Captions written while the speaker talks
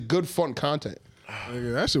good fun content.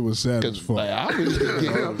 Nigga, that shit was sad as fuck. Like, I really be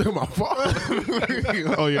getting, my fault.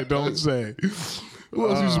 Oh yeah, don't say. Who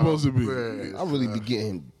else you supposed to be? I really be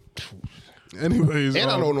getting. Anyways,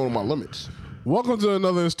 And I don't know my limits. welcome to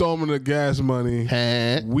another installment of Gas Money.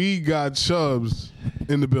 We got Chubbs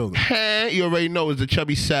in the building. You already know it's the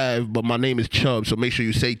Chubby Sav, but my name is Chubbs, so make sure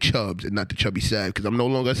you say Chubbs and not the Chubby Sav, because I'm no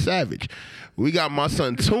longer a savage. We got my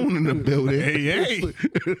son Tune in the building. Hey.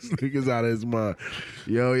 This nigga's out of his mind.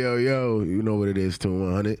 Yo. You know what it is,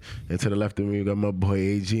 200. And to the left of me, we got my boy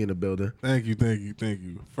AG in the building. Thank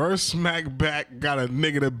you. First smack back got a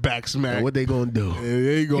nigga that back smack. And what they gonna do? Yeah,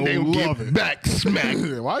 they gonna They love get it. back smack.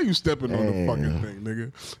 Why are you stepping on the fucking thing,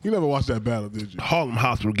 nigga? You never watched that battle, did you? Harlem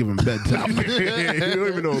Hospital giving beds out. You don't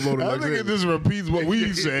even know what Loaded I Lux think is. it just repeats what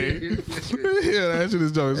we say. Yeah, that shit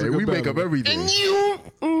is dope. Hey, we make up everything. And you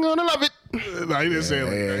gonna love it. No, he didn't say it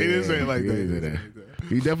like that. He didn't say it like that.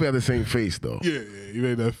 He definitely had the same face though. Yeah, he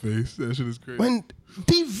made that face. That shit is crazy. When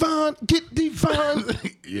Devon get Devon.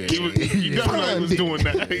 He definitely was doing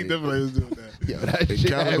that. He definitely was doing that. Yeah, that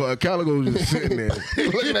shit. Calico was just sitting there.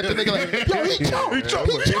 Looking at the nigga like, yo, he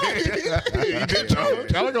choked. He did choke.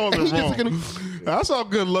 Calico wasn't wrong. That's how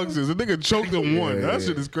good Lux is. The nigga choked and won. That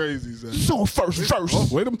shit is crazy, son. So first verse. Oh,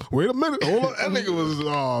 wait a minute. Hold on. That nigga was,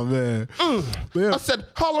 oh, man. Yeah. I said,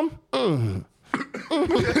 Harlem. Hey.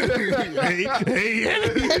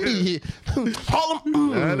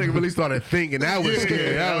 Harlem. That nigga really started thinking. That was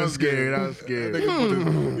scary. That was scary. That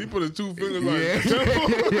nigga he put his two fingers like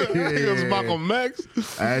that nigga was Malcolm X.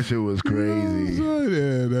 That shit was crazy.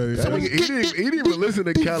 Yeah, That nigga, he didn't even listen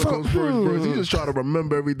to Calico's first verse. He just tried to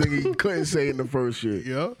remember everything he couldn't say in the first shit.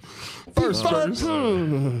 yeah. First verse.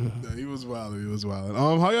 Yeah, he was wild.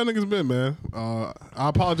 How y'all niggas been, man? I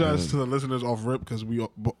apologize to the listeners off rip because we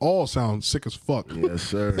all sound sick as fuck. Yes,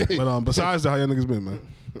 sir. But besides that, how y'all niggas been, man?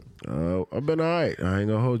 I've been all right. I ain't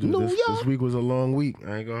gonna hold you. This week was a long week.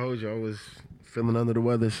 I ain't gonna hold you. I was feeling under the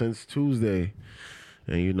weather since Tuesday.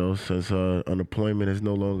 And, you know, since unemployment is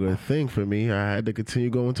no longer a thing for me, I had to continue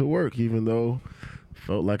going to work, even though I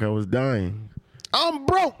felt like I was dying. I'm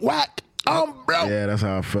broke, whack. I'm broke. Yeah, that's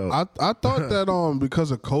how I felt. I thought that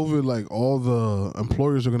because of COVID, like all the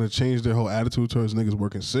employers are gonna change their whole attitude towards niggas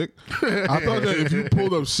working sick. I thought that if you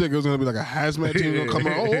pulled up sick, it was gonna be like a hazmat team gonna come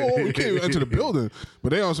out. Oh, you can't even enter the building.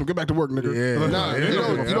 But they on some get back to work, nigga. Yeah. Nah,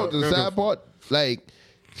 you know the sad part? Like,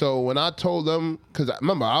 so when I told them, because I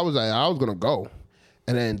remember I was gonna go,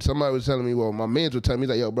 and then somebody was telling me, well, my mans were telling me,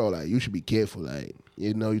 he's like, yo, bro, like you should be careful, like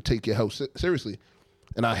you know, you take your health seriously,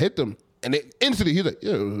 and I hit them. And they instantly, he's like,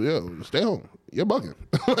 yo, stay home. You're bugging.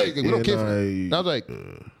 Like, we don't care for that. And I was like,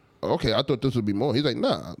 okay, I thought this would be more. He's like,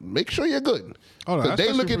 nah, make sure you're good. Oh, no,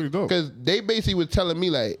 that's pretty dope. Because they basically was telling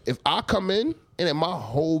me, like, if I come in and then my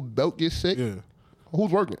whole belt gets sick,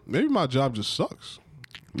 who's working? Maybe my job just sucks.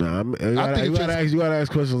 Nah, you gotta ask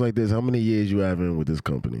questions like this. How many years you having with this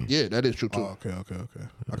company? Yeah, that is true, too. Oh, okay.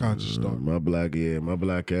 I kind of just start. My black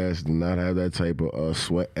ass do not have that type of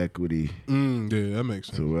sweat equity. Yeah, that makes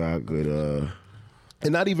sense. To where I could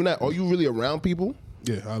And not even that. Are you really around people?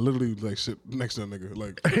 Yeah, I literally like sit next to a nigga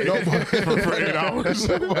like No, for 8 hours.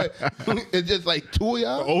 It's just like two of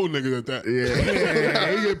y'all? Old nigga at that.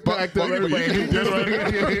 Yeah, he get packed up.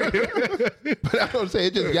 But I don't say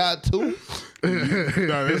it's just y'all two.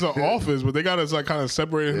 Nah, it's an office, but they got us like kind of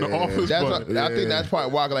separated in the office. I think that's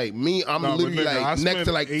probably why, like me, I'm literally like next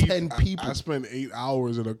to like 10 people. I spend 8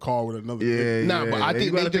 hours in a car with another. But I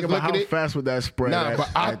think they just look at it. How fast would that spread? But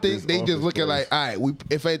I think they just look at like, all right,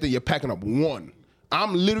 if anything, you're packing up one.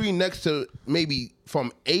 I'm literally next to maybe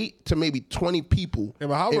from 8 to maybe 20 people in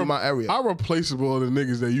my area. How replaceable are the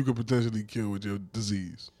niggas that you could potentially kill with your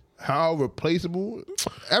disease? How replaceable?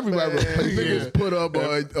 Everybody replaceable. Niggas put up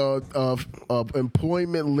a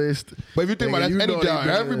employment list. But if you think about it, that's any job.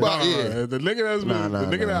 Everybody, the nigga that's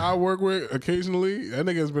been, that I work with occasionally, that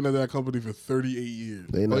nigga has been at that company for 38 years.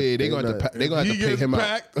 They're gonna have to pay him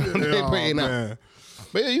out. They paying out.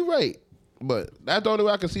 But yeah, you're right. But that's the only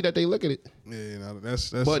way I can see that they look at it. Yeah, that's.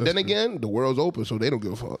 But then again, the world's open, so they don't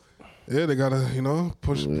give a fuck. Yeah, they gotta,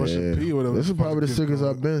 push a P or whatever. This is probably the sickest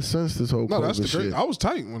I've been since this whole COVID that's the shit. I was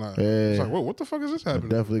tight when I was like, whoa, what the fuck is this happening?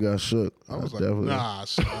 Definitely got shook. I was like, nah,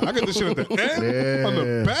 I get this shit at the end, on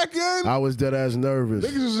the back end. I was dead ass nervous.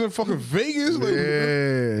 Niggas is in fucking Vegas. Like,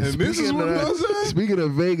 and this is what I was at? Speaking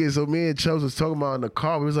of Vegas, so me and Chubbs was talking about in the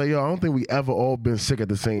car. We was like, yo, I don't think we ever all been sick at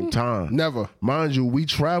the same time. Never. Mind you, we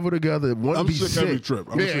travel together. I'm sick every trip.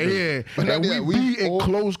 And we be in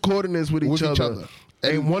close coordinates with each other.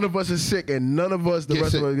 And one of us is sick, and none of us, the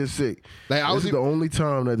rest of us, get sick. Like, this is the only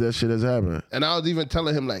time that shit has happened. And I was even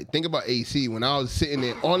telling him, like, think about AC when I was sitting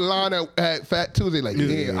there online at Fat Tuesday, like,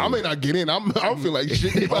 I may not get in. I feel like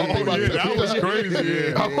shit. That was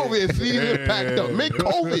crazy. I'm over here season packed up.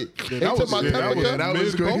 Mid-COVID. They took my temperature. That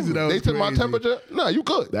was crazy. They took my temperature. No, you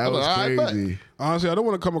good. That was crazy. Honestly, I don't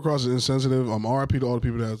want to come across as insensitive. RIP to all the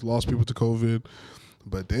people that have lost people to COVID.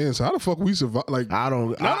 But damn, so how the fuck we survive? Like, not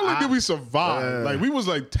only did we survive, like we was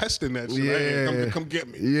like testing that shit. Yeah. Like, come get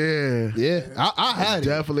me. Yeah. I had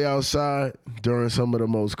definitely outside during some of the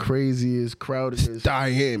most craziest, crowdedest.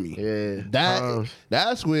 Miami. Yeah.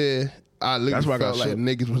 That's where I literally felt like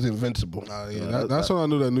niggas was invincible. That's when I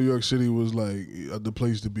knew that New York City was like the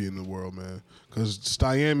place to be in the world, man. Because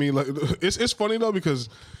Miami, like, it's funny though because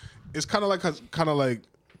it's kind of like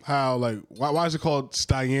how like why is it called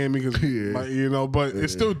Miami? Because you know, but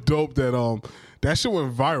it's still dope that that shit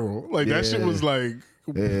went viral. Like that shit was like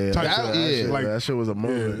that shit was a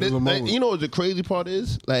moment. You know what the crazy part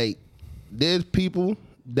is? Like, there's people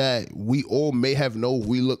that we all may have known if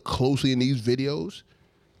we look closely in these videos.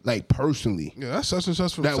 Like, personally. Yeah, that's such and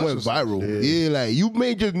such from that went viral. Yeah, like, you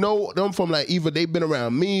may just know them from, like, either they've been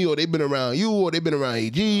around me, or they've been around you, or they've been around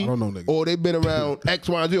AG. I don't know, nigga. Or they've been around X,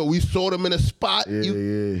 Y, and Z, or we saw them in a spot.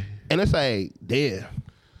 And it's like, damn.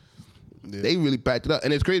 They really packed it up.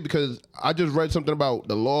 And it's crazy because I just read something about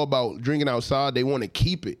the law about drinking outside. They want to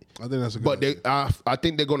keep it. I think that's a good idea. I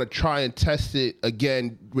think they're going to try and test it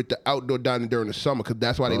again with the outdoor dining during the summer because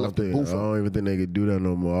that's why they left the booth. I don't even think they could do that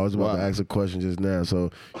no more. I was about to ask a question just now.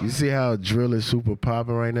 So you see how drill is super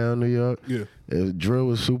popping right now in New York? Yeah. If drill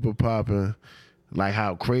was super popping, like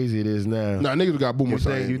how crazy it is now. Nah, niggas got boom with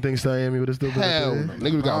Miami. You think Miami would have still been hell?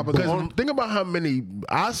 Niggas got boom. Think about how many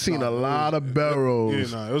I seen a lot of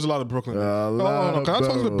barrels. Yeah, it was a lot of Brooklyn. Can I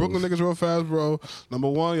talk to the Brooklyn niggas real fast, bro? Number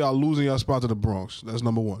one, y'all losing y'all spot to the Bronx. That's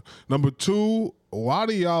number one. Number two, why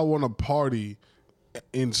do y'all want to party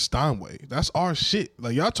in Steinway? That's our shit.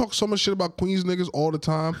 Like, y'all talk so much shit about Queens niggas all the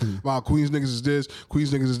time. About Queens niggas is this,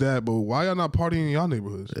 Queens niggas is that. But why y'all not partying in y'all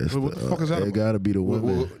neighborhoods? What the fuck is that about? It gotta be the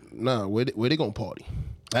women. Nah, where they gonna party?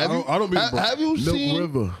 I don't mean have you seen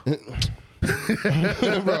Milk River?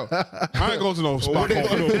 Bro, I ain't going to no spot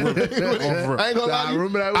called Milk River. I ain't gonna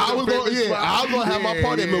lie. I was gonna have my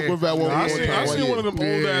party at Milk River at one point. I seen one of them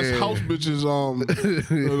old ass house bitches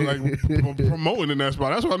like promoting in that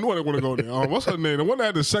spot. That's why I knew I didn't want to go there. What's her name? The one that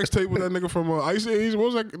had the sex tape with that nigga from Ice Age.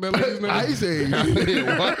 What was that lady's name? Ice Age.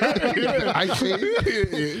 Ice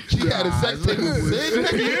Age. She had a sex tape with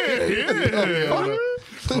Sid. Yeah.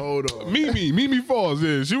 Hold on. Mimi Falls,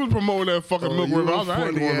 yeah. She was promoting that fucking Milk River. I was like, I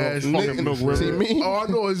ain't going to fucking Milk River. See me? Oh, I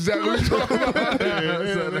know exactly what you're talking about.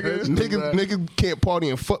 Niggas can't party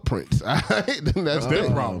in footprints. That's their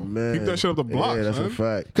problem. Man. Keep that shit up the block. Yeah, that's a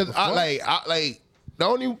fact. Because I like the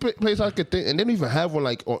only place I could think, and they don't even have one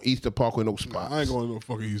like on Easter Park with no spot. I ain't going to no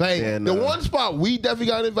fucking Easter. Like, the one spot we definitely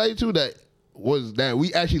got invited to that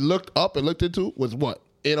we actually looked up and looked into was what?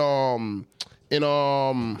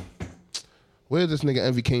 Where's this nigga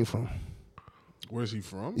Envy came from? Where's he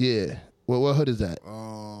from? Yeah. What hood is that?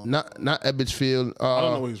 Not Ebbetsfield. I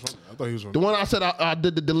don't know where he's from. I thought he was from. The one I said I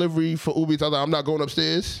did the delivery for Uber Eats. I was like, I'm not going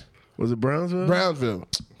upstairs. Was it Brownsville? Brownsville.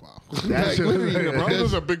 Wow.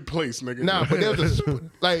 Brownsville's a big place, nigga. Nah, but there's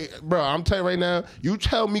like, bro, I'm telling you right now, you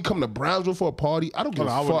tell me come to Brownsville for a party, I don't give a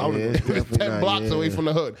fuck. It's 10 blocks away from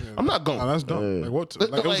the hood. I'm not going. Oh, that's dumb. Like, what?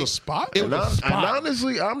 Like, it was a spot? It was a spot. And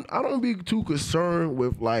honestly, I don't be too concerned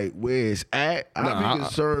with like where it's at. I be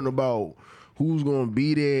concerned about who's gonna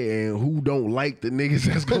be there and who don't like the niggas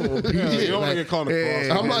that's gonna be there. You don't want to get caught in the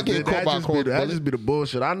cross. I'm not getting caught by court. That just be the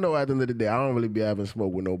bullshit. I know at the end of the day, I don't really be having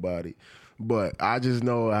smoke with nobody. But I just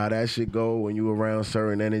know how that shit go when you around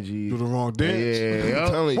certain energy. Do the wrong dance. Yeah, I'm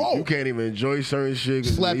telling you can't even enjoy certain shit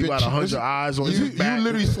because you got 100 eyes on you. your back. You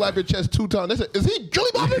literally slap your chest 2 times. They said, "Is he Julie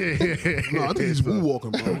Bobby?" No, I think he's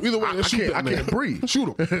moonwalking, bro. Either way, I can't breathe.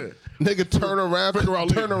 Shoot him. Nigga turn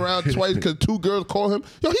around twice because 2 girls call him.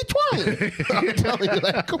 Yo, he twirling. I'm telling you,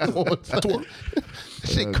 like, come on, son.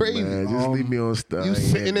 Shit crazy. Man, just leave me on stuff. You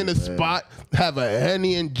sitting in a spot, have a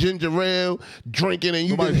Henny and ginger ale, drinking, and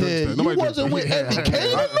you just hear. You wasn't with Eddie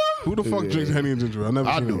Kane. Who the fuck drinks Henny and ginger? I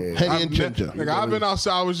never seen do. it. Henny and ginger. Nigga, I've been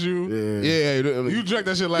outside with you. Yeah. You drank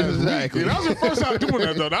that shit last week. That was your first time doing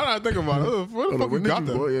that, though. Now that I think about it. Where the fuck we got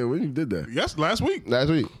that? Yeah, when you did that? Yes, last week. That's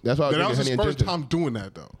why I was That was drinking Henny his and first ginger. time doing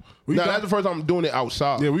that, though. That's the first time I'm doing it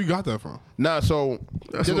outside. Yeah, where you got that from? Nah, so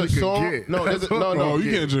That's there's what a we could song. get. No, No,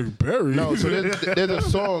 you can't drink berry. No, so there's a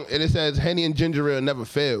song and it says Henny and ginger ale never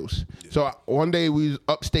fails. So one day we was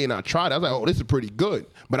upstate and I tried it. I was like, oh, this is pretty good.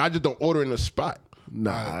 But I just don't order in the spot.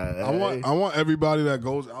 Nah, I want everybody that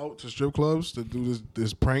goes out to strip clubs to do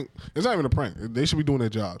this prank. It's not even a prank. They should be doing their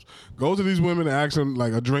jobs. Go to these women and ask them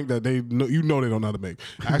like a drink that they know, they don't know how to make.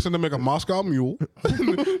 Ask them to make a Moscow Mule.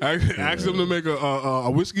 ask them to make a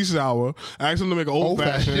whiskey sour. Ask them to make an old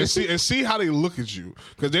fashioned and see how they look at you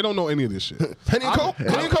because they don't know any of this shit. Henny and Coke.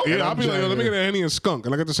 Yeah, I'll be like, let me get a Henny and skunk,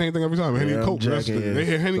 and I get the same thing every time. Henny and Coke. They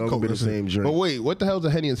hear Henny and Coke. The same drink. But wait, what the hell's a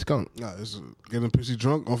Henny and skunk? Nah, it's getting pissy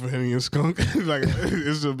drunk off of Henny and skunk. Like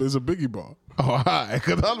it's a Biggie bar. Oh, all right.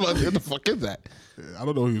 Because I was about to say, what the fuck is that? Yeah, I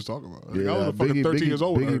don't know who he was talking about. Yeah, I was fucking 13 years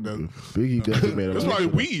old. Biggie definitely made a That's probably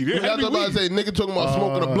weed. Yeah, I was about to say, nigga talking about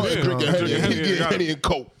smoking a blunt and drinking Henny and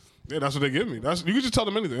Coke. Yeah, that's what they give me. You can just tell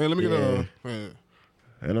them anything. Hey, let me get a. Yeah.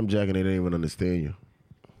 And I'm jacking it. They didn't even understand you.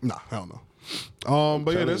 Nah, hell no.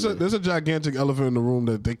 But yeah, there's a gigantic elephant in the room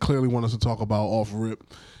that they clearly want us to talk about off rip.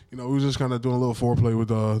 You know, we was just kind of doing a little foreplay with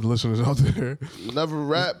the listeners out there. Never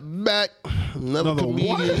rap back. Never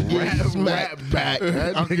comedian gets rap back.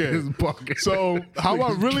 Okay. So how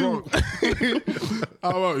about really? How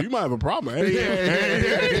about you might have a problem? Hey,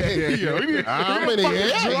 How many? How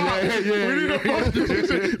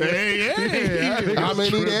many?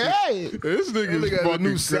 This nigga's got a new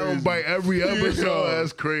crazy. soundbite every episode.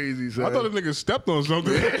 That's crazy. Son. I thought the nigga stepped on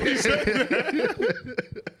something.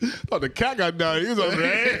 Thought the cat got down. He was like,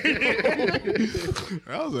 hey.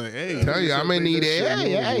 I was like, hey. Tell you, I may need it.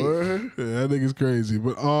 Hey. Yeah, that nigga's crarazy.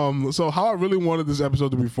 But so how I really wanted this episode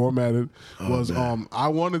to be formatted was I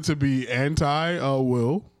wanted to be anti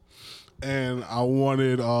Will, and I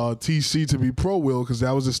wanted TC to be pro Will because that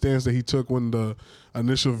was the stance that he took when the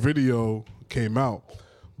initial video came out.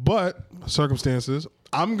 But circumstances,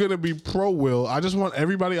 I'm gonna be pro Will. I just want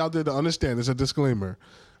everybody out there to understand. It's a disclaimer.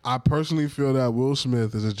 I personally feel that Will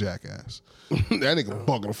Smith is a jackass. That nigga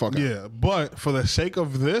bugging the fuck out. Yeah, but for the sake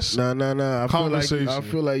of this, I conversation.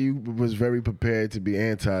 feel like you was very prepared to be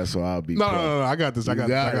anti, so I'll be. No, I got this. I got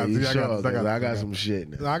some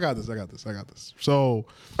shit now. I got this. So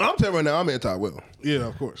I'm telling you right now, I'm anti-Will. yeah,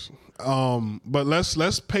 of course. But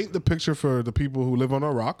let's paint the picture for the people who live on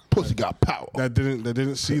a rock Pussy got power. that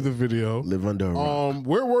didn't see the video. Live under a rock.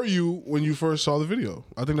 Where were you when you first saw the video?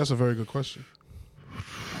 I think that's a very good question.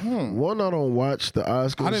 One, I don't watch the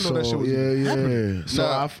Oscars. I didn't know that shit was happening. So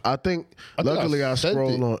Nah. I think luckily I sent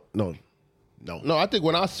scrolled it. on. No, I think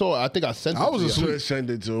when I saw it, I think I sent it. I was to asleep. you. Send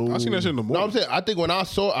it to. I seen that shit in the No, morning. I'm saying I think when I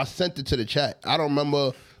saw it, I sent it to the chat. I don't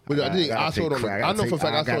remember. But I think I saw it on. I know for a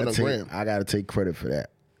fact I saw it on Gram. I gotta take credit for that.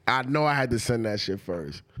 I know I had to send that shit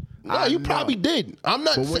first. No, you probably did. I'm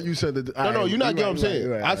not. But when you said that, No, you're not getting what I'm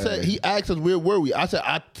saying. I said he asked us where were we. I said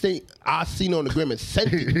I think I seen it on the Gram and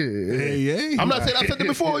sent it. Hey. I'm not saying I sent it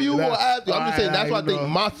before you or after you. I'm just saying that's what I think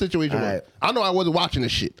my situation was. I know I wasn't watching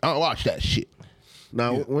this shit. I don't watch that shit.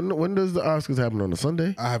 Now, when does the Oscars happen on a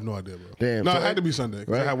Sunday? I have no idea, bro. Damn, No, so it had to be Sunday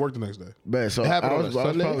because I had work the next day. Man, so It happened on a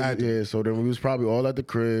Sunday? Probably, so then we was probably all at the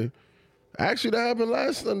crib. Actually, that happened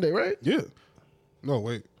last Sunday, right? Yeah. No,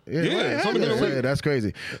 wait. Yeah, it's only been a week. that's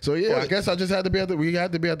crazy. So yeah, I guess I just had to be at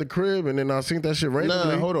the crib, and then I seen that shit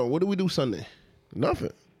randomly. Nah, hold on. What did we do Sunday?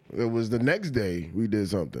 Nothing. It was the next day we did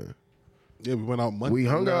something. Yeah, we went out Monday. We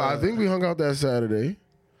hung out. I think we hung out that Saturday.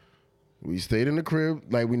 We stayed in the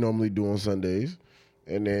crib like we normally do on Sundays,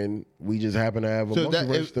 and then we just happened to have a monkey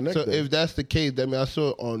wrench the next day. If that's the case, that means I saw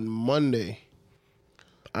it on Monday.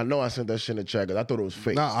 I know I sent that shit in the chat because I thought it was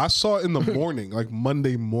fake. Nah, I saw it in the morning, like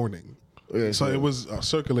Monday morning. Yeah, So it was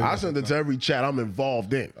circulating. I sent it to every chat I'm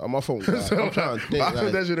involved in. On my phone. God. I'm trying to think. I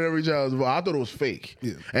sent that shit to every chat I was involved. I thought it was fake.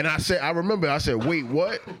 Yeah. And I remember I said, wait,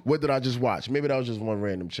 what? What did I just watch? Maybe that was just one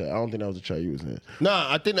random chat. I don't think that was the chat you was in. Nah,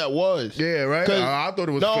 I think that was. Yeah, right? I thought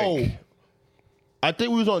it was fake. I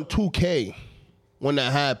think we was on 2K when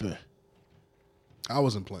that happened. I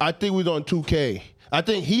wasn't playing. I think we was on 2K. I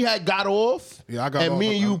think he had got off. Yeah, I got and off.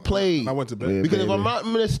 me and you played. I went to bed. Yeah. Because if I'm not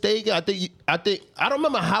mistaken, I think I don't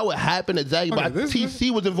remember how it happened exactly, Okay, but TC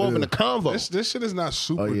was involved in the convo. This shit is not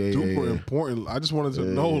super duper important. I just wanted to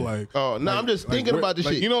know, like. Oh no, I'm just thinking about this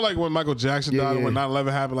shit. You know, like when Michael Jackson died and when 9/11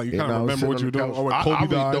 happened, like you kind of remember what you were doing, or when I Kobe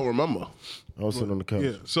really died. don't remember. I was sitting on the couch.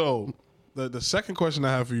 Yeah. So the second question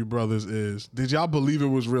I have for you brothers is: did y'all believe it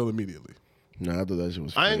was real immediately? Nah, I thought that shit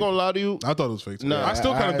was fake. I ain't gonna lie to you. I thought it was fake. Too. Nah, I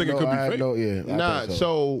still kind of think it could be fake. I Nah, thought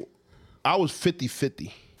so I was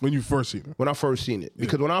 50-50 When you first seen it. when I first seen it.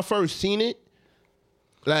 Because when I first seen it,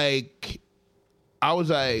 like, I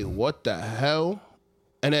was like, what the hell?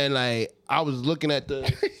 And then, like, I was looking at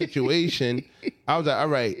the situation. I was like, all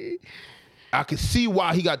right, I could see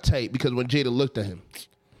why he got tight because when Jada looked at him.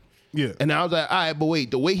 Yeah. And I was like, all right, but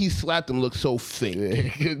wait, the way he slapped him looked so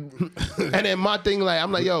fake. And then my thing, like,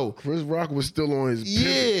 I'm like, yo, Chris Rock was still on his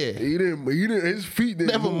yeah. pivot. He didn't. His feet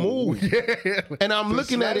didn't never move. Yeah. And I'm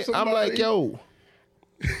looking at it, I'm like, yo,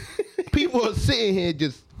 people are sitting here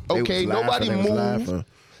just, okay, nobody moved.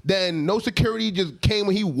 Then no security just came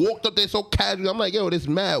when he walked up there so casually. I'm like, yo, this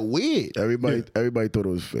mad weird. Everybody thought it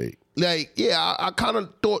was fake. Like, yeah, I kind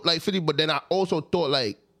of thought like 50, but then I also thought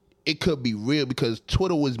like it could be real because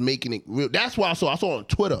Twitter was making it real. That's why I saw on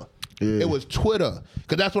Twitter. Yeah. It was Twitter.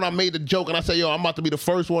 Because that's when I made the joke and I said, yo, I'm about to be the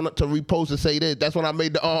first one to repost and say this. That's when I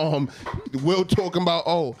made the Will talking about,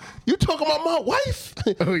 oh, you talking about my wife?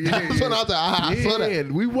 Oh, yeah. That's when I was like, I saw that.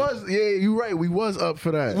 You're right. We was up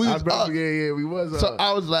for that. We was up. Yeah, we was up. So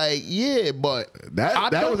I was like, yeah, but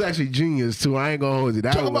that was actually genius too. I ain't gonna hold you.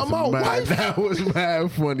 Talking about my wife? That was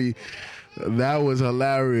mad funny. That was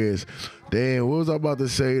hilarious. Damn, what was I about to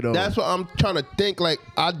say though? That's what I'm trying to think. Like,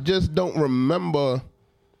 I just don't remember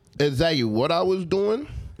exactly what I was doing.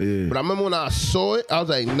 Yeah. But I remember when I saw it, I was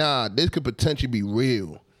like, nah, this could potentially be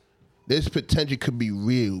real. This potentially could be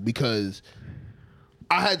real because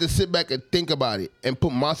I had to sit back and think about it and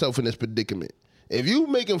put myself in this predicament. If you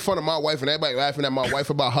making fun of my wife and everybody laughing at my wife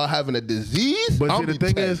about her having a disease, but see,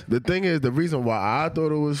 the thing is, the reason why I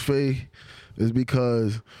thought it was fake is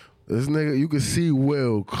because this nigga, you could see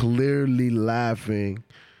Will clearly laughing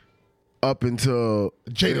up until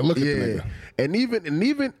Jada look at the nigga. And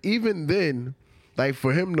even then, like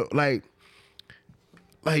for him to like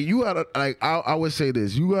you gotta I would say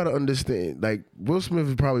this, you gotta understand, like Will Smith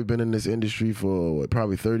has probably been in this industry for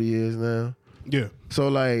probably 30 years now. Yeah. So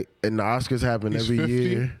like, and the Oscars happen every 50.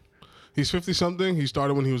 year. He's 50 something. He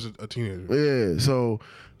started when he was a teenager. Yeah. So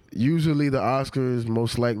usually the Oscars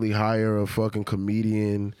most likely hire a fucking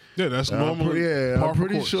comedian. Yeah, that's normal. I'm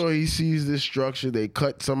pretty sure he sees this structure. They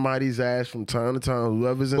cut somebody's ass from time to time.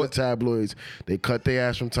 Whoever's in the tabloids, they cut their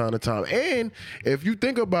ass from time to time. And if you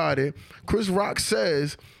think about it, Chris Rock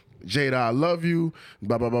says, Jada, I love you,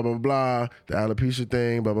 blah, blah, blah, blah, blah, the alopecia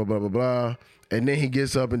thing, blah, blah, blah, blah, blah. And then he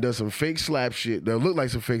gets up and does some fake slap shit that look like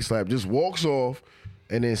some fake slap, just walks off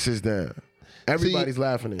and then sits down. Everybody's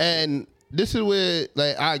laughing at him. And this is where,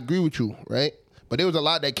 like, I agree with you, right? But there was a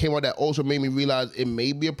lot that came out that also made me realize it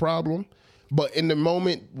may be a problem. But in the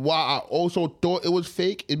moment, why I also thought it was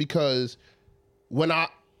fake is because when I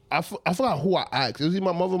forgot who I asked. It was either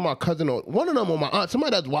my mother or my cousin or one of them or my aunt,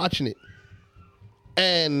 somebody that's watching it.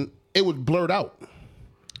 And it was blurred out.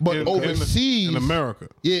 But overseas. In America.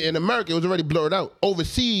 Yeah, in America, it was already blurred out.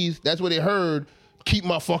 Overseas, that's where they heard, keep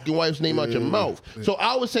my fucking wife's name out your mouth. Yeah. So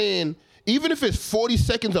I was saying, even if it's 40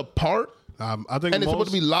 seconds apart, I think and it's supposed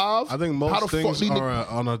to be live, I think most things are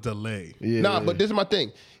on a delay. Yeah. Nah, but this is my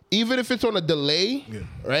thing. Even if it's on a delay,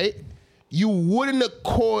 right, you wouldn't have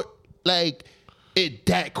caught, like, it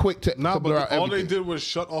that quick to blur out everything. All they did was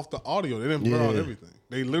shut off the audio. They didn't blur out everything.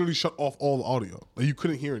 They literally shut off all the audio. Like, you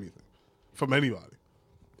couldn't hear anything from anybody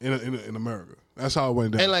in America. That's how it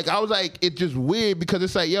went down. And like I was like, it's just weird because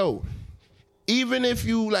it's like, yo, even if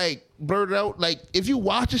you like blurred it out, like if you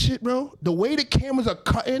watch the shit, bro, the way the cameras are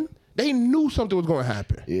cutting, they knew something was going to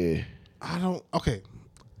happen. Yeah. Okay.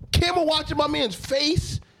 Camera watching my man's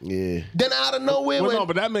face. Yeah. Then out of nowhere. No,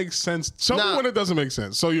 but that makes sense. Show me when it doesn't make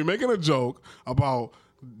sense. So you're making a joke about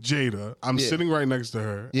Jada. I'm sitting right next to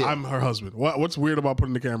her. Yeah. I'm her husband. What's weird about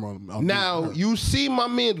putting the camera on? Now, you see my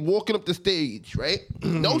man walking up the stage, right?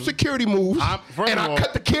 No security moves. I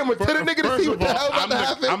cut the camera to the nigga to see what the hell about to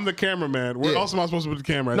happen. I'm the cameraman. Where else am I supposed to put the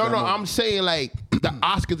camera at? No, I'm saying like the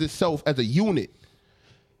Oscars itself as a unit.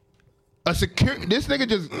 This nigga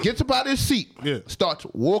just gets up out of his seat, starts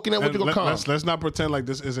walking at what you're gonna Let's not pretend like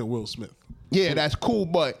this isn't Will Smith. Yeah, that's cool,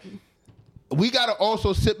 but we gotta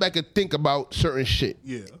also sit back and think about certain shit.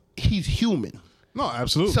 Yeah. He's human. No,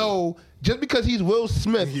 absolutely. So just because he's Will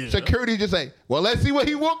Smith, security just like, well, let's see what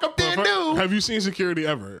he walk up there and do. Have you seen security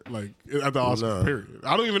ever? Like at the Oscars, period.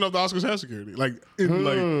 I don't even know if the Oscars have security. Like,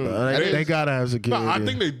 they gotta have security. No, I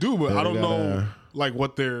think they do, but I don't know like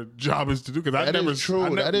what their job is to do. Because that is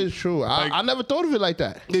true. That is true. I never thought of it like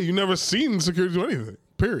that. Yeah, you never seen security do anything.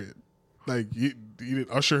 Period. Like you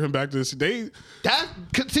didn't usher him back to the seat.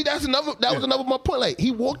 That's another. That was another my point. Like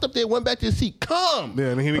he walked up there, went back to his seat, calm. Yeah,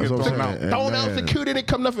 and he didn't get thrown out. Thrown out, security didn't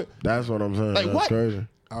come nothing. That's what I'm saying. Like that's what? Crazy.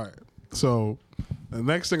 All right. So the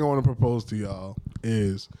next thing I want to propose to y'all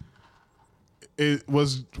is,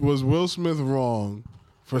 was Will Smith wrong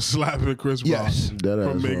for slapping Chris Rock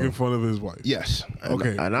for making fun of his wife? Yes.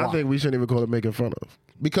 Okay. And I think we shouldn't even call it making fun of.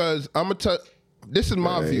 Because I'm gonna tell. This is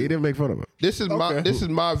my view. He didn't make fun of it. This is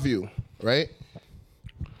my view. Right?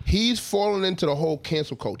 He's fallen into the whole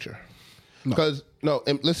cancel culture. Because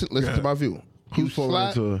listen to my view. Who's falling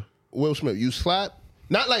into? Will Smith. You slap,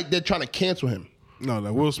 not like they're trying to cancel him. No,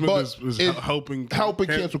 like Will Smith is helping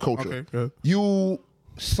cancel culture. Okay. You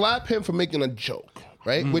slap him for making a joke,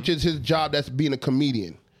 right? Which is his job. That's being a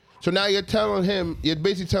comedian. So now you're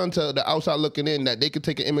basically telling to the outside looking in that they could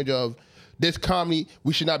take an image of this comedy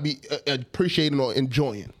we should not be appreciating or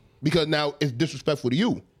enjoying because now it's disrespectful to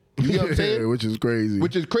you. You know what I'm saying? Which is crazy.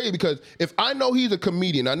 Which is crazy because if I know he's a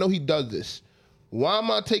comedian, I know he does this. Why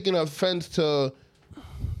am I taking offense to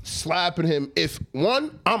slapping him? If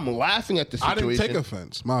one, I'm laughing at the situation. I didn't take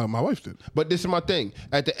offense. My wife did. But this is my thing.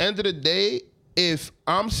 At the end of the day, if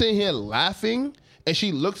I'm sitting here laughing and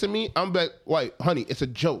she looks at me, I'm like, "Wait, honey, it's a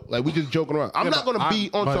joke. Like we just joking around." I'm not gonna be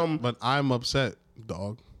on some. But I'm upset,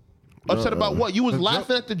 dog. Upset about what? You was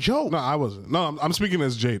laughing at the joke. No, I wasn't. No, I'm speaking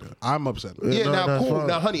as Jada. I'm upset. Yeah, No, now that's cool. fine.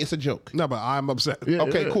 Now, honey, it's a joke. No, but I'm upset.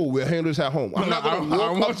 Okay, cool. We'll handle this at home. I'm not gonna I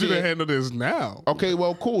walk want up you to there. handle this now. Okay,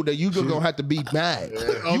 well, cool. Then you just gonna have to be mad.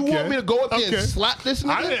 You want me to go up there and slap this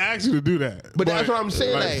nigga? I didn't ask you to do that. But that's what I'm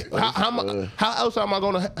saying. Like, how else am I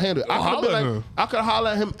gonna handle it? I could holler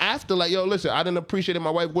at him after, like, yo, listen, I didn't appreciate it. My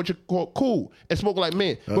wife, what you call cool, and smoke like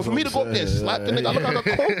men. But for me to go up there and slap the nigga, I look like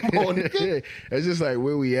a cornball, nigga. It's just like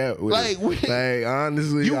where we at with it. Like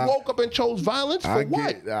honestly, you woke up and chose violence for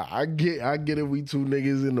what? I get it. We two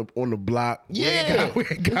niggas on the block. Yeah, we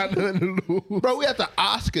ain't got nothing to lose. Bro, we at the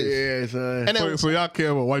Oscars. Yeah, son. And then, So y'all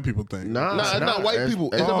care what white people think? Nah, it's not white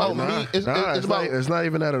people. It's about me. It's about. It's not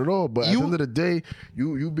even that at all. But at the end of the day,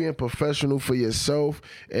 you being professional for yourself,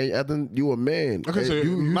 and I think you a man. Okay, so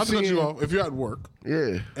you not to cut you off. If you're at work,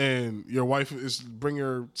 yeah, and your wife bring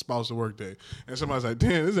your spouse to work day, and somebody's like,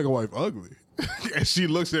 "Damn, this nigga wife ugly," and she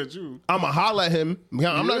looks at you, I'ma holler at him.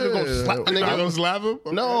 I'm not just gonna slap the I nigga. don't slap him.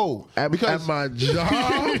 Okay. No, because at my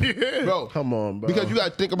job, bro. Come on, bro. Because you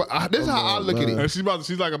gotta think about. This is how I look at it. And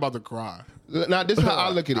she's like about to cry. Now this is how I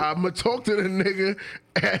look at it. I'm gonna talk to the nigga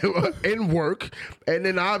in work, and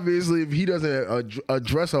then obviously if he doesn't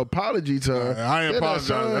address an apology to her, I ain't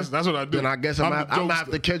apologize. That's what I do. Then I guess I'm gonna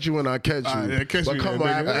have to catch you when I catch you. Yeah, catch but you, come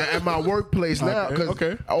on, at my workplace now,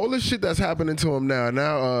 because all the shit that's happening to him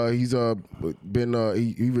now he's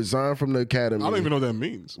he resigned from the academy. I don't even know what that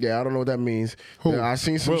means. Yeah, I don't know what that means. Who? I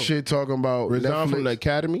seen some shit talking about resign Netflix. from the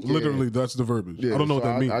academy. Literally, that's the verbiage. Yeah, I don't know what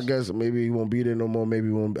that means. I guess maybe he won't be there no more. Maybe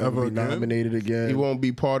he won't ever be nominated again. He won't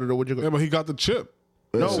be part of the what you. Yeah, but he got the chip.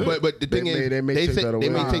 No, but the thing is, they may take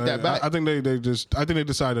that back. I think they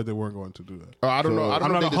decided they weren't going to do that. I don't know. I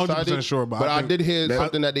don't know. I'm not 100% sure, but I did hear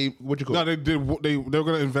something that they what you call. No, they did. They were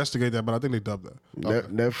going to investigate that, but I think they dubbed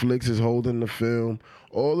that. Netflix is holding the film.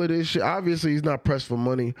 All of this shit. Obviously, he's not pressed for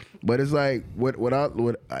money, but it's like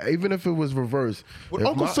even if it was reversed. Would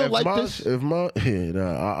Uncle Phil like this?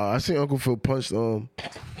 I seen Uncle Phil punch.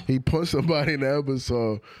 He punched somebody in the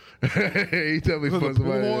episode. He definitely punched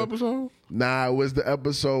somebody. The episode? Nah, it was the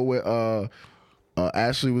episode where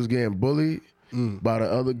Ashley was getting bullied by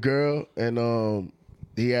the other girl, and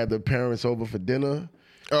he had the parents over for dinner.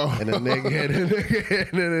 Oh, and the nigga,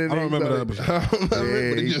 I don't remember that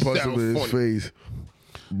episode. Yeah, he punched him in his face.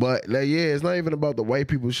 But like, yeah, it's not even about the white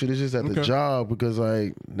people shit. It's just at the job because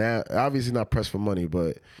like now, obviously not pressed for money,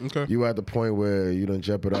 but you at the point where you don't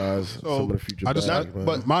jeopardize some of the future.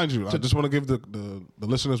 But mind you, I just want to give the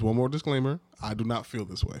listeners one more disclaimer. I do not feel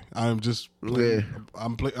this way. I'm just playing,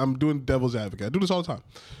 I'm doing devil's advocate. I do this all the time.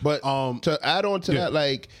 But to add on to that,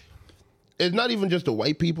 like, it's not even just the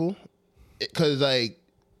white people, because like.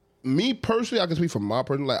 Me personally, I can speak from my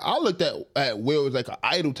person. Like I looked at Will as like an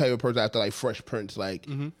idol type of person after like Fresh Prince. Like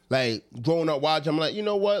like growing up watching, I'm like, you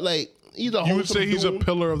know what? Like he's a wholesome. You would say he's a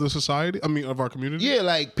pillar of the society. I mean, of our community. Yeah,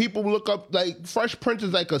 like people look up like Fresh Prince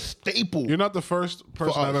is like a staple. You're not the first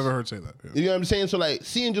person I've ever heard say that. Yeah. You know what I'm saying? So like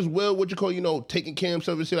seeing just Will, taking care of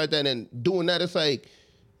himself and shit like that, and doing that, it's like,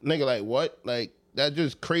 nigga, like what? Like that's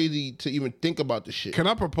just crazy to even think about the shit. Can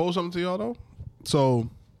I propose something to y'all though?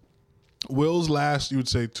 So. Will's last, you would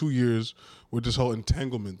say, 2 years with this whole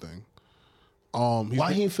entanglement thing.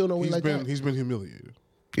 Why he ain't feel no way like that? He's been humiliated.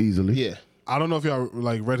 Easily. Yeah. I don't know if y'all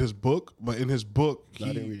like read his book, but in his book,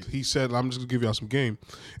 he said, I'm just going to give y'all some game.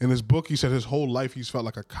 In his book, he said his whole life he's felt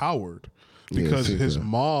like a coward because his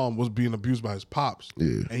mom was being abused by his pops.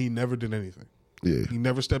 Yeah. And he never did anything. Yeah. He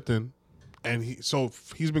never stepped in. And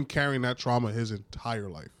he's been carrying that trauma his entire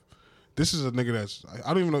life. This is a nigga that's,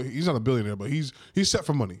 I don't even know, he's not a billionaire, but he's set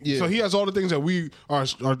for money. Yeah. So he has all the things that we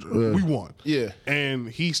we want. Yeah. And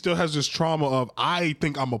he still has this trauma of, I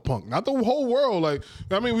think I'm a punk. Not the whole world. Like,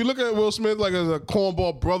 I mean, we look at Will Smith like as a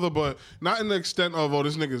cornball brother, but not in the extent of,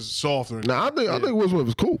 this nigga's soft. Nah, I think Will Smith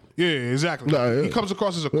is cool. Yeah, exactly. Nah, He comes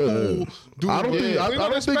across as a cool dude. I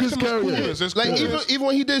don't think his character. Like even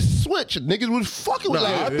when he did Switch, niggas was fucking with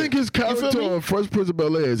I think his character on Fresh Prince of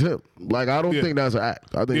Bel-Air is him. Like I don't think that's an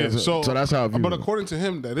act. I think that's him. So that's how I view But him. according to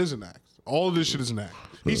him, that is an act. All of this shit is an act.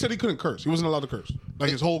 He said he couldn't curse. He wasn't allowed to curse.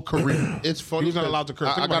 Like his whole career. It's funny. He was not allowed to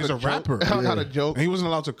curse. He's a rapper. I got a joke. And he wasn't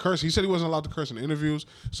allowed to curse. He said he wasn't allowed to curse in interviews.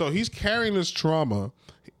 So he's carrying this trauma.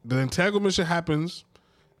 The entanglement shit happens,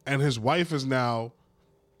 and his wife is now.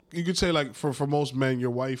 You could say like for most men,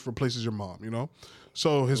 your wife replaces your mom. You know,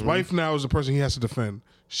 so his wife now is the person he has to defend.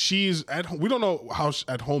 She's at home. We don't know how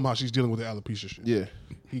at home how she's dealing with the alopecia shit. Yeah.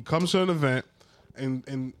 He comes to an event.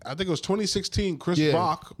 And I think it was 2016, Chris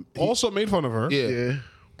Rock also made fun of her. Yeah.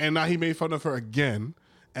 And now he made fun of her again.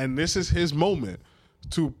 And this is his moment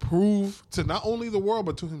to prove to not only the world,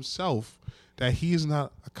 but to himself that he is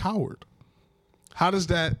not a coward. How does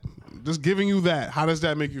that, just giving you that, how does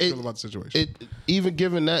that make you feel about the situation? Even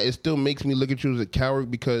given that, it still makes me look at you as a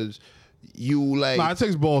coward because you like. Nah, it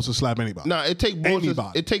takes balls to slap anybody. Nah, it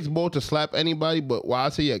takes balls to slap anybody, but why I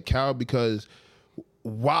say you're a coward because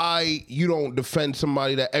why you don't defend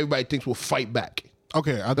somebody that everybody thinks will fight back?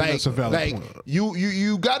 Okay, I think that's a valid point.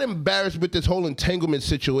 You got embarrassed with this whole entanglement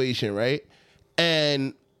situation, right?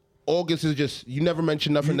 And August is just, you never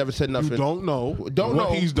mentioned nothing, never said nothing. You don't know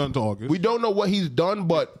what he's done to August. We don't know what he's done,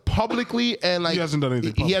 but publicly and like he hasn't done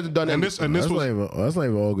anything. He hasn't done anything. That's not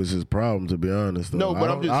even August's problem, to be honest. Though. No, but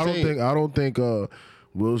I'm just saying. I don't think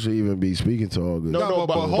Will should even be speaking to August. No,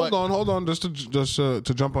 but hold on, just to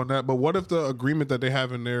jump on that. But what if the agreement that they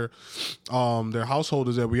have in their household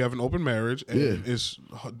is that we have an open marriage and it's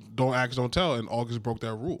don't ask, don't tell, and August broke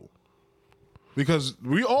that rule? Because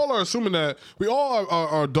we all are assuming that we all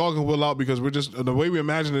are dogging Will out because we're just the way we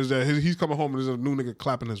imagine is that he's coming home and there's a new nigga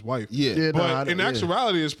clapping his wife. But in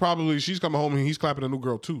actuality, it's probably she's coming home and he's clapping a new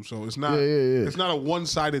girl too. So it's not it's not a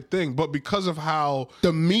one-sided thing. But because of how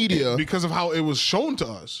the media, because of how it was shown to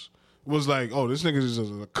us, was like, oh, this nigga is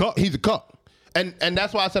a cuck. He's a cuck, and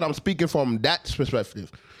that's why I said I'm speaking from that perspective.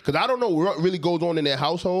 Because I don't know what really goes on in their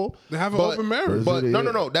household. They have an open marriage. But no.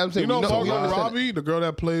 That's what I'm saying. You know Margot Robbie, the girl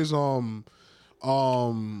that plays oh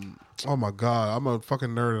my God, I'm a fucking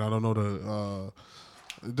nerd and I don't know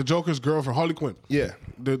the Joker's girlfriend, Harley Quinn. Yeah.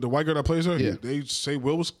 The white girl that plays her, yeah. They say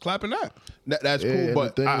Will was clapping that. That's cool,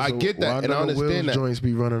 but I get that and I understand that. Joints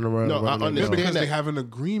be running around. No, I understand because that. they have an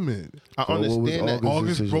agreement. I understand that.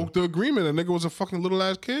 August broke the agreement. The nigga was a fucking little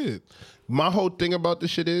ass kid. My whole thing about this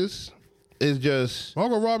shit is just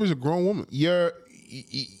Margot Robbie's a grown woman. So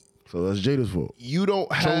that's Jada's fault. You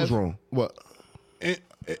don't have. Chose wrong. What?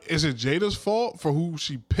 Is it Jada's fault for who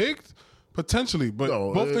she picked? Potentially, but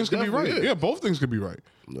both things could be right. Yeah, both things could be right.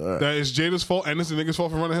 That is Jada's fault and it's the nigga's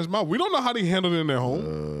fault for running his mouth. We don't know how they handled it in their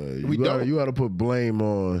home. You got to put blame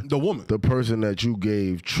on the woman, the person that you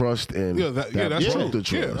gave trust in. That's true.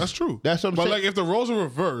 Yeah, that's true. That's what I'm saying. Like if the roles were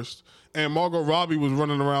reversed and Margot Robbie was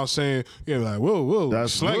running around saying, Will,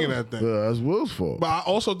 that's slanging Will. that thing. Yeah, that's Will's fault. But I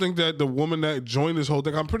also think that the woman that joined this whole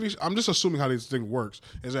thing, I'm just assuming how this thing works,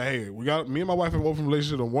 is that, hey, me and my wife have an open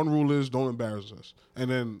relationship, and one rule is don't embarrass us. And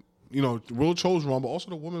then, Will chose wrong, but also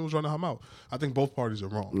the woman was running her mouth. I think both parties are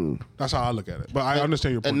wrong. That's how I look at it. But I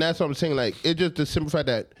understand your point. And that's what I'm saying. Like, it's just the simple fact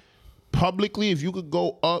that publicly, if you could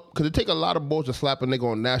go up, because it take a lot of balls to slap a nigga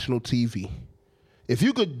on national TV. If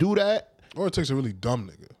you could do that. Or it takes a really dumb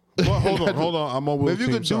nigga. Well, hold on. I'm on Will's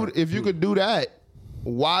team. If you could do that,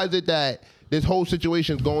 why is it that this whole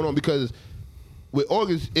situation is going on? Because with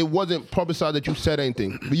August, it wasn't publicized that you said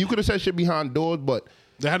anything. But you could have said shit behind doors, but...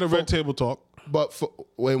 They had a red table talk. But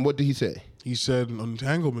what did he say? He said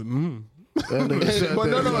entanglement. But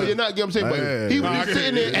no, you're not getting what I'm saying. But he was just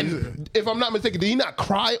sitting there, and if I'm not mistaken, did he not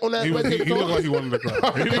cry on that red table talk? He looked like he wanted to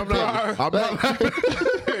cry. He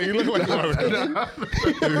looked like he wanted to cry.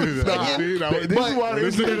 This is why the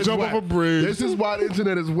internet is whack. This is why the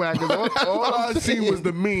internet is whack. All I seen was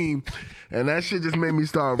the meme. And that shit just made me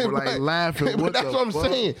start laughing. But that's what I'm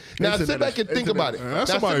saying. Now sit back and think about it.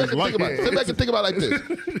 Sit back and think about it like this.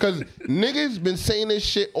 Because niggas been saying this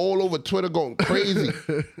shit all over Twitter going crazy.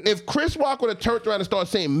 If Chris Rock would have turned around and started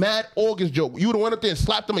saying mad August joke, you would have went up there and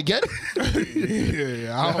slapped him again?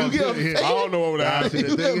 I don't know what would have happened.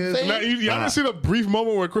 Y'all didn't see the brief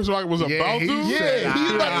moment where Chris Rock was about to? Yeah,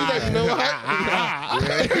 he's like, you know what?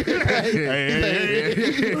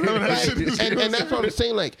 And that's what I'm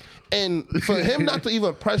saying, like, and for him not to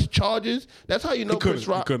even press charges, that's how you know Chris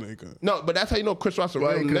Rock. He couldn't. No, but that's how you know Chris Rock's a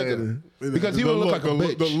real nigga. Because he would look like a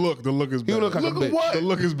bitch. The look is bad. He would look like a bitch. The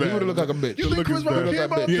look is bad. He would look like a bitch. You think Chris Rock care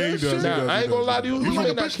about that shit? Nah, I ain't gonna lie to you. He's like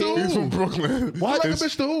a bitch too. He's from Brooklyn. What? Like a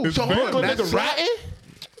bitch too. So Brooklyn nigga ratting?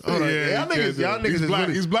 Hold on. Y'all niggas is black.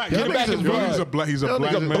 really, He's black. Get it back in blood. He's a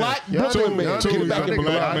black man. Black Brooklyn man. Get it back y'all in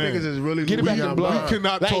blood. niggas is really Get it back in blood. We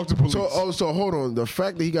cannot Like, talk to police. So hold on. The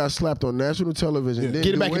fact that he got slapped on national television, didn't Get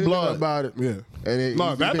it do back in anything blood. about it. Yeah. And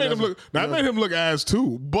No, that made him look. That made him look ass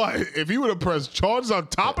too. But if he would have pressed charges on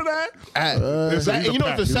top of that, And you know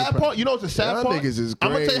what's the sad part? You know what's the sad Y'all part? niggas is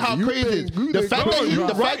I'm gonna tell you how crazy. crazy it is. You The think- fact that you're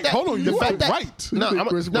the right. fact that Hold on, the you fact are that right. No,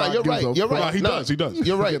 Chris Rock you're gives right. a You're fuck. right. He does.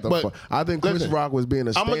 You're right. Get the But fuck. I think Chris listen, Rock was being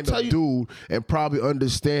a I'ma stand-up tell you- dude and probably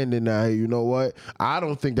understanding that, hey, you know what? I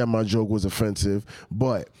don't think that my joke was offensive,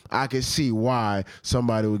 but I can see why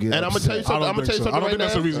somebody would get And I'm gonna tell you upset. something. I'm gonna tell you something I don't right think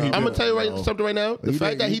that's now. the reason he I'm did gonna it. tell you something right now. The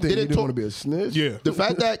fact that he didn't didn't want to talk. be a snitch. yeah. The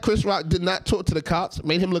fact that Chris Rock did not talk to the cops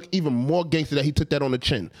made him look even more gangster that he took that on the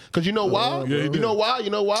chin. Because you know why? Yeah, he You did. know why? You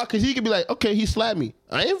know why? Because he could be like, okay, he slapped me.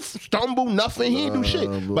 I ain't stumble, nothing. He ain't do shit.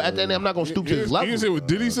 But at the end, I'm not gonna stoop to his You level. didn't say what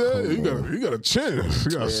Diddy said? You got a chin.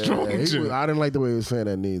 You got a strong Yeah, chin. I didn't like the way he was saying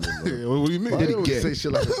that neither. Bro. Yeah, what do you mean? Diddy gay? say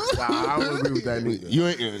shit like that. Nah, I don't agree with that neither. You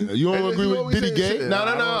don't Hey, agree you with always Diddy say gay? shit. No. I I'm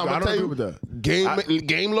don't gonna tell agree you. with that.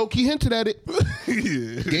 Game low key hinted at it.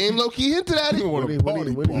 Game low key hinted at You it. want to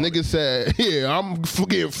party? what do you- Nigga said, yeah, I'm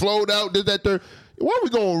getting flowed out. This, that, third. Why we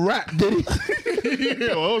gonna rap, Diddy?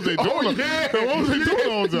 Yeah, what was they doing? What was they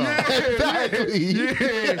doing all the time? Exactly.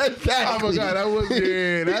 Exactly. I forgot that was that's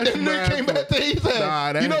And then mad came back to he said,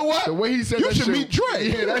 Nah, that- you know what? the way he said you that should shit- meet Dre.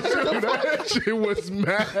 Yeah, that shit was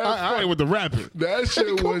mad. I ain't with the rapping. That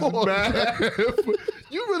shit Come was on, mad.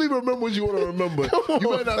 You really remember what you want to remember. You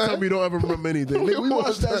better not tell me you don't ever remember anything. Nigga, we Come on,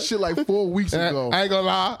 watched that son. shit like 4 weeks ago. I ain't gonna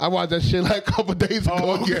lie, I watched that shit like a couple days ago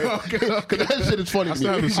okay, again. Cause that shit is funny to me.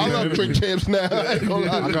 still haven't seen I love that drink either. champs now. I ain't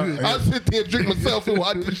gonna lie. I sit there and drink myself and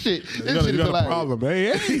watch this shit. This shit You is got a hilarious. problem,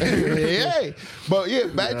 hey? Hey. But yeah,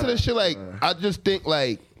 back to the shit. Like, I just think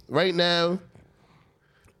like right now,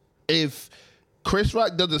 if Chris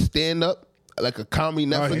Rock does a stand up like a comedy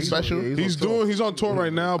Netflix he's- special, He's on tour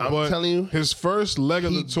right now, I'm but telling you, his first leg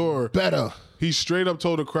of the tour, better. he straight up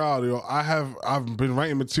told the crowd, yo, I've been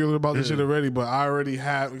writing material about this shit already, but I already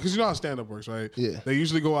have, because you know how stand up works, right? Yeah. They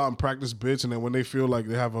usually go out and practice bits, and then when they feel like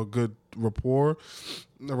they have a good rapport,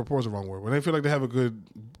 no, rapport is the wrong word. When they feel like they have a good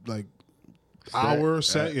like hour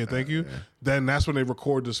set, thank you. Then that's when they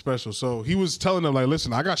record the special. So he was telling them like,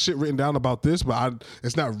 listen, I got shit written down about this, but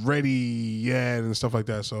it's not ready yet and stuff like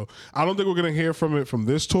that. So I don't think we're gonna hear from it from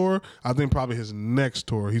this tour. I think probably his next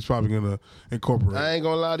tour, he's probably gonna incorporate. I ain't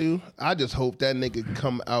gonna lie to you. I just hope that nigga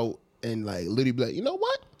come out and like literally be like, you know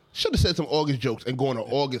what? Should have said some August jokes and go on an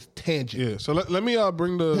August tangent. Yeah, so let me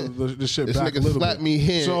bring the shit This back a nigga little slapped bit. me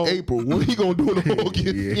here So- in April. What he gonna do in August?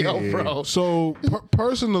 Yo, bro. So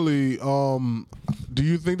personally, do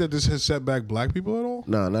you think that this has set back black people at all?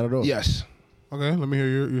 Nah, not at all. Yes. Okay, let me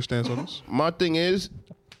hear your stance on this. My thing is,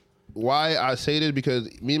 why I say this, because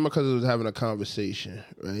me and my cousin was having a conversation,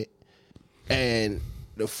 right? And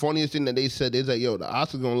the funniest thing that they said is like, yo, the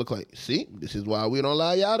Oscars gonna look like, see, this is why we don't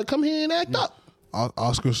allow y'all to come here and act up.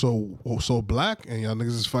 Oscar's so black, and y'all niggas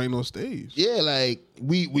is fighting on stage. Yeah, like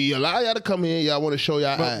we allow y'all to come here, y'all want to show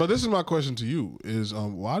y'all. But this is my question to you: is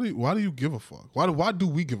why do you give a fuck? Why do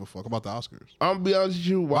we give a fuck about the Oscars? I'm gonna be honest with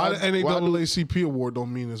you. Why the why do- NAACP award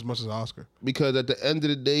don't mean as much as Oscar? because at the end of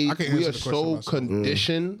the day, I can we answer are the question so myself.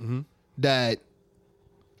 conditioned that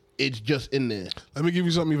it's just in there. Let me give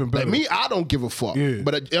you something even better. Like me, I don't give a fuck. Yeah.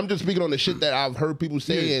 But I'm just speaking on the shit that I've heard people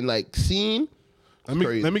say Yeah. and like seen.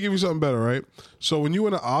 Crazy. Let me give you something better, right? So when you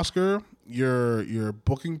win an Oscar, your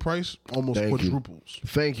booking price almost Thank you. quadruples.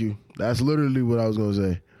 Thank you. That's literally what I was gonna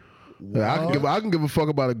say. I can give a fuck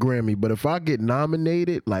about a Grammy, but if I get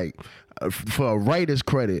nominated, like for a writer's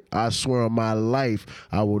credit, I swear on my life,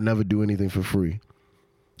 I will never do anything for free.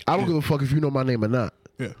 I don't give a fuck if you know my name or not.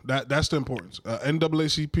 Yeah, that's the importance.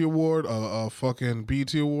 NAACP award, a fucking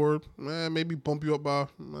BET award, maybe bump you up by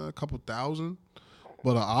a couple thousand.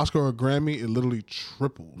 But an Oscar or a Grammy, it literally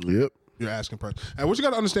triples Yep. your asking price. And what you got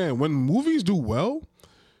to understand, when movies do well,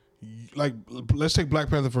 like let's take Black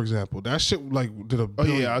Panther for example. That shit like did a Oh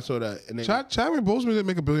billion. yeah, I saw that. And then, Chadwick Boseman didn't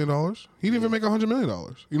make $1 billion. He didn't even make $100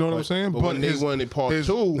 million. You know what I'm saying? but when they won in part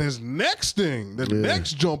two- his next thing, the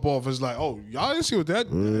next jump off is like, oh, y'all didn't see what that,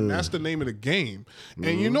 and that's the name of the game.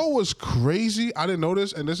 And you know what's crazy? I didn't know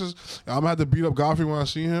this, and this is, I'm gonna have to beat up Godfrey when I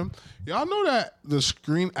see him. Y'all know that the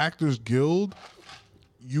Screen Actors Guild,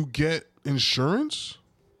 you get insurance?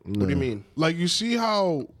 what do you mean? Like you see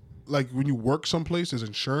how like when you work someplace there's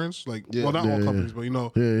insurance, like Yeah. well not all companies, but you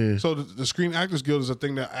know. Yeah. So the Screen Actors Guild is a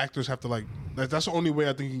thing that actors have to like. That's the only way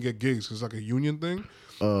I think you can get gigs because it's like a union thing.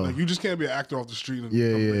 Like you just can't be an actor off the street. And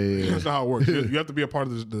Yeah. That's not how it works. You have to be a part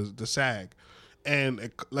of the SAG,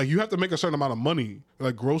 and like you have to make a certain amount of money,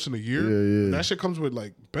 like gross in a year. Yeah, yeah. That shit comes with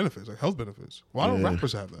like benefits, like health benefits. Why don't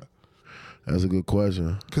rappers have that? That's a good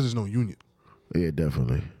question. Because there's no union. Yeah,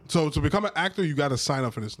 definitely. So to become an actor, you got to sign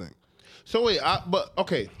up for this thing. So wait, but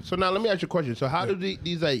okay. So now let me ask you a question. So how do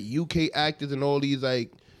these like UK actors and all these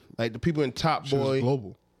like the people in Top Shit Boy? is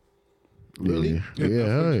global. Really?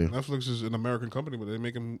 Yeah, Netflix is an American company, but they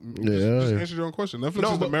make them. Yeah, Just answer your own question.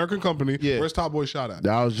 Netflix is an American company. Yeah. Where's Top Boy shot at?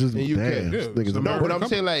 I was just In UK. damn. Yeah, this it's nigga's American No, but I'm company.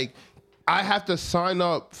 saying like I have to sign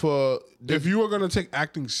up for. If you are going to take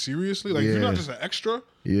acting seriously, like if you're not just an extra,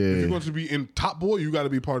 Yeah. if you're going to be in Top Boy, you got to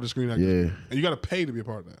be part of the Screen Actors Yeah. Guild. And you got to pay to be a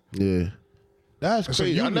part of that. Yeah. That's It's a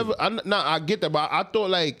crazy. union. I get that, but I thought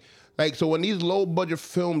like so when these low budget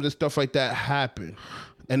films and stuff like that happen,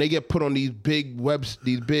 and they get put on these big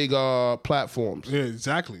platforms. Yeah,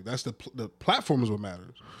 exactly. That's the platform is what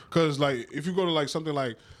matters. Because like if you go to like something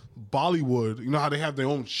like Bollywood, you know how they have their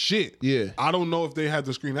own shit. Yeah. I don't know if they have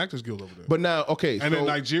the Screen Actors Guild over there. But now, okay, And so then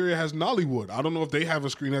Nigeria has Nollywood. I don't know if they have a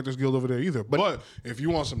Screen Actors Guild over there either. But if you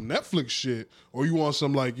want some Netflix shit or you want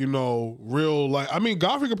some like, real like, I mean,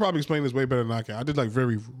 Godfrey could probably explain this way better than I can. I did like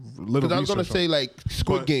very little because I was gonna research say on like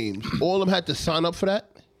Squid Games, all of them had to sign up for that.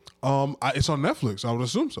 it. It's on Netflix. I would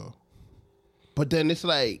assume so. But then it's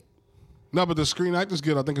like, No, but the Screen Actors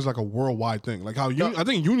Guild I think is like a worldwide thing. Like how I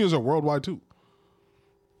think unions are worldwide too.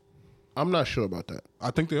 I'm not sure about that.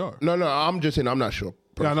 I think they are. No, I'm just saying I'm not sure.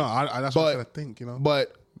 Yeah, no, that's what I think.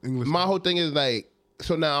 But English. my whole thing is like,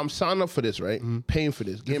 so now I'm signing up for this, right? Paying for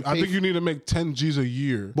this, getting I paid. think you need to make 10 G's a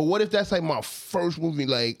year. But what if that's like my first movie?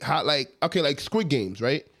 Like how? Like okay, like Squid Games,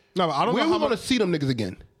 right? No, but I don't Where know we how gonna much. see them niggas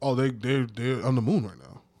again? Oh, they're on the moon right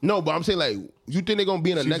now. No, but I'm saying like, you think they're gonna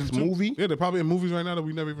be in the Season next 2? movie? Yeah, they're probably in movies right now that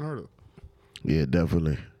we never even heard of. Yeah,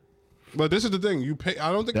 definitely. But this is the thing: you pay.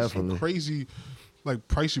 I don't think Definitely. it's a crazy like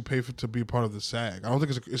price you pay to be part of the SAG. I don't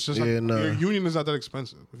think it's just like Yeah, nah. your union is not that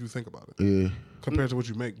expensive if you think about it. Yeah. Compared to what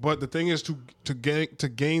you make, but the thing is to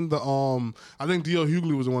gain the I think D.L.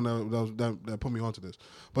 Hughley was the one that put me onto this.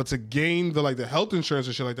 But to gain the health insurance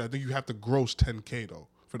and shit like that, I think you have to gross $10K though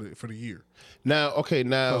for the year. Now, okay,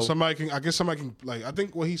 now So somebody can like I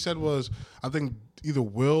think what he said was I think either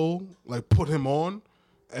Will like put him on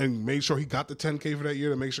and made sure he got the $10K for that year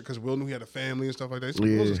to make sure because Will knew he had a family and stuff like that. So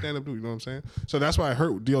Will's a stand up dude, you know what I'm saying? So that's why I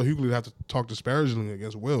heard D.L. Hughley have to talk disparagingly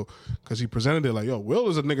against Will because he presented it like, yo, Will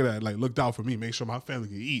is a nigga that like looked out for me, made sure my family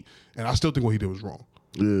could eat, and I still think what he did was wrong.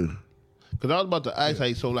 Yeah. because I was about to ask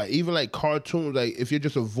like, so like even like cartoons, like if you're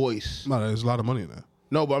just a voice. No, there's a lot of money in that.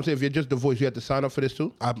 No, but I'm saying if you're just the voice, you have to sign up for this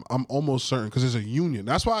too. I'm almost certain because it's a union.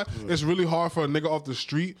 That's why it's really hard for a nigga off the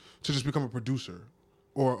street to just become a producer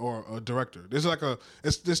or a director. There's like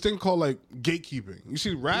it's this thing called like gatekeeping. You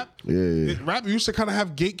see rap? Yeah. Rap used to kind of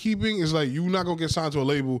have gatekeeping. It's like you're not going to get signed to a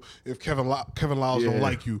label if Kevin Lyles don't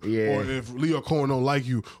like you or if Leo Cohen don't like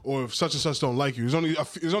you or if such and such don't like you.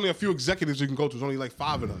 There's only a few executives you can go to. There's only like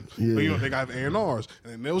 5 of them. But they got A&Rs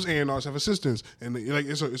and then those A&Rs have assistants and like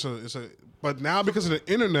it's a but now because of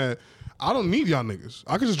the internet, I don't need y'all niggas.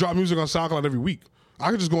 I can just drop music on SoundCloud every week. I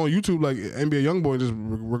could just go on YouTube like NBA YoungBoy and just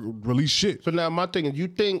release shit. So now my thing is, you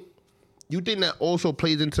think that also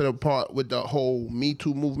plays into the part with the whole Me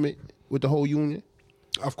Too movement with the whole union?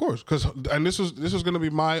 Of course, and this was going to be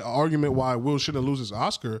my argument why Will shouldn't lose his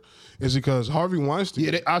Oscar is because Harvey Weinstein.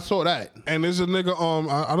 Yeah, I saw that. And there's a nigga.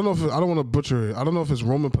 I don't know if I don't want to butcher it. I don't know if it's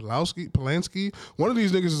Roman Polanski. One of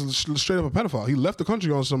these niggas is straight up a pedophile. He left the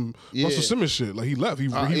country on some Russell Simmons shit. Like he left. He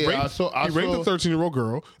raped a 13-year-old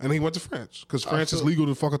girl, and he went to France because France is legal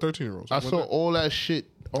to fuck a 13-year-old. So I saw all that shit.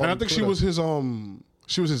 and I think she was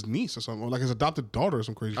his niece or something, or like his adopted daughter or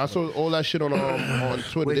some crazy I shit. saw all that shit on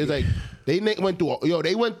Twitter. It's like they went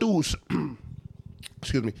through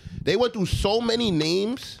excuse me. They went through so many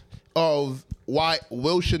names of why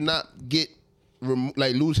Will should not get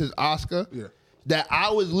lose his Oscar. Yeah. That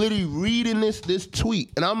I was literally reading this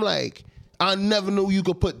tweet and I'm like, I never knew you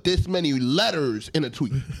could put this many letters in a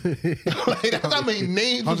tweet. Like that's how many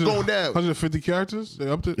names was going down. 150 characters. They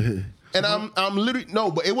upped it. And I'm literally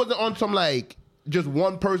but it wasn't on some like just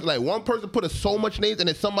one person. Like one person put so much names, and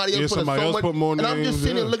then somebody else put more names. And I'm just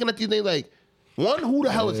sitting there yeah. looking at these names like, one, who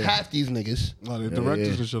the hell is half these niggas? No, the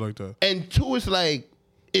directors and shit like that. And two, it's like,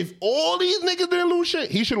 if all these niggas didn't lose shit,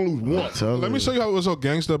 he shouldn't lose one. Let me show you how it was so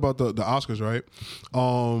gangster about the Oscars, right?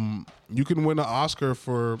 You can win an Oscar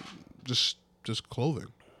for just clothing.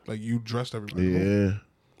 Like you dressed everybody. Yeah.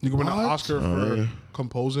 You can win an Oscar for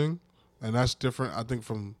composing, and that's different, I think,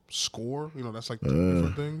 from score. That's like two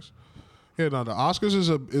different things. Yeah, no, the Oscars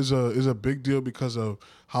is a big deal because of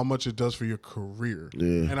how much it does for your career.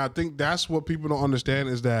 Yeah. And I think that's what people don't understand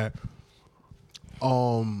is that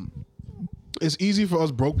it's easy for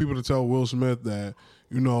us broke people to tell Will Smith that,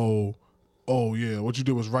 oh yeah, what you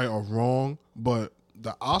did was right or wrong, but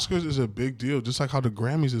the Oscars is a big deal, just like how the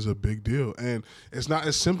Grammys is a big deal. And it's not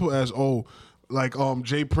as simple as,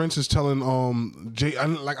 Jay Prince is telling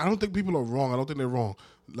I don't think people are wrong. I don't think they're wrong.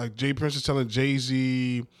 Like Jay Prince is telling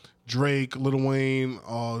Jay-Z, Drake, Lil Wayne,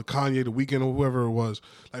 Kanye, The Weeknd, or whoever it was,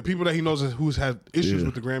 like people that he knows who's had issues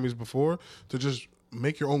with the Grammys before, to just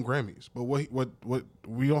make your own Grammys. But what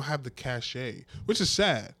we don't have the cachet, which is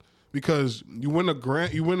sad, because you win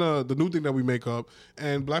the new thing that we make up,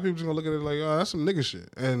 and black people just gonna look at it like, oh, that's some nigga shit.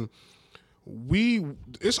 And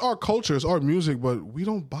it's our culture, it's our music, but we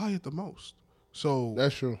don't buy it the most. So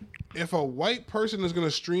that's true. If a white person is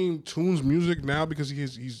gonna stream Toon's music now because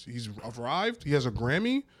he's arrived, he has a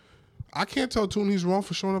Grammy, I can't tell Toon he's wrong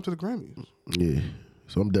for showing up to the Grammys. Yeah.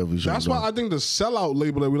 So I'm definitely sure. That's why I think the sellout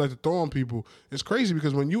label that we like to throw on people is crazy,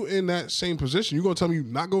 because when you in that same position, you gonna tell me you're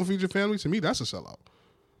not gonna feed your family? To me, that's a sellout.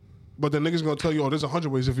 But the niggas gonna tell you, oh, there's 100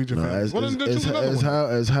 ways to feed your family.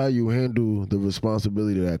 As how you handle the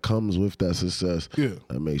responsibility that comes with that success. Yeah,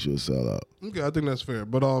 that makes you a sellout. Okay, I think that's fair.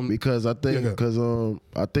 But because I think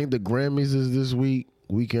I think the Grammys is this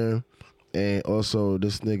weekend, and also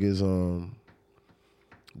this nigga's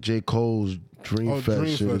J. Cole's Dream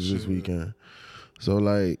Fest shit is this weekend. So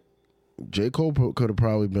like, J. Cole could have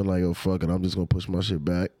probably been like, yo, fuck it, I'm just gonna push my shit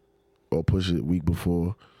back, or push it week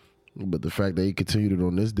before. But the fact that he continued it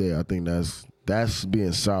on this day, I think that's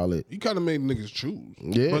being solid. He kind of made niggas choose.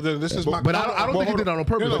 Yeah. But then this is my. But I don't think he did it on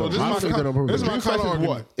purpose. This is my counter argument.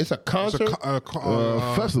 What? It's a concert,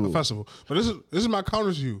 festival. A festival. But this is my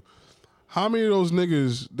counter to you. How many of those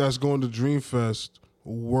niggas that's going to Dreamfest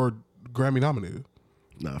were Grammy nominated?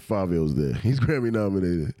 Nah, Fabio's there. He's Grammy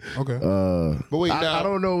nominated. Okay. But wait, I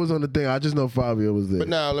don't know what was on the thing. I just know Fabio was there. But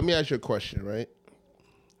now, let me ask you a question, right?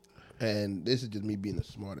 And this is just me being a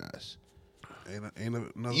smart ass.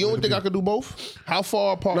 You don't think I could do both? How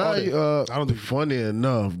far apart are they? I don't think. Funny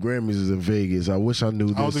enough, Grammys is in Vegas. I wish I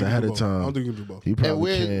knew this ahead of time. I don't think you can do both. You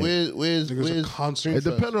probably can. Where's a concert? It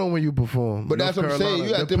depends on when you perform. But that's what I'm saying. You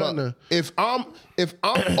got to think about, if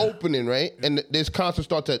I'm opening, right, and this concert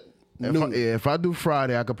starts at noon. If I do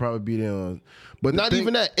Friday, I could probably be there on. But not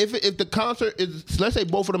even that. If the concert is, let's say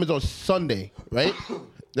both of them is on Sunday, right?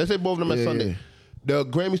 Let's say both of them are Sunday. Yeah. The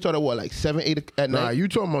Grammy started what, like 7, 8 at night? Nah, you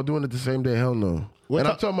talking about doing it the same day? Hell no. We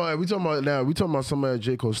talking about somebody at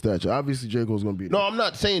J. Cole's stature. Obviously, J. Cole's gonna be there. No, I'm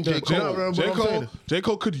not saying J. Cole. J.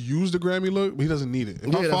 Cole could use the Grammy look, but he doesn't need it.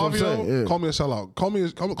 If I'm Fabio, call me a sellout.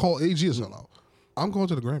 Call AG a sellout. I'm going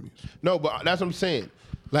to the Grammys. No, but that's what I'm saying.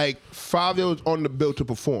 Like, Fabio's on the bill to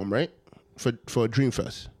perform, right? For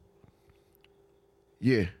Dreamfest.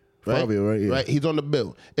 Yeah. Right? Fabio, right? Yeah. Right? He's on the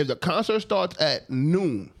bill. If the concert starts at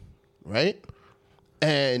noon, right?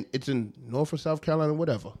 And it's in North or South Carolina,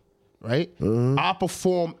 whatever, right? I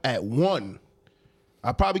perform at 1.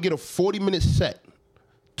 I probably get a 40-minute set.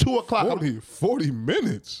 2 o'clock. 40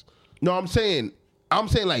 minutes? No, I'm saying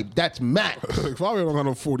like that's max. Fabio don't got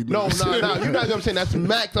no 40 minutes. No. You're not gonna say that's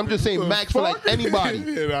max. I'm just saying max for like anybody.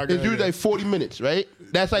 It's usually like 40 minutes, right?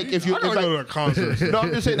 That's like if you. I go to a concert. No,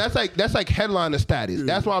 I'm just saying that's like headliner status.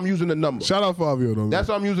 That's why I'm using the number. Shout out Fabio though. That's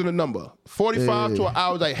why I'm using the number. 45 to an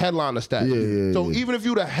hour is like headliner status. So even if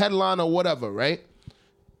you the headliner, whatever, right?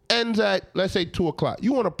 Ends at, let's say, 2 o'clock.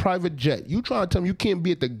 You on a private jet. You trying to tell me you can't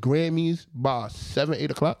be at the Grammys by 7,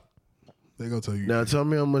 8 o'clock? They gonna tell you. Now tell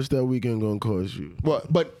me how much that weekend gonna cost you. But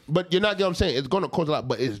you're not getting what I'm saying. It's gonna cost a lot,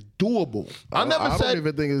 but it's doable. I don't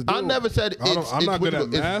even think it's doable. I never said I'm not good at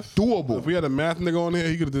math. It's doable. If we had a math nigga on here,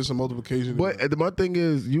 he could have did some multiplication. But my thing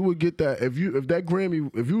is, you would get that if you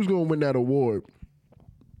was gonna win that award.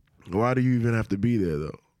 Why do you even have to be there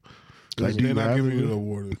though? Like they're not giving you the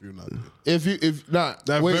award if you're not there. If not,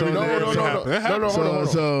 no.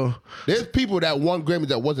 So there's people that won Grammys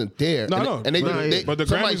that wasn't there. No, and they but the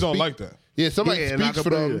Grammys don't like that. Yeah, somebody speaks for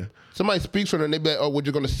them. Somebody speaks for them. They be like, "Oh, we're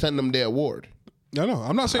just gonna send them their award." No,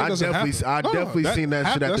 I'm not saying it doesn't happen. I definitely seen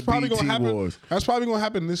that shit at the BET Awards. That's probably gonna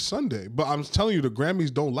happen this Sunday. But I'm telling you, the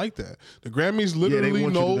Grammys don't like that. The Grammys literally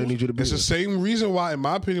know it's the same reason why, in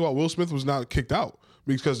my opinion, why Will Smith was not kicked out.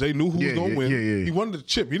 Because they knew who was going to win. Yeah. He won the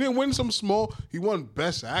chip. He didn't win some small. He won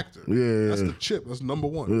Best Actor. Yeah, that's the chip. That's number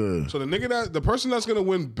 1. Yeah. So the person that's going to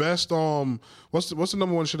win Best what's the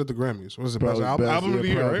number 1 shit at the Grammys? What is it? Best album of the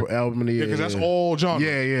year, right? Album of the year. Because that's all genres.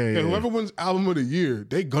 Yeah. Whoever wins album of the year,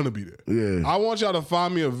 they gonna be there. Yeah. I want y'all to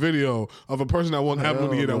find me a video of a person that won album of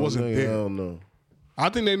the year that wasn't there. Hell no. I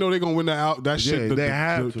think they know they're gonna win that shit. They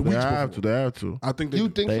have to. I think you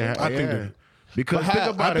think? I think. Because think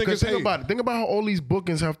about it. Think about how all these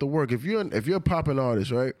bookings have to work. If you're a popping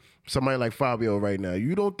artist, right? Somebody like Fabio right now,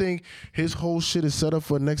 you don't think his whole shit is set up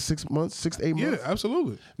for the next 6 months, 6 to 8 months? Yeah,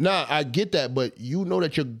 absolutely. Nah, I get that, but you know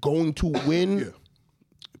that you're going to win. Yeah.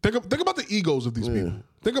 Think about the egos of these people.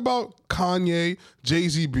 Think about Kanye,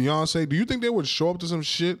 Jay-Z, Beyonce. Do you think they would show up to some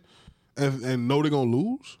shit and know they're gonna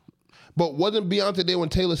lose? But wasn't Beyonce there when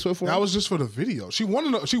Taylor Swift won? That was just for the video. She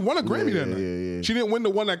won a Grammy that night. Yeah. She didn't win the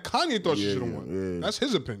one that Kanye thought she should have won. That's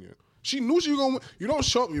his opinion. She knew she was going to win. You don't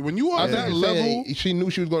show up. When you are at that level. She knew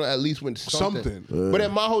she was going to at least win something. But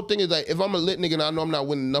then my whole thing is like, if I'm a lit nigga and I know I'm not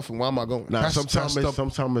winning nothing, why am I going? Nah, sometimes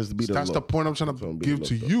it's be the That's low. the point I'm trying to give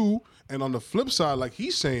to you. And on the flip side, like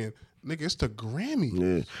he's saying, nigga, it's the Grammy.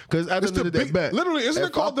 Yeah, because at the end of the day, literally, isn't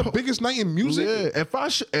it called the biggest night in music? Yeah,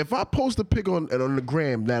 if I post a pic on the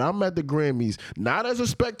gram that I'm at the Grammys, not as a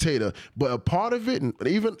spectator, but a part of it, and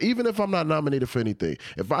even if I'm not nominated for anything,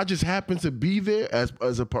 if I just happen to be there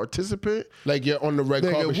as a participant, like you're on the red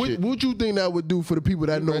carpet, what you think that would do for the people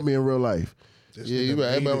that know me in real life? Yeah, you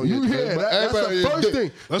right. That's the first thing.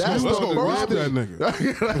 Let's go rob that nigga.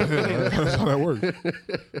 That's how that works.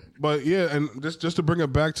 But yeah, and just to bring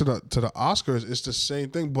it back to the Oscars, it's the same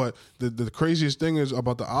thing. But the craziest thing is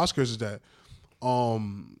about the Oscars is that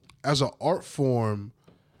as an art form,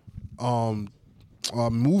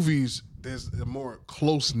 movies, there's a more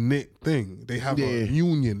close knit thing. They have a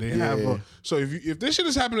union. They have so if this shit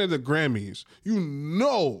is happening at the Grammys, you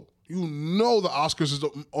know the Oscars is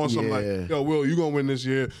on some like, yo, Will, you gonna win this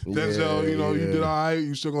year. Denzel, you did all right.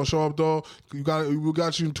 You still gonna show up though. We got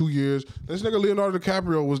you in 2 years. This nigga Leonardo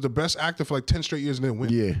DiCaprio was the best actor for like 10 straight years and didn't win.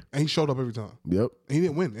 Yeah, and he showed up every time. Yep, and he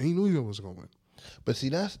didn't win, and he knew he wasn't gonna win. But see,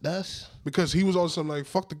 that's because he was on some like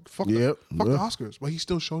fuck the Oscars, but he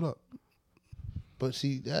still showed up. But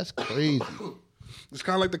see, that's crazy. It's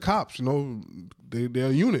kind of like the cops, they're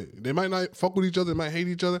a unit. They might not fuck with each other, they might hate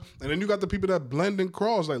each other. And then you got the people that blend and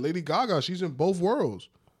cross, like Lady Gaga, she's in both worlds.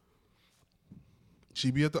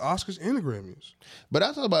 She be at the Oscars and the Grammys. But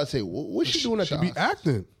that's what I was about to say. What's she doing at the Oscars? She be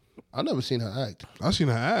acting. I never seen her act. I seen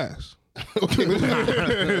her ass. You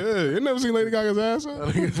never seen Lady Gaga's ass?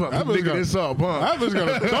 That bitch got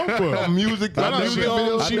a thumper. Music.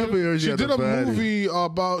 She did a movie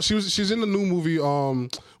about. She's in the new movie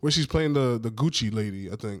where she's playing the Gucci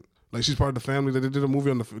lady. I think like she's part of the family. They did a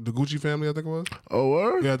movie on the Gucci family. I think it was. Oh,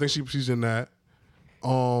 what? Yeah, I think she's in that.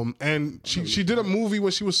 And she did a movie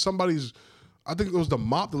where she was somebody's. I think it was the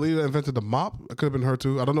mop, the lady that invented the mop. It could have been her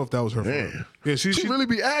too. I don't know if that was her. Yeah, she really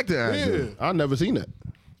be acting. Yeah, I never seen that.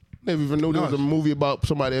 Never even knew there was a movie about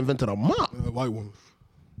somebody that invented a mop. A white woman.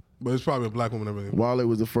 But it's probably a black woman. Everything. Wale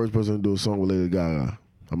was the first person to do a song with Lady Gaga.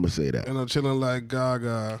 I'm going to say that. And I'm chilling like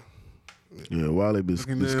Gaga. Yeah, Wale be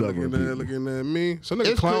discovering people. Looking at me. Some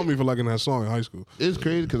nigga clown me for liking that song in high school. It's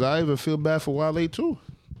crazy because I even feel bad for Wale too.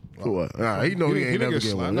 For what? Nah, he ain't never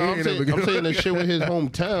get one. No, I'm saying that shit with his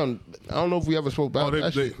hometown. I don't know if we ever spoke about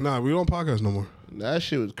that shit. Nah, we don't podcast no more. That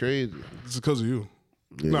shit was crazy. It's because of you.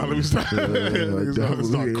 Yeah. Nah, let me stop.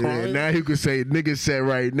 Now you can say nigga said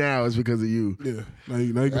right now it's because of you. Yeah. Now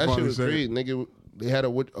you can that shit was say crazy. Nigga, they had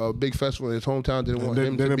a big festival in his hometown. Didn't want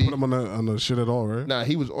him they to didn't be. put him on the shit at all, right? Nah,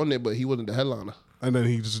 he was on there, but he wasn't the headliner. And then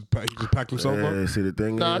he just packed himself up. See the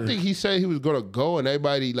thing. Nah, I think he said he was gonna go, and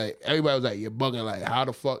everybody was like, "You're bugging." Like, how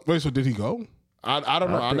the fuck? Wait, so did he go? I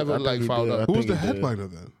don't know. I never followed up. Who was the headliner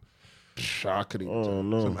then? I couldn't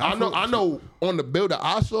even tell. I know. On the bill that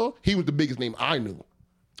I saw, he was the biggest name I knew.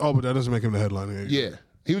 Oh, but that doesn't make him the headliner. Yeah,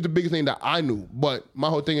 he was the biggest name that I knew. But my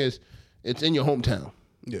whole thing is, it's in your hometown.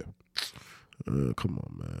 Yeah. Come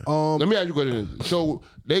on, man. Let me ask you a question. So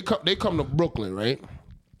they come to Brooklyn, right?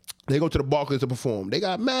 They go to the Barclays to perform. They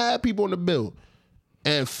got mad people on the bill,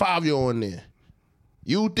 and Fabio on there.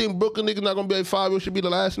 You think Brooklyn niggas not gonna be like Fabio should be the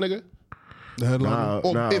last nigga? The headliner?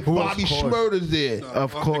 Or if Bobby Shmurda's there.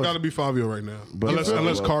 Of course. It got to be Fabio right now.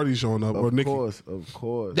 Unless Cardi's showing up or Nicki. Of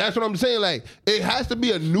course. That's what I'm saying. Like, it has to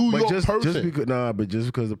be a New York person.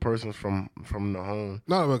 Just because the person's from the home.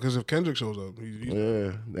 No, because if Kendrick shows up.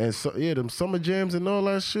 Them summer jams and all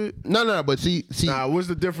that shit. No, but see. What's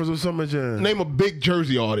the difference with summer jams? Name a big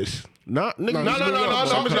Jersey artist. No. That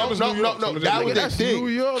was their thing. New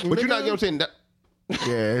York, but you're not getting what I'm saying.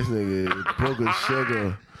 Yeah, this nigga broke his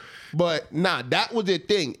sugar. But that was their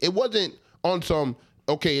thing. It wasn't on some,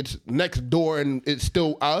 okay, it's next door and it's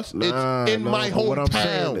still us. It's in my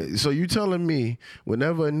hometown. So you telling me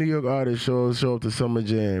whenever a New York artist show up to Summer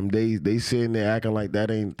Jam, they sitting there acting like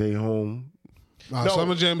that ain't their home? No,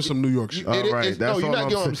 Summer Jam is some New York shit. You're not getting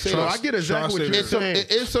what I'm saying. So I get exactly what you're saying. It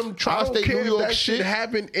is some tri-state New York that shit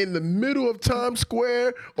happened in the middle of Times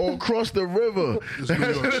Square or across the river. It's New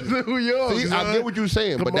York. New York. See, I get what you're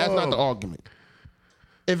saying, but that's not the argument.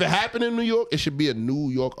 If it happened in New York, it should be a New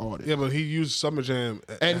York artist. Yeah, but he used Summer Jam.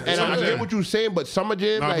 And I get what you're saying, but Summer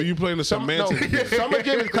Jam, Nah, but you playing the semantics. Summer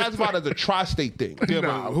Jam is classified as a tri-state thing. Yeah,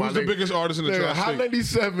 but who's the biggest artist in the tri-state? Hot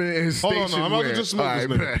 97 is Hold on, I'm about to just smoke this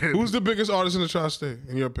nigga. Who's the biggest artist in the tri-state,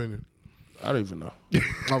 in your opinion? I don't even know.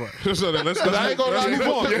 All right. So then let's I ain't gonna lie. move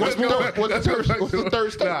on. What's the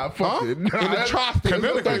third state? Nah, fuck it. In the tri-state.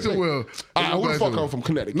 Connecticut. Will. Who the fuck come from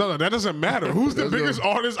Connecticut? No, that doesn't matter. Who's the biggest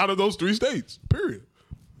artist out of those 3 states? Period.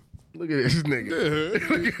 Look at this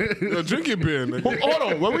nigga. Yo, drink your beer, nigga.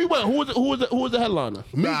 Hold on. When we went, who was the headliner?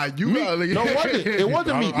 Nah, you got to No, was it? It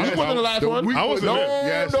wasn't Meek. Meek wasn't the last one. I wasn't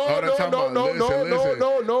there. No.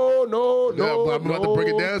 But I'm about to break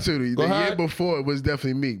it down to you. Go The ahead. year before, it was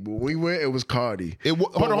definitely Meek. But when we went, it was Cardi.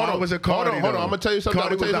 Hold on. Was it Cardi? Hold on. I'm gonna tell you something.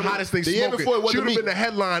 Cardi was the hottest thing The year smoking. before it wasn't She would have Meek. been the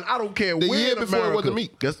headline. I don't care The where year in before it America. wasn't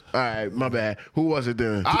Meek. All right, my bad. Who was it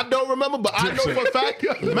then? I don't remember, but I know for a fact.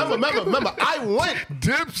 Remember. I went.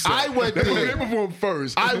 Dipset. I went That's there. when they performed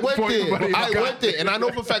first. I went Before there. anybody I got went there, and I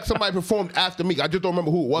know for a fact somebody performed after Meek. I just don't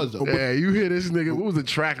remember who it was though. Yeah, you hear this nigga? What was the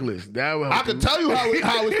track list? That was, I can tell you how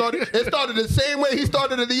it started. It started the same way he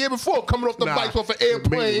started it the year before, coming off the bikes off an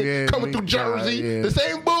airplane, coming through Jersey. The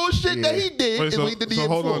same bullshit that he did. Wait, is what he did the year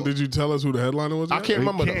hold before. on. Did you tell us who the headliner was? I can't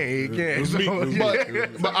remember though. He can't. It was Meek.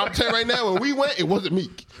 But I'm telling you right now, when we went, it wasn't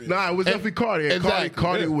Meek. Nah, it was definitely Cardi. And Exactly.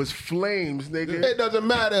 Cardi was flames, nigga. It doesn't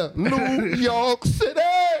matter. New York City.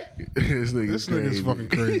 This nigga's fucking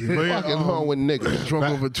crazy. But yeah, Fucking wrong with niggas. drunk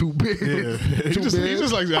over 2 beers. yeah. he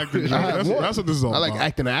just likes acting. That's what this is all I like about.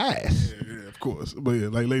 acting an ass. Yeah, of course. But yeah,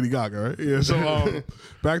 like Lady Gaga, right? Yeah. So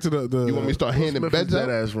back to the You want me to start handing Smith beds is out?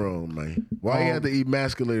 that ass wrong, man. Why he had to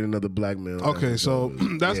emasculate another black man? Okay, so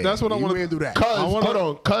that's what I want to do that.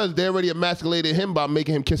 Cause they already emasculated him by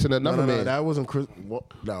making him kissing another man. That wasn't Chris.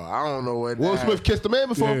 No, I don't know what. Will Smith kissed a man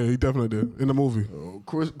before. Yeah, he definitely did in the movie.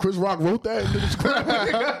 Chris Rock wrote that. In the script.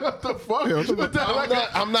 What the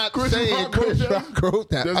fuck? I'm not Chris saying Rock Chris wrote that? Rock wrote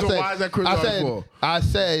that. So why is that Chris Rock for? I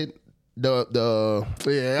said we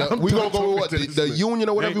gonna go with what the union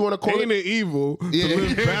or whatever you want to call Ain't it. it evil to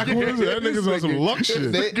live backwards? That nigga's on some luck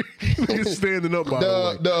shit. He's standing up by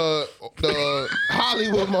the way. The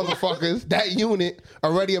Hollywood motherfuckers, that unit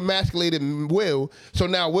already emasculated Will, so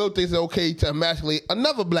now Will thinks it's okay to emasculate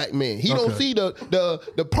another black man. He don't see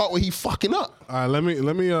the part where he fucking up. All right, let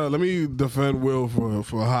me defend Will for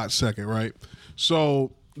a hot second, right?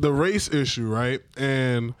 So the race issue, right?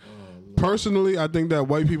 And personally, I think that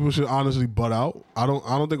white people should honestly butt out. I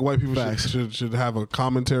don't think white people should have a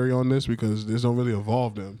commentary on this because this don't really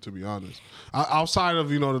involve them, to be honest. Outside of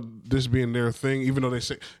this being their thing, even though they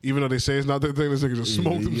say it's not their thing, this nigga just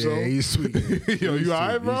smoked himself. Yeah, he's sweet. Yo, you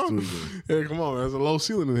alright, bro? Yeah, come on, man. There's a low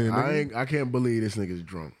ceiling in here. Nigga. I can't believe this nigga's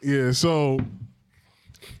drunk. Yeah, so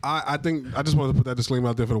I think I just wanted to put that disclaimer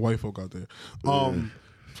out there for the white folk out there.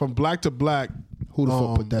 From black to black, Who the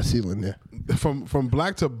fuck put that ceiling there? From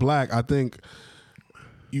black to black, I think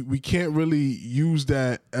we can't really use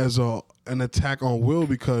that as an attack on Will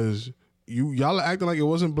because y'all are acting like it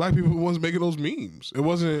wasn't black people who was making those memes. It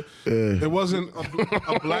wasn't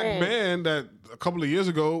a black man that a couple of years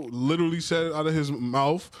ago literally said out of his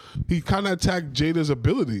mouth, he kind of attacked Jada's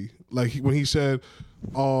ability. Like when he said,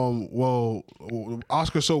 well,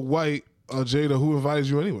 Oscar's so white, Jada, who invited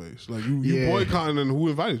you anyways? Like you boycotting and who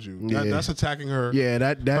invited you? That's attacking her. Yeah,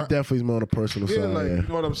 that definitely is more on a personal side. Like, you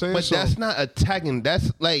know what I'm saying? But that's not attacking. That's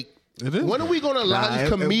like, it is. when are we gonna allow these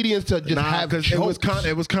comedians to just have jokes?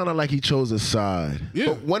 It was kind of like he chose a side.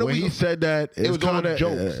 Yeah. But when He said that it was kind on of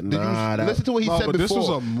jokes. Did you listen to what he said but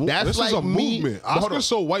before? This was a me. movement. Hold Oscar on.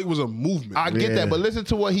 So White was a movement. I get that, but listen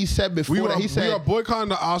to what he said before. He said we are boycotting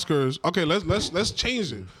the Oscars. Okay, let's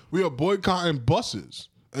change it. We are boycotting buses.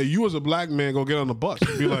 And you as a black man go get on the bus.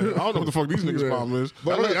 Be like, I don't know what the fuck these niggas' problem is.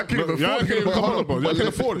 But I can't even come on the bus. Y'all can't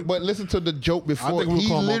afford it. But listen to the joke before. we'll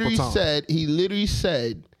call him He literally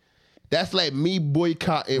said, that's like me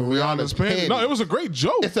boycotting Rihanna's panties. No, it was a great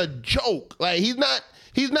joke. It's a joke. Like he's not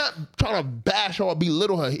trying to bash or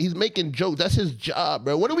belittle her. He's making jokes. That's his job,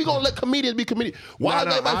 bro. When are we gonna let comedians be comedians? Why is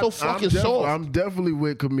everybody so fucking soft? I'm definitely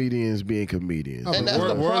with comedians being comedians. And that's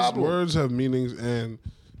the problem. Words have meanings, and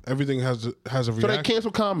everything has a reaction. So they cancel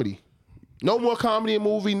comedy. No more comedy in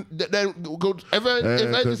movie. Then go. I don't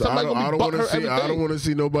want to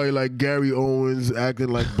see nobody like Gary Owens acting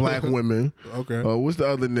like black women. Okay. What's the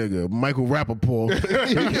other nigga? Michael Rappaport.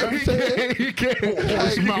 He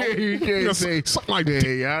can't say something like that.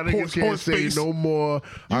 Y'all niggas can't say no more.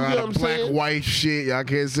 I got a black white shit. Y'all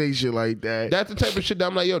can't say shit like that. That's the type of shit that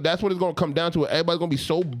I'm like, yo, that's what it's gonna come down to. Everybody's gonna be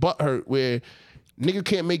so butthurt where nigga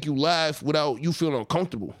can't make you laugh without you feeling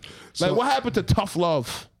uncomfortable. Like what happened to tough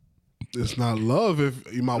love? It's not love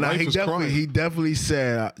if my wife is crying. He definitely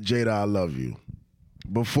said, Jada, I love you,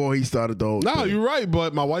 before he started the whole thing. You're right,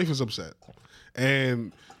 but my wife is upset.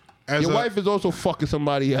 And as your wife is also fucking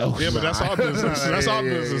somebody else. Yeah, but that's our business. That's our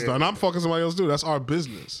business, though. And I'm fucking somebody else, too. That's our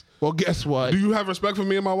business. Well, guess what? Do you have respect for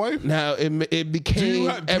me and my wife? Now, it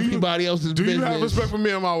became everybody else's business. Do you have respect for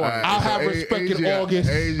me and my wife? I'll have respect in August.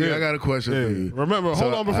 I got a question for you. Remember,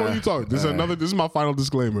 hold on before you talk. This is my final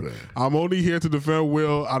disclaimer. I'm only here to defend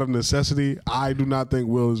Will out of necessity. I do not think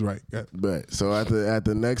Will is right. Yeah. But so at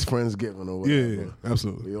the next Friendsgiving or whatever, yeah,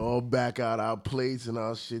 absolutely. We all back out our plates and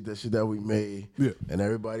our shit, that shit that we made. Yeah. And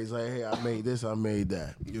everybody's like, hey, I made this, I made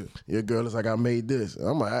that. Yeah. Your girl is like, I made this. And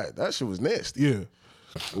I'm like, that shit was nasty. Yeah.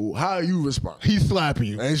 How you respond? He's slapping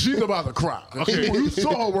you. And she's about to cry. Okay. You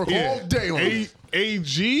saw her work all day on it.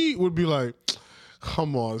 AG would be like,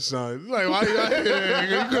 come on, son. Like, why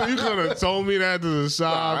you could have told me that to the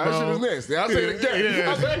side, bro. That shit was nasty. I'll say it again. Yeah.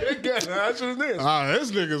 I'll say it again. That shit was nasty.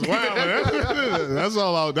 This nigga's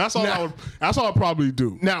wild. That's all I'll probably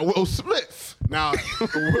do. Now, Will Smith. Now, Slap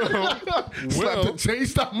the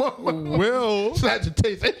taste out my mouth. Will Slap the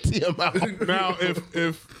taste into your mouth. Now,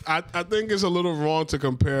 if I think it's a little wrong to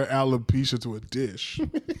compare alopecia to a dish,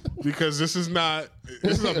 because this is a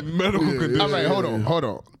medical condition. All right, hold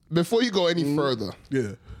on. Before you go any further,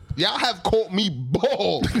 Yeah. y'all have caught me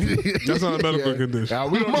bald. That's not a medical condition. Now,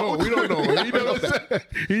 we don't know.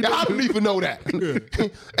 He I don't even know that.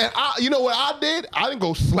 And you know what I did? I didn't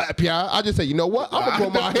go slap y'all. I just said, you know what? I'm gonna grow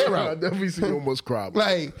my hair I out. definitely see you almost cry.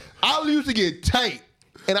 Like, I used to get tight.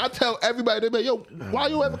 And I tell everybody, they be like, yo, why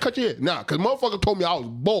you ever cut your hair? Nah, because motherfucker told me I was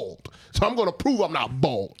bald. So I'm going to prove I'm not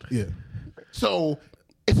bald. Yeah. So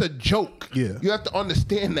it's a joke. Yeah. You have to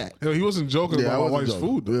understand that. Hell, he wasn't joking about my wife's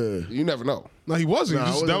food, though. Yeah. You never know. No, he wasn't.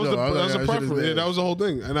 Nah, That was a preference. Yeah, that was the whole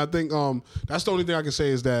thing. And I think that's the only thing I can say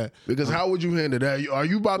is that Because how would you handle that? Are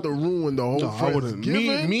you about to ruin the whole I wouldn't.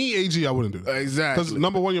 Me, AG, I wouldn't do that. Exactly. Because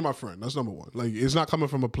number one, you're my friend. That's number one. Like, it's not coming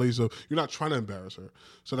from a place of you're not trying to embarrass her.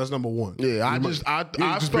 So that's number one. Yeah, I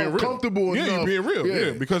just being felt real. comfortable Yeah, enough. you're being real. Yeah.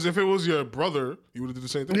 Yeah, because if it was your brother, you would have did the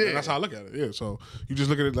same thing. Yeah. And that's how I look at it. Yeah, so you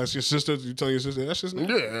just look at it like your sister. You tell your sister that's just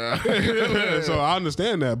Yeah. So I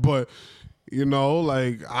understand that, but. You know,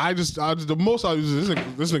 like I just the most I use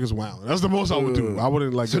this nigga's wild. That's the most I would do. I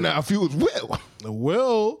wouldn't like. So now if you was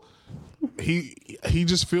Will, he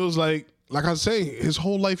just feels like I was saying, his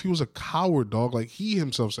whole life he was a coward, dog. Like he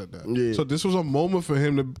himself said that. Yeah. So this was a moment for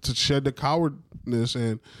him to shed the cowardness,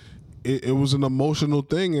 and it was an emotional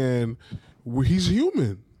thing, and he's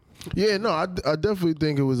human. Yeah, no, I definitely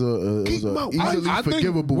think it was a easily I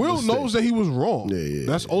forgivable think Will mistake. knows that he was wrong. Yeah.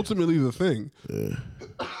 That's ultimately the thing. Yeah.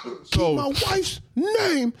 keep my wife's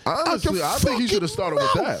name Honestly, I think he should have started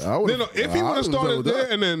with that. If he would have started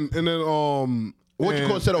there and then what you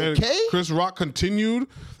gonna say? Okay, Chris Rock continued.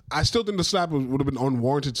 I still think the slap would have been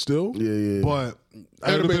unwarranted still. Yeah. But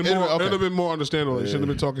it would have been more understandable. It shouldn't have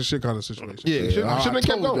been talking shit kind of situation. Yeah, shouldn't have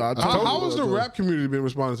kept going. How has the rap community been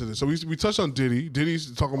responding to this? So we touched on Diddy.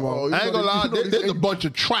 Diddy's talking about. I ain't gonna lie, there's a bunch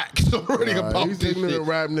of tracks already about these this ignorant shit.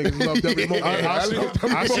 rap niggas love every moment.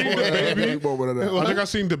 I seen the baby. I think I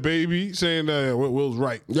seen the baby saying that Will's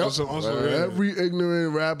right. Yep. Every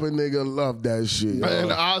ignorant rapper nigga love that shit.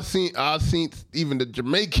 And I seen even the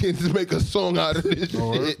Jamaicans make a song out of this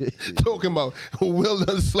shit, talking about Will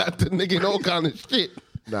done slapped the nigga and all kind of shit.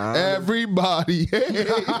 Nah, Everybody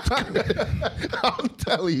hates. I'm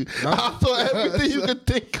telling you, I saw everything you could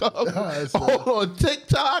think of on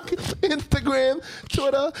TikTok, Instagram,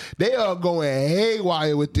 Twitter. They are going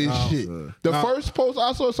haywire with this shit. The first post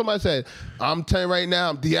I saw, somebody said, "I'm telling you right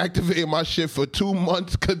now, I'm deactivating my shit for 2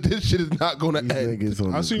 months because this shit is not going to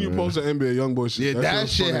end." I seen you post the NBA YoungBoy shit. Yeah, that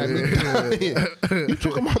shit had me dying. You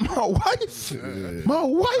talking about my wife? My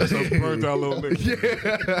wife. Burnt out little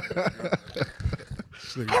nigga.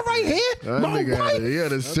 All right, here, my wife. He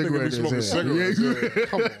had a cigarette in his hand. Yeah,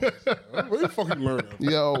 come on. Where you fucking learn that?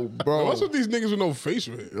 Yo, bro. What's with these niggas with no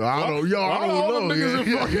facial hair? I don't know. All them niggas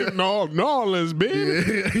in fucking New Orleans, baby.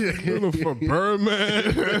 For Birdman.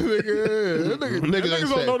 Niggas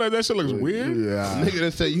don't know that shit looks weird. Yeah. Nigga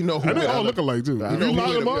that say, you know who And they all look alike, too. You You know line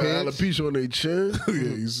who them the up? Alopecia on their chin. Yeah,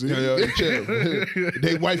 you see? Yo, chill.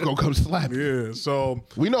 They wife gonna come slap you. Yeah, so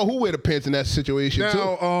We know who wear the pants in that situation, too.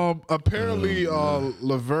 now, apparently,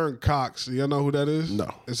 Laverne Cox, y'all know who that is? No.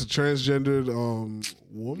 It's a transgendered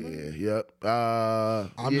woman. Yep.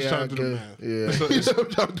 I'm just trying to do the math. Yeah. I'm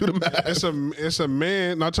trying to do the math. It's a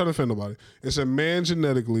man. Not trying to offend nobody. It's a man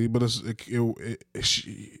genetically, but it's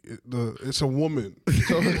a woman.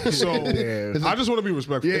 So I just want to be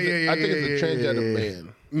respectful. Yeah. I think it's a transgender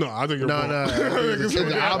man. No, I think you're No, wrong. no. It's a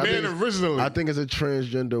man originally. I think it's a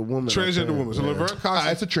transgender woman. Transgender woman. So Laverne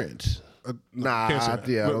Cox. It's a trend. Nah, Can't say that.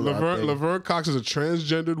 yeah. Laverne Cox is a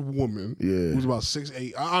transgendered woman. Yeah. Who's about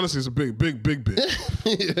 6'8". Honestly, it's a big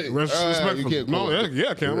bitch. Respect you for can't no, call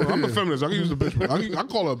yeah, I'm a feminist. I can use the bitch. I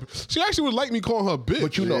call her. She actually would like me calling her bitch.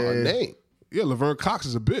 But you know her name. Yeah, Laverne Cox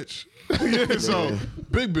is a bitch. Yeah, so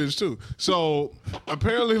big bitch too. So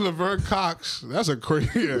apparently Laverne Cox, that's a crazy.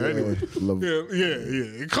 Yeah, anyway.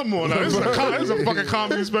 Yeah. Come on, now. This is a fucking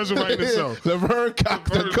comedy special right in itself. Laverne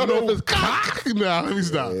Cox, the cut off his cock. Nah, let me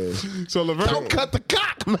stop. So Laverne, Don't cut the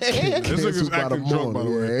cock, man. this nigga's acting drunk, by the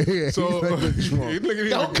way. Yeah, So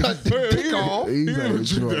Don't cut the dick off.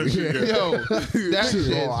 Yo, that shit is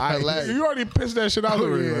hilarious. You already pissed that shit out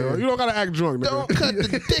already. yeah. You don't gotta act drunk, nigga. Don't cut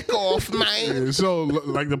the dick off, man. Yeah, so,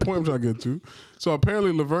 like the point I'm trying to get to. So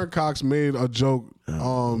apparently, Laverne Cox made a joke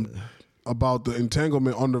about the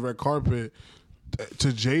entanglement on the red carpet to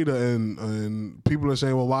Jada, and people are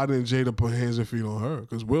saying, "Well, why didn't Jada put hands and feet on her?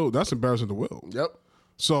 Because that's embarrassing to Will." Yep.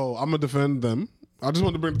 So I'm gonna defend them. I just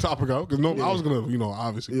wanted to bring the topic out because I was gonna,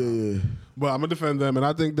 obviously, but I'm gonna defend them, and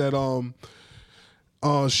I think that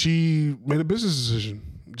she made a business decision.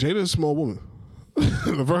 Jada is a small woman.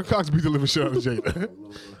 Laverne Cox beat the living shit out of Jada.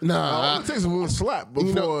 Nah, it takes one slap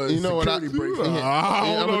before you know what security breaks in.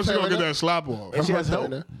 I don't know if she's gonna right get now. that slap off. And she has help.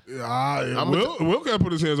 Will can't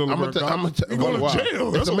put his hands on Laverne Cox. He going to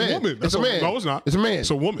jail. That's a woman. It's a man. No, it's not. It's a man. It's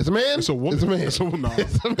a woman. It's a man. It's a woman. It's a man. It's a woman.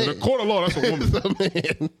 It's a man. In the court of law, that's a woman. It's a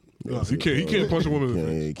man. No, he can't punch a woman in the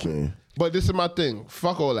face. Yeah, he can. But this is my thing.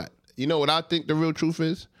 Fuck all that. You know what I think the real truth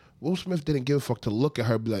is? Will Smith didn't give a fuck to look at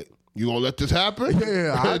her and be like, you gonna let this happen?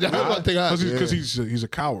 Yeah, That's what I think. Because he's a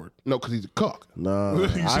coward. No, because he's a cock. Nah,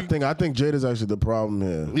 I think Jada's actually the problem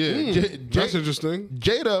here. Yeah, That's interesting.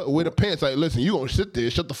 Jada with the pants like, listen, you gonna sit there,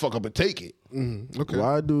 shut the fuck up and take it. Okay.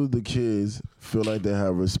 Why do the kids feel like they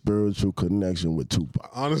have a spiritual connection with Tupac?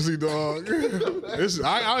 Honestly, dog. I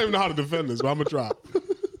don't even know how to defend this, but I'm gonna try.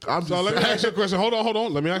 So let me ask you a question. Hold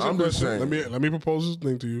on. Let me ask you a question. Let me propose this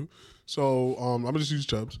thing to you. So I'm gonna just use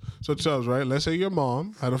Chubbs. So Chubbs, right? Let's say your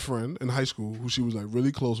mom had a friend in high school who she was like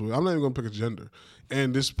really close with. I'm not even gonna pick a gender.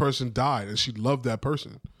 And this person died, and she loved that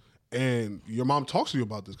person. And your mom talks to you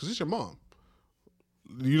about this because it's your mom.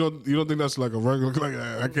 You don't think that's like a regular like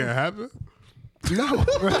that can't happen? No.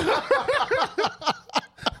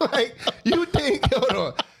 Like, you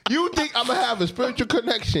think I'm gonna have a spiritual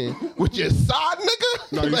connection with your side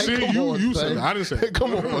nigga? No, you like, see, you said that. I didn't say it.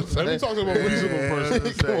 Come on, son. Let me talk about a reasonable person.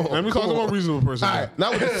 Let me talk about a reasonable person. All right,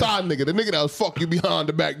 not with the side nigga, the nigga that'll fuck you behind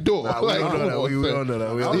the back door. We don't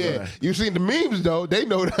know that. Yeah, you seen the memes though? They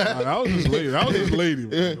know that. That was this lady.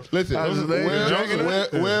 Yeah, listen,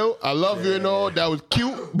 Will, I love you and all. That was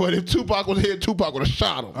cute, but if Tupac was here, Tupac would have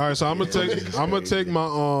shot him. All right, so I'm gonna take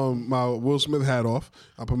my my Will Smith hat off.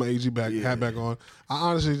 I'll put my AG hat back on. I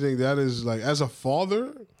honestly think that is like, as a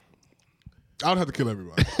father, I would have to kill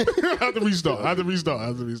everybody. I have to restart. I have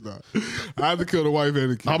to kill the wife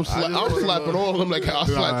and the kid. I'm slapping all of them like how I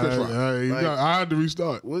slapped Chris Rock. I had to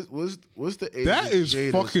restart. What's the age? That is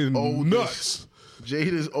Jada's fucking nuts.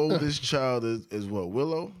 Jada's oldest child is what,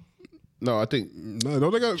 Willow? No, I think No,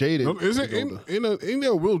 don't they got Jaden no, is it ain't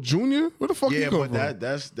there Will Jr.? Where the fuck he come from?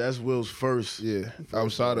 That's Will's first. yeah,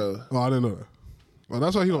 outside of. Oh, I didn't know that. Well,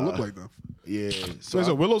 that's why he don't look like that. Yeah. So is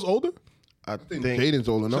it Willow's older? I think Jaden's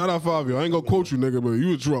old enough. Shout out Fabio. I ain't gonna quote you, nigga, but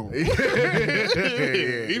you in trouble. He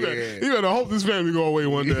better hope this family go away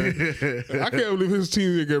one day. I can't believe his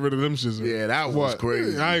team didn't get rid of them shits. Yeah, that was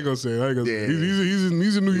crazy. I ain't gonna say it.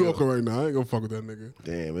 He's a New Yorker right now. I ain't gonna fuck with that nigga.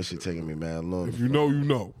 Damn, this shit taking me mad long. If you know, you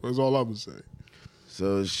know. That's all I'm gonna say.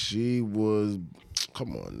 So she was.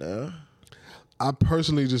 Come on now. I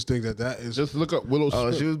personally just think that is Just look up Willow Smith.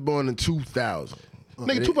 Oh, she was born in 2000.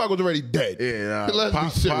 Nigga, Tupac was already dead. Yeah,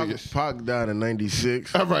 Let's be serious. Pac died in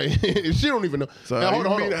 96. All right, she don't even know. So now, hold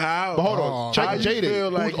on. But hold on. Check how you Jaden. feel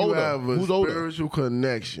like Who's older? you have a Who's older? spiritual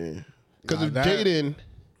connection? Because if Jaden,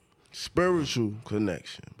 Spiritual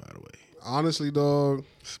connection, by the way. honestly, dog.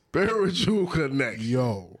 Spiritual connection.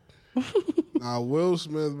 Yo. Now Will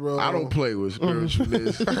Smith, bro. I don't play with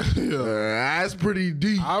spiritualness. That's pretty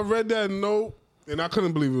deep. I read that note and I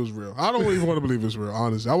couldn't believe it was real. I don't even want to believe it's real,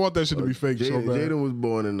 honestly. I want that shit to be fake so bad. Jaden was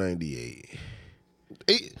born in 98.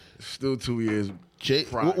 Still 2 years.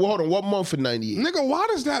 hold on, what month in 98? Nigga, why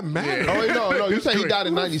does that matter? Oh, wait, no, you say he died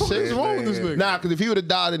in 96? What's wrong with this nigga? Nah, because if he would have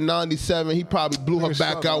died in 97, he probably blew her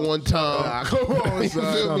back out one time. Come on,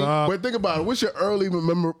 son. Shut up. But think about it. What's your early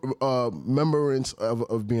remembrance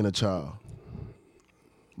of being a child?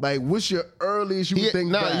 Like, what's your earliest you think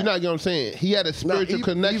Nah, back? you're not getting what I'm saying. He had a spiritual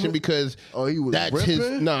connection because he was that's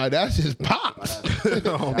ripping? that's his pops.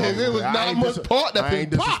 If it was 9 months apart, I that's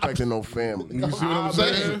ain't disrespecting no family. You see what I'm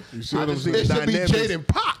saying? You see what I'm saying? It should be Jaden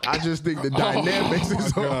Pac. I just think the dynamics is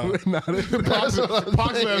so. Pac's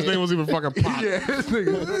last name was even fucking Pac. Yeah, this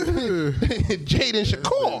nigga. Jaden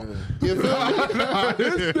Shakur. You feel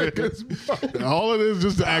me? All it is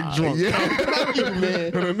just to act drunk. Man.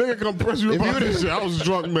 And a nigga come press you about this shit. I was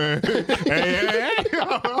drunk, man. Hey,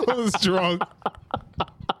 I was drunk.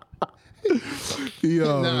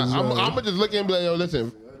 Yo, Nah, I'm gonna just look at him and be like, yo,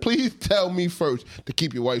 listen, please tell me first to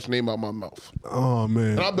keep your wife's name out my mouth. oh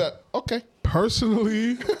man. And I'll be like, okay.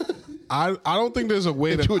 Personally, I don't think there's a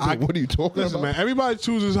way that What are you talking listen, about? man. Everybody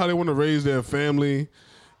chooses how they want to raise their family,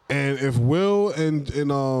 and if Will and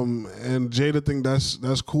Jada think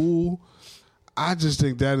that's cool, I just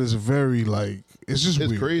think that is very like it's just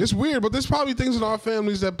weird. crazy. It's weird, but there's probably things in our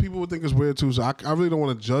families that people would think is weird too. So I really don't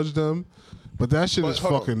want to judge them, but that shit is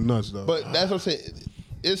hold on. fucking nuts though. But that's what I'm saying.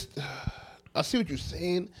 I see what you're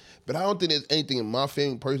saying, but I don't think there's anything in my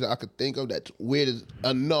family person I could think of that's weird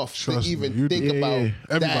enough Trust to me, even you think do. about.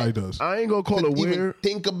 Everybody that. does. I ain't gonna call To it even weird.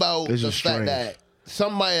 think about It's the just fact strange. that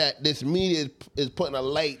somebody at this media is putting a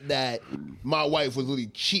light that my wife was really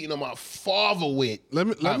cheating on my father with. Let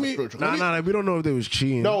me- Nah, we don't know if they was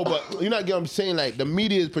cheating. No, but you're not getting what I'm saying. Like the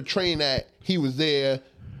media is portraying that he was there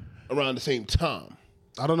around the same time.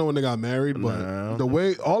 I don't know when they got married, but Nah. the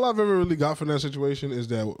way all I've ever really got from that situation is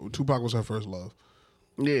that Tupac was her first love.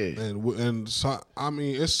 Yeah. And so, I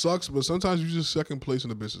mean, it sucks, but sometimes you just second place in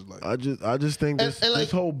the business life. I just think this, And like-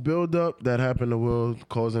 this whole build up that happened to Will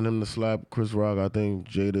causing him to slap Chris Rock, I think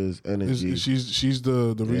Jada's energy. She's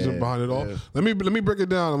the reason Yeah, behind it all. yeah. Let me break it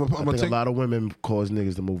down. I'm I gonna think take a lot of women cause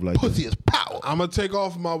niggas to move like Pussy that. is power. I'm gonna take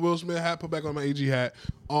off my Will Smith hat, put back on my AG hat.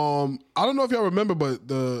 I don't know if y'all remember, but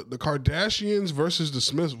the Kardashians versus the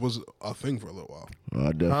Smiths was a thing for a little while.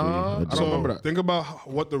 I definitely. I don't remember that. Think about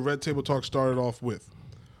what the Red Table Talk started off with.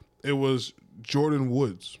 It was Jordan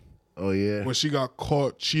Woods Oh yeah. when she got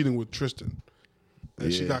caught cheating with Tristan,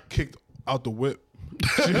 and she Yeah. got kicked out the whip.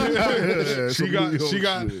 Some she New York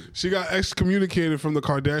got shit. excommunicated from the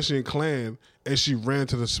Kardashian clan, and she ran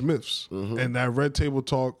to the Smiths. Mm-hmm. And that Red Table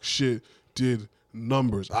Talk shit did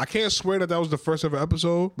numbers. I can't swear that was the first ever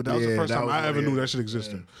episode, but that was the Yeah, first that time was- I ever yeah, knew that shit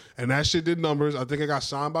existed. And that shit did numbers. I think it got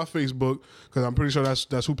signed by Facebook because I'm pretty sure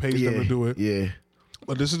that's who pays them to do it. Yeah.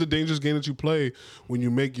 But this is the dangerous game that you play when you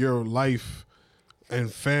make your life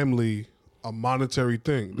and family a monetary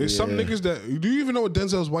thing. There's some Yeah. niggas that do you even know what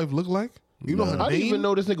Denzel's wife looked like? You know her I didn't name? even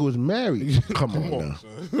know this nigga was married. Come on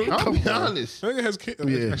now. I'll be honest. That nigga has kids.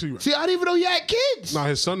 Yeah. Actually, See, I didn't even know he had kids. nah,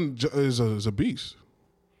 his son is a beast.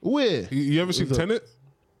 Where? You ever seen Tenet?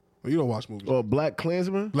 Well, you don't watch movies. Oh, Black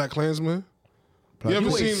Klansman. Black Klansman. You You ever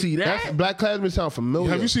ain't seen? see that? That's Black Klansman sound familiar.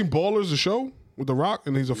 Have you seen Ballers, the show with The Rock,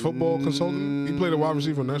 and he's a football consultant? He played a wide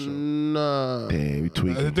receiver on that show. Nah. Damn, we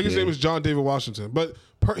tweaking. I think his name is John David Washington, but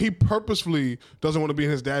he purposefully doesn't want to be in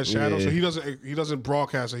his dad's shadow, Yeah. so he doesn't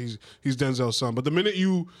broadcast that he's Denzel's son. But the minute he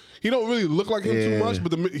don't really look like him too Yeah. much,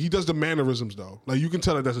 but he does the mannerisms though. Like you can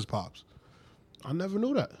tell that that's his pops. I never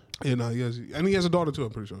knew that. Yeah, no, he has a daughter too.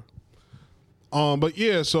 I'm pretty sure. But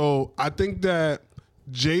yeah, so I think that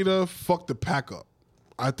Jada fucked the pack up.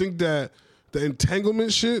 I think that the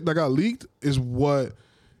entanglement shit that got leaked is what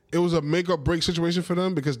it was a make or break situation for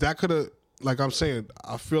them because that could have, like I'm saying,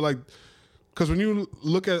 I feel like because when you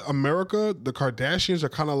look at America, the Kardashians are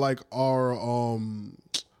kind of like our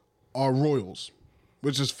royals,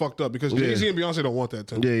 which is fucked up because Jay-Z and Beyonce don't want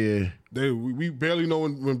that attention. Yeah. We barely know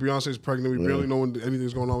when Beyonce's pregnant. We barely know when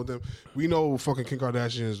anything's going on with them. We know fucking Kim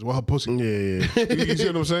Kardashian is her pussy. Yeah. You see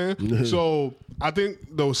what I'm saying? So I think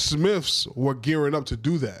those Smiths were gearing up to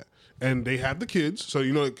do that, and they had the kids, so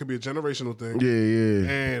you know it could be a generational thing.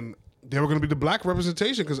 Yeah. And they were going to be the black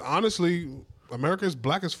representation because honestly, America is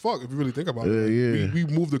black as fuck if you really think about it. Yeah. We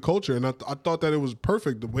moved the culture, and I thought that it was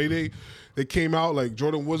perfect the way they came out. Like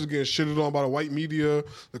Jordan Woods is getting shitted on by the white media,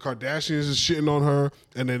 the Kardashians is shitting on her,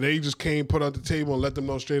 and then they just put out the table and let them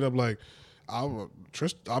know straight up like, I'm gonna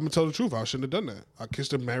tell the truth. I shouldn't have done that. I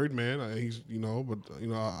kissed a married man.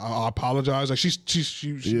 I apologize. Like she's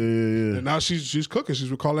Yeah. and now she's cooking. She's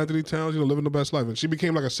with Carl Anthony Towns, living the best life, and she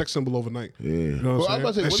became like a sex symbol overnight. Yeah. You know what Well, I I'm was saying? about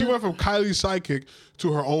to say, And she wasn't- went from Kylie's sidekick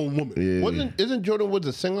to her own woman. Yeah. Isn't Jordan Woods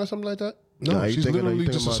a singer or something like that? No, Nah, you she's thinking- literally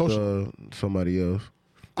you just a thinking social. about, somebody else.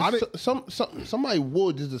 Somebody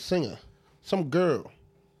Woods is a singer. Some girl.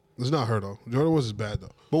 It's not her though. Jordan Woods is bad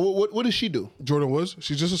though. But what does she do? Jordan Woods,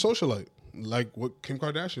 she's just a socialite, like what Kim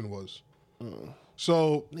Kardashian was.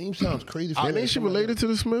 So Name sounds crazy. And ain't she related to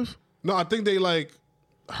the Smiths? no, I think they like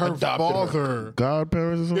her Adopted her. father.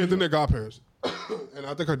 Godparents or Yeah, something? then they're godparents. and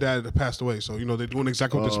I think her dad passed away. So they're doing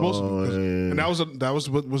exactly what they're supposed to do. And that was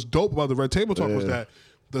what was dope about the Red Table Talk was that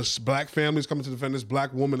this black families coming to defend this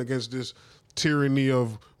black woman against this tyranny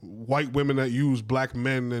of white women that use black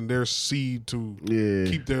men and their seed to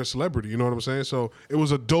keep their celebrity. You know what I'm saying? So it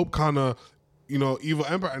was a dope kind of evil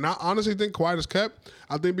empire. And I honestly think Quiet as Kept,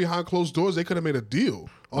 I think behind closed doors they could have made a deal.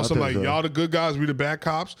 Also, like y'all the good guys, we the bad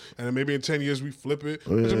cops, and then maybe in 10 years we flip it.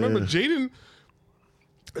 Because remember, Jaden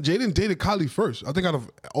dated Kylie first. I think out of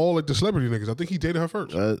all like the celebrity niggas, I think he dated her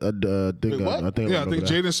first. I think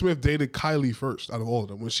Jaden Smith dated Kylie first out of all of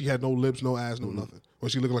them when she had no lips, no ass, no nothing. When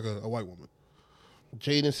she looked like a white woman.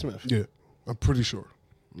 Jaden Smith. Yeah, I'm pretty sure.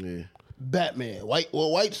 Yeah. Batman,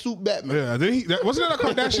 white suit Batman. Yeah, then wasn't that a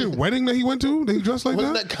Kardashian wedding that he went to? That he dressed like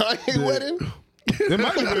wasn't that Kanye wedding? It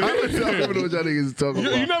might have been. I don't know what y'all niggas talking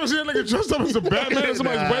about. You never seen that nigga dressed up as a Batman at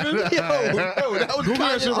somebody's wedding? Yo, that was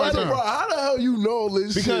Kanye's wedding. Bro, how the hell you know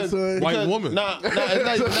this shit, son? White woman. Nah,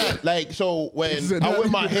 it's like so when I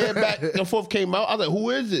went my hair back and forth came out, I was like, who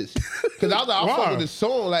is this? Because I was like, I fuck with this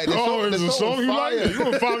song. Like, it's a song you like? You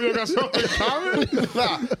and Fabio got something in common?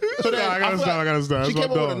 So then I gotta stop. She came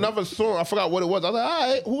up with another song. I forgot what it was. I was like, all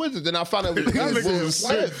right, who is it? Then I found out it was Will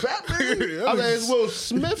Smith. I was like, it's Will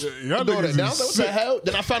Smith. Then I was like, what the hell?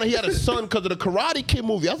 Then I found out he had a son because of the Karate Kid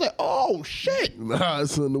movie. I was like, oh shit. Nah,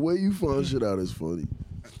 son, the way you found shit out is funny.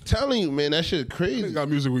 Telling you, man, that shit crazy. He got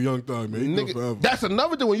music with Young Thug, man. Nigga, that's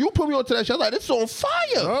another thing. When you put me onto that shit, I was like, this on fire.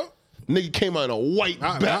 Huh? Nigga came out in a white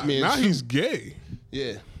Batman now suit. he's gay.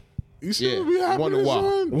 Yeah. You see what happening? Wonder why.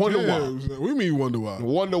 Son? Wonder why. We mean wonder why.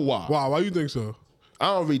 Wonder why. Why you think so?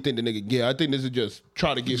 I don't really think the nigga gay. I think this is just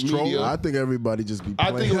trying to get media. I think everybody just be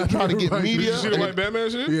playing. I think it was trying to get media. Did you see the white Batman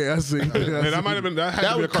shit? Yeah, I see. And that might have been that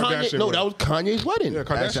had to be a Kardashian. No, that was Kanye's wedding. Yeah,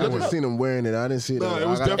 Actually, I seen him wearing it. I didn't see it. No, it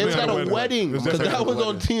was definitely It's at a wedding. Because that was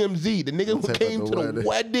on TMZ. The nigga who came to the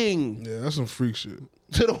wedding. Yeah, that's some freak shit.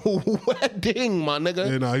 To the wedding, my nigga.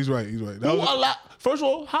 Yeah, no, he's right. First of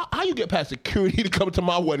all, how you get past security to come to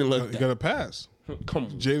my wedding like that? You got to pass. Come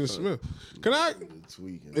on. Jaden Smith. Can I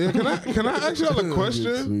ask y'all a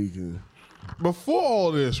question? Before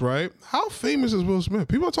all this, right? How famous is Will Smith?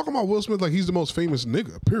 People are talking about Will Smith like he's the most famous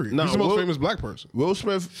nigga, period. He's the most famous black person. Will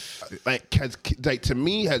Smith, to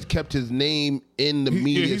me, has kept his name in the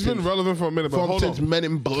media. He's been relevant for a minute, but since Men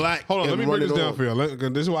in Black. Hold on, let me break this down for you.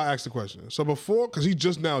 This is why I asked the question. So before, because he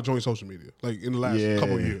just now joined social media, like in the last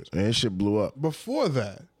couple of years. And shit blew up. Before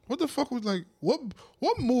that, what the fuck was like, what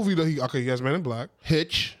movie did he, okay, he has Men in Black.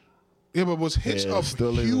 Hitch. Yeah, but was Hitch a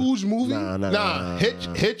huge movie? Nah.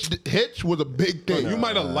 Hitch was a big thing. You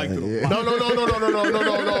might have liked it a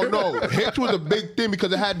lot. No. Hitch was a big thing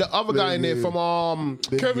because it had the other guy in there from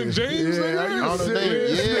Kevin James. I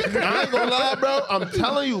ain't gonna lie, bro. I'm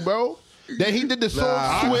telling you, bro. Then he did the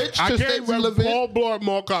song Switch to stay relevant. Paul Blart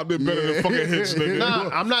Mall Cop did better than fucking Hitch, nigga. Nah,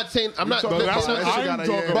 I'm not saying. That's what I'm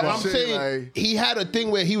talking about. But I'm saying he had a thing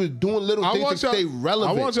where he was doing little things to stay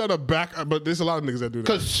relevant. I want y'all to back, but there's a lot of niggas that do that.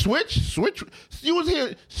 Because Switch, you was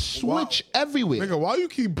here, Switch everywhere. Nigga, why you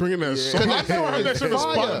keep bringing that song? Because I heard that shit in the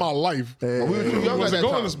spot in my life. We were too young at that time.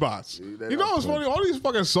 Going to spots. You know what's funny? All these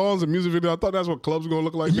fucking songs and music videos, I thought that's what clubs were going to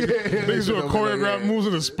look like. Niggas doing choreographed moves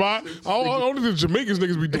in the spot. Only the Jamaicans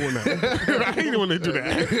niggas be doing that. I hate it when they do that.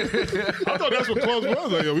 I thought that's what clubs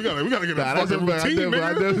was. Like, yo, we gotta get a fucking routine,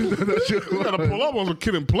 nigga. We gotta pull up on some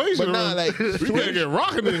Kid and Play shit. But nah, like, we gotta get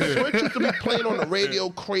rocking in here. Switch used to be playing on the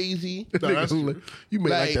radio crazy. You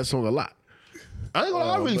may like that song a lot. I ain't gonna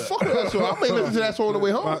lie, I really fuck with that song. I may listen to that song on the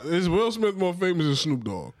way home. Is Will Smith more famous than Snoop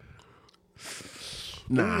Dogg?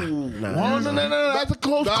 Nah. No. That's a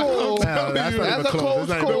close call. That's a close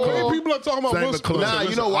call. People are talking about Will Smith. Nah,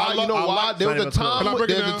 you know why? There was a time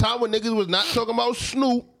when niggas was not talking about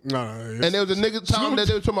Snoop. And there was a nigga time that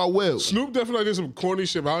they were talking about Will. Snoop definitely did some corny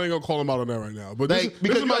shit, but I ain't gonna call him out on that right now. But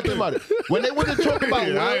because you might think about it. When they wasn't talking about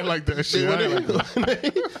Will, I ain't like that shit.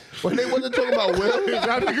 When they wasn't talking about Will,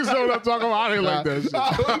 y'all niggas know what I'm talking about. I ain't like that shit.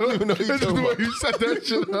 I don't even know you talking about. You set that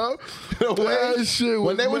shit up.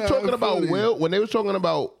 When they were talking about Will, when they was talking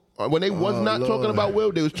about. When they was not talking about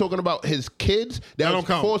Will, they was talking about his kids. That was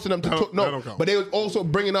forcing them to talk. No, but they was also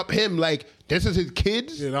bringing up him like, this is his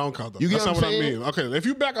kids? Yeah, that don't count though. You get what I'm saying? I mean. Okay, if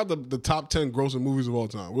you back out the top 10 grossing movies of all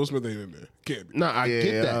time, Will Smith ain't in there. Can't be. Nah, I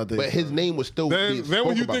get that. But his name was still Then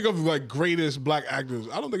when you think of like greatest black actors,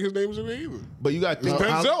 I don't think his name was in there either. But you got to think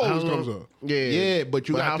Denzel always comes up. Yeah, but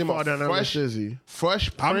you got to think about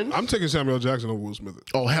Fresh Prince. I'm taking Samuel Jackson over Will Smith.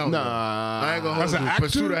 Oh, hell no. I ain't gonna hold you.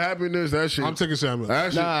 Pursuit of Happiness, that shit. I'm taking Samuel.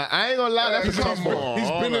 Nah, I ain't gonna lie. That's a tough one.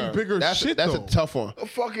 He's been in bigger shit, That's a tough one. A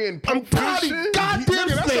fucking I'm proud of goddamn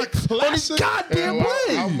snakes on his goddamn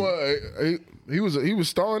way. He was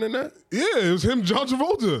starring in that? Yeah, it was him, John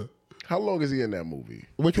Travolta. How long is he in that movie?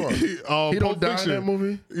 Which one? He don't die in that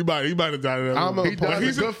movie? He might have died in that movie. He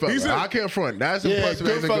dies in Goodfellas. I can't front. That's impressive.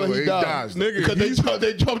 Goodfellas, he dies. Nigga, Because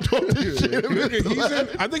they jumped off this shit.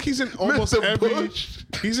 Nigga, I think he's in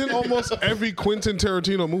almost every Quentin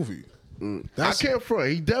Tarantino movie. I can't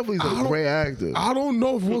front. He definitely is a great actor. I don't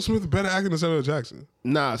know if Will Smith is better acting than Samuel Jackson.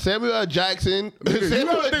 Nah, Samuel L. Jackson. you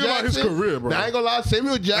gotta think about his career, bro. Nah, I ain't gonna lie,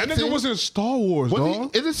 Samuel Jackson. That nigga was in Star Wars,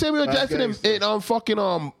 dog. Isn't Samuel Jackson in fucking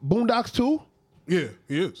Boondocks too? Yeah,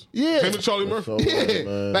 he is. Yeah. Him and Charlie Murphy.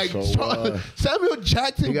 Samuel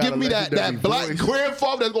Jackson give me that black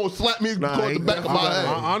grandfather that's gonna slap me across the back of my head.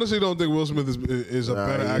 I honestly don't think Will Smith is a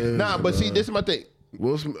better actor. Nah, but see, this is my thing.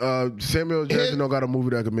 Samuel Jackson don't got a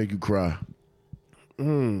movie that can make you cry.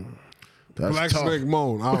 That's Black tough. Snake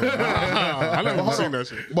Moan. I never seen that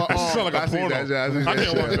shit. But sound like a porno. I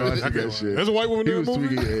can't watch that shit. There's a white woman in the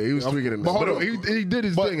movie. He was tweaking in it. He did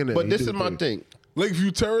his thing in it. But this is my thing.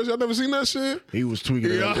 Lakeview Terrace, y'all never seen that shit? He was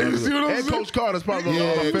tweaking it. You see what I'm saying? And Coach Carter's probably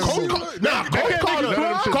Coach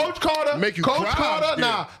Carter. Make you Coach cry. Carter.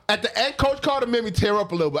 Nah, at the end, Coach Carter made me tear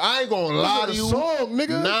up a little bit. I ain't gonna lie to you. Song,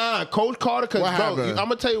 nigga. Nah, Coach Carter. Cause bro, I'm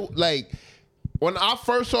gonna tell you, like, when I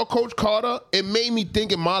first saw Coach Carter, it made me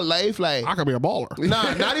think in my life, like, I could be a baller.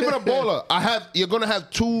 Nah, not even a baller. You're gonna have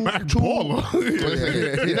two baller.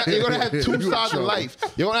 You're gonna have two sides of life.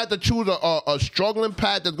 You're gonna have to choose a struggling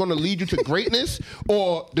path that's gonna lead you to greatness,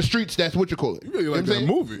 or the streets. That's what you call it. You really like that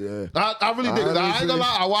movie? Yeah. I really did. I ain't gonna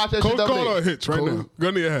lie. I watched that Coach shit the other Carter day. hits right now.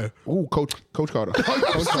 Gun to your head. Ooh, Coach Carter.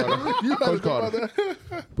 Coach Carter.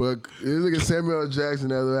 But this nigga Samuel L. Jackson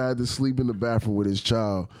never had to sleep in the bathroom with his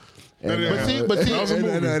child. But see,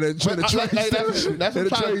 that's what I'm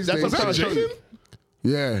trying to show you.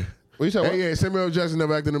 Yeah. What you saying? Yeah, Samuel L. Jackson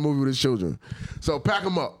never acted in a movie with his children. So pack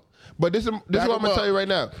him up. But this is what I'm gonna tell you right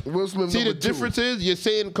now. Will Smith See, the number 2. difference is you're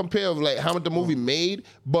saying compare of like how much the movie made,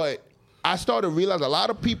 but I started to realize a lot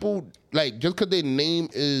of people, like, just because their name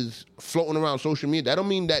is floating around social media, that don't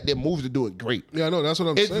mean that their movies are doing great. Yeah, I know. That's what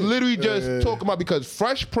I'm saying. It's literally just talking about, because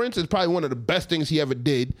Fresh Prince is probably one of the best things he ever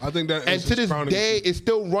did. I think that and is to this day, it's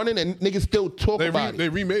still running and niggas still talk about it. They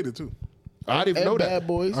remade it too. I didn't know that. Bad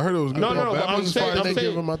Boys. I heard it was good. No. Bad But Boys is fire.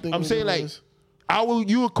 I'm saying like,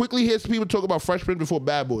 you will quickly hear some people talk about Fresh Prince before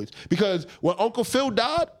Bad Boys, because when Uncle Phil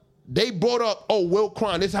died, they brought up, Will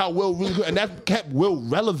crying. This is how Will really good, and that kept Will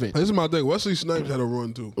relevant. This is my thing. Wesley Snipes had a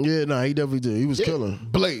run too. Yeah, nah, he definitely did. He was killing.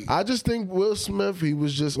 Blade. I just think Will Smith, he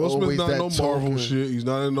was just Will always Smith's not that no Marvel token. shit. He's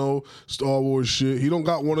not in no Star Wars shit. He don't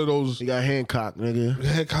got one of those. He got Hancock, nigga.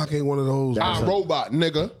 Hancock ain't one of those. Robot,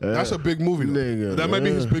 nigga. That's a big movie, though. Nigga, that might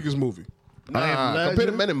be his biggest movie. Compared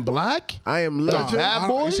to Men in Black? I Am Legend. Bad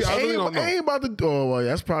Boys? See, I really don't know. ain't about to. Oh, well,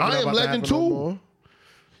 that's probably. I Am not about Legend to happen no too? more.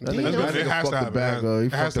 That It nigga has to fucked the bag happen. up. He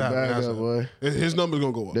It has fucked the to happen. bag up, boy. His number's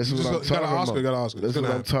gonna go up. This is what I'm He got talking an Oscar. about. He got an Oscar. This It's is gonna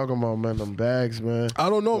what I'm happen. talking about, man. Them bags, man. I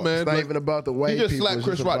don't know, man. It's not Like, even about the He white just people. slapped It's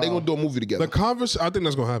Chris just Rock. They about- gonna do a movie together. I think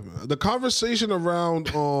that's gonna happen. The conversation around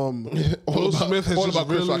Will Smith has all just about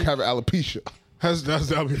Chris really Rock having alopecia.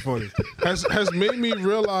 that'll be funny. has made me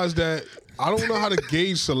realize that I don't know how to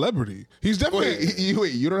gauge celebrity. He's definitely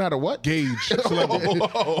Wait, you don't know how to what? gauge celebrity.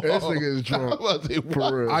 This nigga is drunk.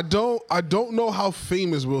 For real. I don't know how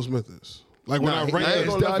famous Will Smith is. Like when Nah, I he- rank I ain't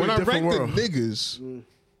gonna lie, when I different rank world. the niggas,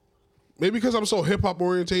 maybe because I'm so hip hop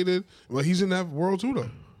orientated, but he's in that world too though.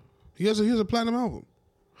 He has a platinum album.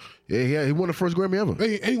 Yeah, he won the first Grammy ever.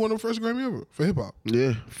 Hey, he won the first Grammy ever for hip hop.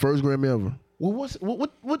 Yeah, first Grammy ever. Well,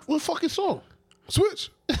 what fucking song? Switch.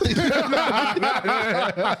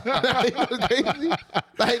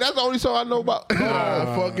 Like, that's the only song I know about.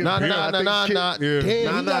 Fucking Nah. Yeah.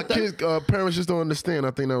 Damn, he got that. Kids, parents just don't understand.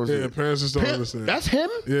 I think that was Yeah, it. parents just don't understand. That's him?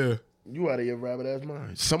 Yeah. You out of your rabbit ass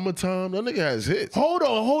mind. Summertime, that nigga has hits. Hold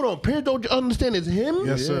on. Parents don't understand it's him?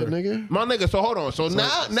 Yes, Yeah, sir. nigga. My nigga, so hold on. So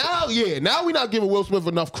now we not giving Will Smith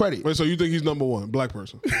enough credit. Wait, so you think he's number one, black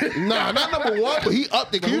person? Nah, not number one, but he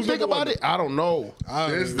up there. Can you who's think number about one? it? I don't know.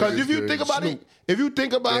 This Because if you nigga think about Snoop. it, if you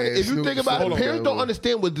think about it, Snoop parents Dogg. don't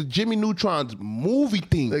understand what the Jimmy Neutron's movie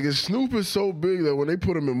thing. Nigga, Snoop is so big that when they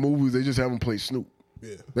put him in movies, they just have him play Snoop.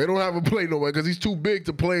 Yeah. They don't have him play nowhere because he's too big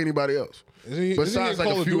to play anybody else. Isn't he Besides in like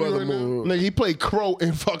Call a of few Duty other right now? movies. Nigga, he played Crow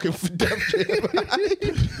in fucking Def Jam.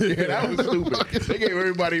 Yeah, that was stupid. They gave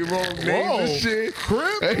everybody wrong names and shit.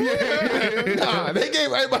 Nah, they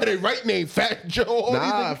gave everybody the right name, Fat Joe.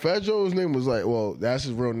 Nah, Fat Joe's name was like, well, that's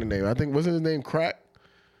his real name. I think, wasn't his name Crack?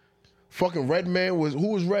 Fucking Redman was, who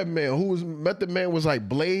was Redman? Who was, Method Man was like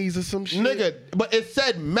Blaze or some shit? Nigga, but it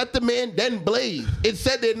said Method Man, then Blaze. It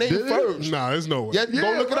said their name Did it? first. Nah, there's no way. Yeah, go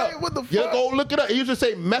Yeah, look right. it up. What the Yeah, fuck? go look it up. He used to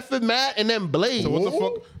say Method Man and then Blaze. So what the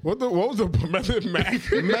fuck? What was the method man?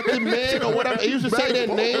 Method Man or whatever. It used to say their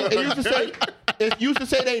name. It it used to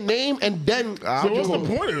say their name and then. So what's the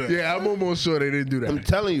point of that? Yeah, I'm almost sure they didn't do that. I'm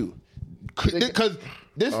telling you, because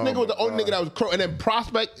this nigga was the only nigga that was crow, and then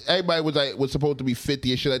Prospect, everybody was supposed to be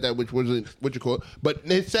 50 and shit like that, which wasn't what you call it. But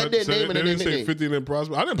they said their name and then they their didn't say name. 50 and then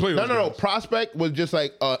Prospect. I didn't play those. No. games. Prospect was just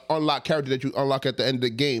like an unlocked character that you unlock at the end of the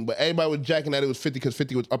game. But everybody was jacking that it was 50 because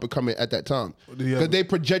 50 was up and coming at that time. Because they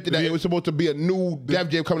projected that it was supposed to be a new Def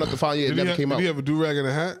Jam coming up the following year. It never came out. Did he have a do-rag and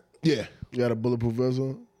a hat? Yeah. You got a bulletproof vest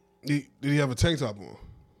on? Did he have a tank top on?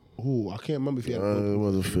 Ooh, I can't remember if he had It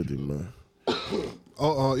wasn't 50, man.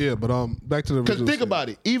 Yeah, but back to the because think about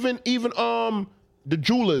it. Even the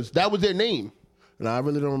Jewelers, that was their name. And I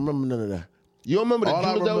really don't remember none of that. You don't remember the All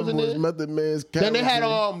I Jewelers that was remember in was there? Method Man's Then they had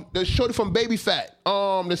camera. the shorty from Baby Fat,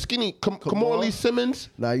 the skinny Kamora Lee Simmons,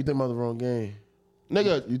 Nah, you think about the wrong game.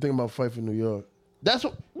 nigga. You think about Fight for New York. That's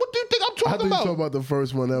what do you think I'm I talking think you about? talking about the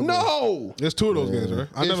first one ever. No, There's two of those games, right?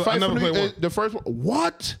 I It's never Fight for played New one. York. The first one.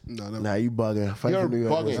 What? No, never. Nah, you bugging. Fight You're for New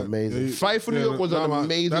York was bugging. amazing. Fight for New York was an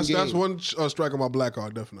amazing that's, game. That's one strike on my black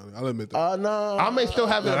card, definitely. I'll admit that. Nah. I may still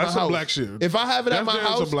have it at my That's some house. black shit. If I have it at my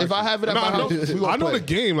house, if I have it at my house, we gonna I know play. the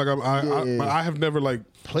game. Like but I have never like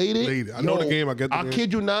Played it. Played it. I know the game. I get the I game.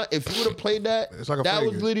 kid you not. If you would have played that, It's like a that fighting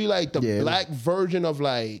was game. literally like the Yeah. black version of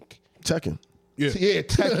like Tekken. Yeah.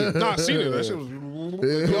 Tekken. Nah, I seen it. That shit was. Yo, but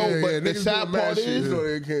the niggas sad doing mad part shit, is, you know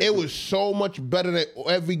they can't it do. was so much better than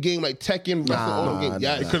every game like Tekken versus all the games.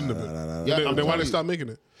 Yes. It couldn't have been. Yeah, Then I'm why telling they you. stop making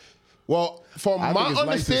it? Well, from I my think it's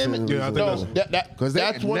understanding, licensing. Yeah, I think no, Because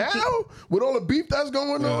that's one now, thing. with all the beef that's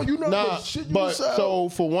going on, you know Nah, what shit you but sell. so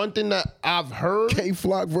for one thing that I've heard,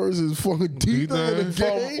 K-Flock versus fucking D-Thing in the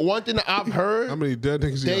game. from one thing that I've heard, How many dead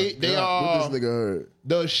niggas? they What are this nigga heard?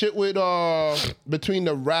 the shit with between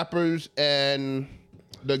the rappers and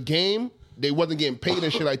the game, they wasn't getting paid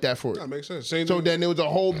and shit like that for That it. makes sense. Same So thing. then there was a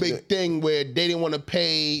whole big thing where they didn't want to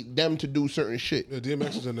pay them to do certain shit. Yeah,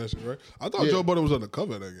 DMX is in that shit, right? I thought Yeah. Joe Budden was on the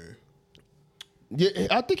cover of that game. Yeah,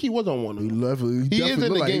 I think he was on one of He them. definitely, He is in the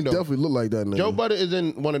look like, game, he though. definitely look like that nigga. Joe Budden is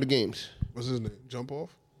in one of the games. What's his name? Jump Off?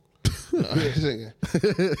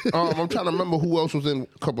 I'm trying to remember who else was in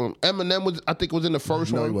a couple of them. Eminem was, I think, was in the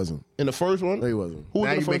first one. No, he wasn't. In the first one? No, he wasn't. Who was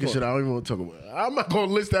Now in the you first making one? shit I don't even want to talk about. I'm not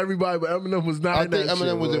gonna list everybody, but Eminem was not I in think that Eminem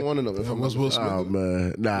shit, was boy. in one of them. if I'm Was not Will mistaken. Smith? Oh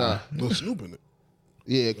man, nah. Lil Snoop in it.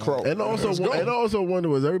 Yeah, Crow. And also wonder,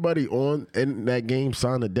 was everybody on in that game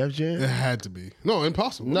signed to Def Jam? It had to be. No,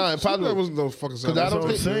 impossible. Nah, Snoop impossible. Dogg wasn't no fucking Because I That's don't what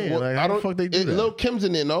I'm think. saying. Like, how the fuck they do that? Lil Kim's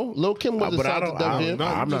in there, no? Lil Kim was but I assigned to don't- Def I Jam. don't-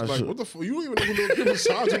 I'm I'm just not like, sure. what the fuck? You don't even know who Lil Kim is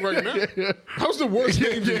signed to right now. How's the worst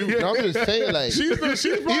game to you? No, I'm just saying, like, She's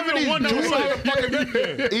probably Even the these one that was jewelers- signed to fucking be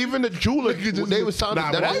there. even the jewelers, they were signed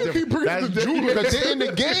Nah, to but Def Why you Jam. keep bringing That's the different. jewelers? Because they're in the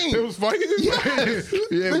They game. was fighting? Yes.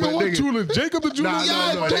 Yeah, Nigga, but what nigga- jeweler? Jacob the jeweler? Nah, No,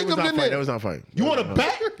 Jacob they was in not there. fighting. They was not fighting. You want to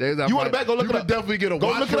bet? They was not You want to fighting. bet? Go look You it could up. definitely get a Go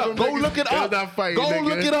watch look it from up. them Go niggas. look it They was up. not fighting, Go nigga.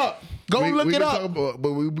 look it up. Go We look can it talk up. about-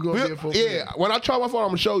 but we gonna be a full Yeah, when I try my phone, I'm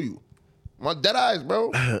gonna show you. My dead eyes,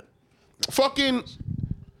 bro. Fucking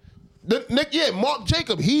Mark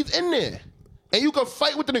Jacob, he's in there, and you can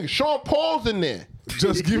fight with the nigga. Sean Paul's in there.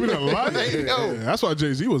 Just give it a light. Yo. Yeah, that's why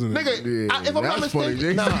Jay-Z wasn't in it. Nigga, Yeah, if I'm not that's funny.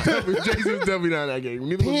 mistaken, Jay-Z was definitely not in that game.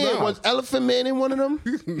 Neither was Damn, Nas. was Elephant Man in one of them?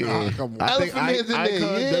 Nah, come on. I think Elephant Man's in there,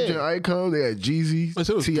 Icon, yeah. Def Jam Icon, they had Jeezy. I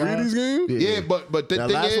said it was 3 of these games? Yeah, but the That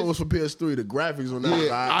thing last is, one was for PS3. The graphics on that Yeah,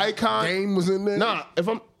 side. Icon- Game was in there. nah. If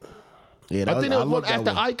I'm, Yeah, I think there was one love that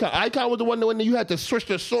after Icon. Icon was the one when you had to switch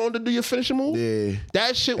the song to do your finishing move. Yeah.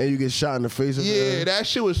 That shit. And you get shot in the face. Yeah, that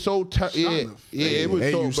shit was so terrible. Yeah, in the yeah, it was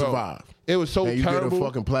and so you bro. survive. It was so And you terrible. get a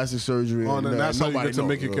fucking plastic surgery. Oh, and and that's how you nobody get to knows,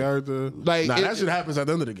 make your bro. character. like Nah, it- that shit happens at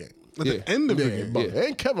the end of the game. At yeah. the end of the game. But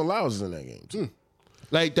and Kevin Lyles is in that game too.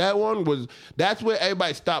 Like that one was. That's where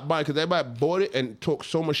everybody stopped buying because everybody bought it and talked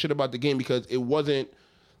so much shit about the game because it wasn't.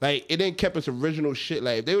 Like it didn't kept its original shit.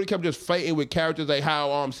 Like if they would have kept just fighting with characters like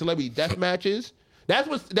how celebrity death matches. That's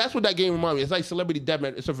what that game reminded me. It's like celebrity death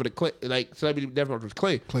match except for the clay. Like celebrity death match was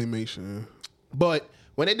clay. Claymation. But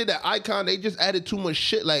when they did that Icon, they just added too much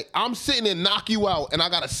shit. Like I'm sitting there, knock you out, and I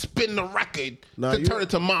gotta spin the record Nah, to you- turn it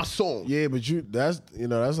to my song. Yeah, but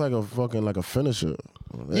that's like a fucking like a finisher.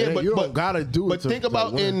 Yeah, but you don't gotta do it. But think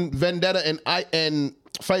about in Vendetta and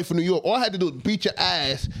Fight for New York. All I had to do was beat your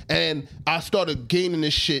ass, and I started gaining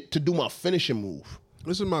this shit to do my finishing move.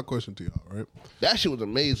 This is my question to y'all, right? That shit was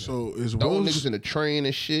amazing. So is the old Will, niggas in the train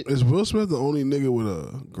and shit. is Will Smith the only nigga with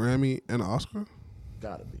a Grammy and an Oscar?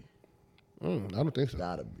 gotta be, I don't think so.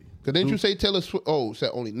 gotta be. Cause didn't you say Taylor Swift? Oh,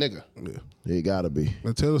 said only nigga. Yeah. It gotta be.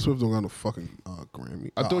 But Taylor Swift don't got no fucking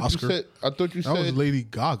Grammy. I thought Oscar. you said. I thought you That was said. Lady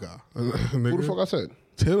Gaga. Who the fuck I said?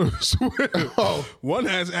 Taylor Swift. Oh. One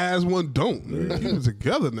has ass, one don't. They're keeping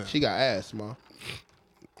together now. She got ass, ma.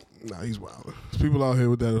 Nah, he's wild. There's people out here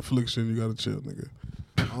with that affliction. You gotta chill, nigga.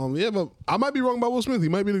 Yeah, but I might be wrong about Will Smith. He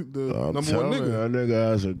might be the number one nigga. That nigga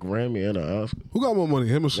has a Grammy and an Oscar. Who got more money,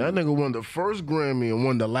 him or Snoop? That nigga won the first Grammy and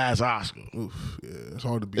won the last Oscar. Oof, yeah, it's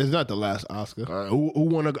hard to beat. It's not the last Oscar. Who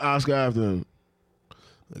won an Oscar after him?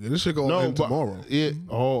 Nigga, this shit gonna end tomorrow. Yeah.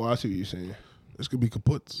 Oh, I see what you're saying. This could be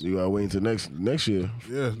kaputs. You gotta wait until next year.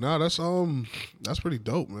 Yeah, nah, that's pretty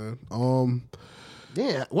dope, man.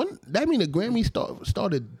 Yeah, when that mean the Grammy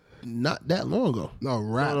started not that long ago. No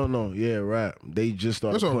rap. No. Yeah, rap. They just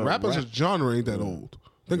started. That's a rap as a genre ain't that old.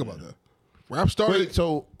 Think about that. Rap started. Wait,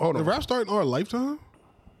 so hold Did on. rap start in our lifetime?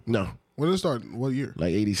 No, When did it start? What year?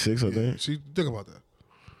 like 86, I think. See, think about that.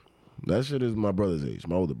 That shit is my brother's age,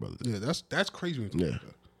 my older brother's age. Yeah, that's crazy. When you think Yeah. about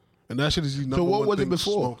that. And that shit is the number So what one was it thing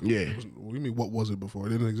before? smoking. Yeah. What do you mean? What was it before?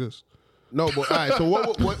 It didn't exist. No, but all right. So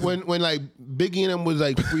what when like Biggie and them was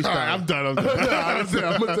like freestyle? I'm done. I'm gonna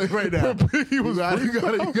tell you right now.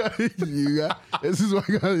 You got. This is why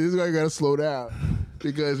you gotta slow down,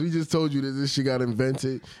 because we just told you that this shit got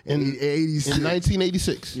invented in the 86. In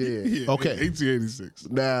 1986. Yeah. Okay. 1886.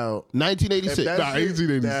 Now, 1986. if that Nah, shit-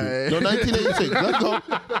 1886. No, 1986. Let's go.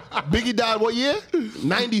 Biggie died what year?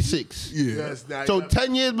 96. Yeah. Yes, now, So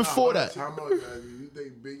 10 years before that. Time out, you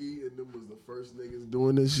think Biggie and them was the first niggas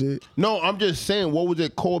doing this shit? No, I'm just saying, what was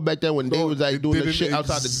it called back then when they was like It doing the didn't shit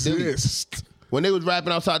outside the deli? exist. When they was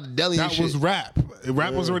rapping outside the deli and That shit. was rap.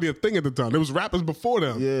 Rap was already a thing at the time. There was rappers before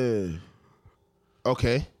them. Yeah.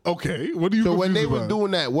 Okay. Okay, what do you? So when they confused was about?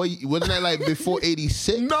 doing that, wasn't that like before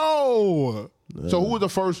 86? No, So who was the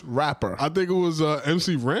first rapper? I think it was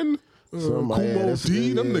MC Ren, Somebody- Kumo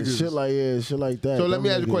D, them niggas. Shit like that. So let Them me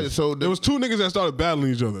ask you a niggas. question. So There was two niggas that started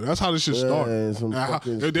battling each other. That's how this shit started. and some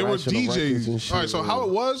fucking They were scratching the records and DJs. shit, All right, so yeah. how it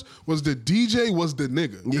was the DJ was the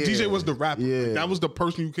nigga. The Yeah. DJ was the rapper. Yeah. That was the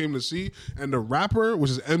person you came to see. And the rapper,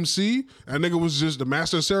 which is MC, that nigga was just the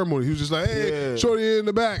master of ceremony. He was just like, hey, Yeah. shorty in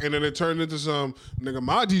the back. And then it turned into some, nigga,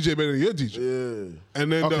 my DJ better than your DJ. Yeah.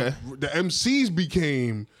 And then Okay. the MCs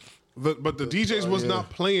became, but the DJs was not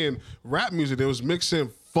playing rap music. They was mixing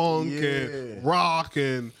funk and rock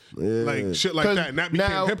and like shit like that. And that became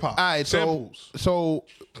now, hip hop. All right, Samples. so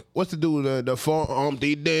what's the dude? The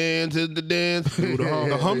Humpty dance is the dance. Do the hump.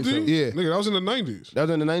 The Humpty? Yeah. Nigga, that was in the 90s. That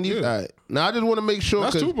was in the 90s? Yeah. All right. Now I just want to make sure.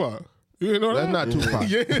 That's 'cause Tupac. You didn't know That's that? not Tupac.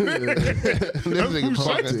 Yeah. This nigga Who's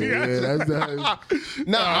fucking- Shanty? Yeah, that's not.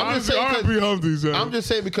 I'm just saying. R&B Humpty, son. I'm just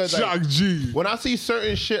saying because like, Shock G. when I see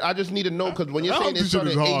certain shit, I just need to know because when you're That saying Humpty it shit started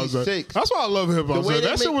is in hard, son. 86, That's why I love hip hop. The way son. they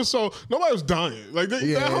That shit make- was so nobody was dying. Like that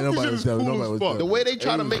Humpty nobody shit was is dying. cool Nobody as was fuck. dying. the way they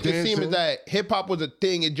try to was make it seem is dancing. that hip hop was a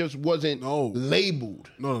thing, it just wasn't No. labeled.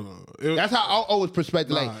 No. It, That's how I always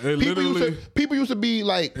perspective. Nah, Like it people used to be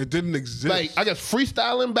like it didn't exist. like I guess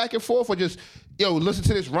freestyling back and forth or just listen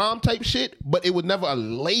to this rhyme type shit, but it was never a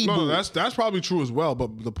label. No, that's probably true as well.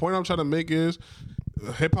 But the point I'm trying to make is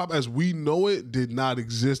hip hop as we know it did not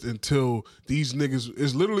exist until these niggas.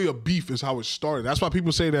 It's literally a beef is how it started. That's why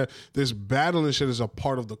people say that this battle and shit is a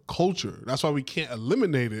part of the culture. That's why we can't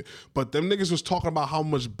eliminate it. But them niggas was talking about how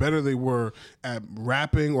much better they were at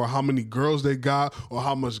rapping or how many girls they got or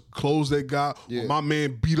how much clothes they got. Yeah. Or my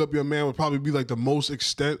man beat up your man would probably be like the most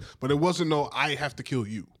extent. But it wasn't no I have to kill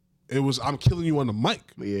you. It was I'm killing you on the mic.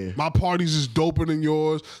 Yeah. My parties is doper than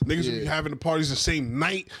yours. Niggas Yeah. would be having the parties the same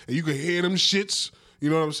night, and you can hear them shits. You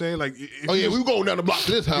know what I'm saying? Like, Oh yeah, we were going down the block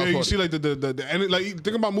to this house. yeah, you party. see like the and like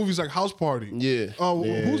think about movies like House Party. Yeah. Oh,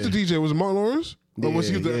 who's the DJ? Was it Martin Lawrence? Or was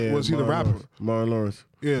he the rapper? Martin Lawrence.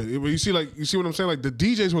 Yeah, but you see what I'm saying? Like the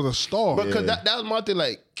DJs were the star. Because that was my thing.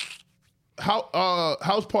 Like, how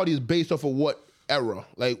House Party is based off of what era?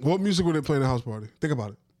 Like, What music were they playing at House Party? Think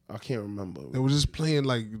about it. I can't remember. They were just playing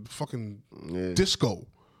like fucking disco.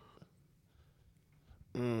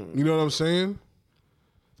 You know what I'm saying?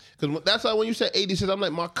 Because that's why when you said 86, I'm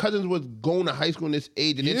like, my cousins was going to high school in this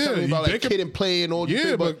age, and they're Yeah, telling me about they like could- Kid and Play and all this Yeah,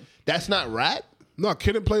 shit, but but- that's not rap. No,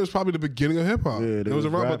 Kid and Play was probably the beginning of hip hop. Yeah, it was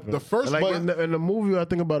around, but the first like one. in the movie, I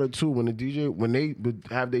think about it too. When the DJ, when they would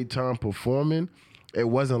have their time performing, it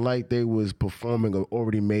wasn't like they was performing an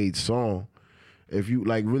already made song. If you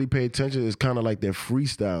like really pay attention, it's kind of like they're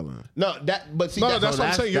freestyling. No, that's No, that's what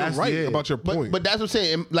I'm saying. You're that's- right yeah. about your point. But that's what I'm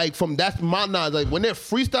saying. And, like that's my knowledge. Like when they're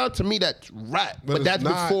freestyle, to me that's rap. But it's that's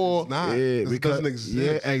not, before. It's not. Yeah, It because doesn't exist.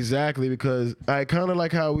 yeah, exactly. Because I kind of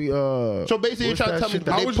like how we. So basically, you're what's trying to that tell me shit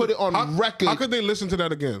that they would put you- it on record. How could they listen to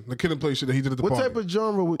that again? The Kid and Play shit that he did at the What party. type of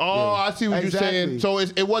genre? Would, Oh, I see what Exactly. you're saying. So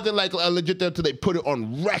it wasn't like a legit thing until they put it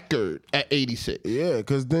on record at 86. Yeah,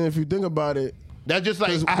 because then if you think about it, That's just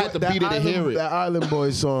like I had to beat it to hear it. That Island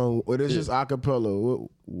Boys song, where it's just acapella.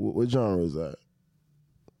 What genre is that?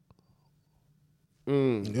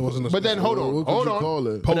 It wasn't. But then hold on, What could hold you on. call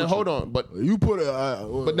it? But then hold on. But You put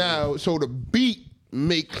it. now, so the beat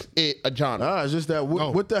makes it a genre. Nah, it's just that.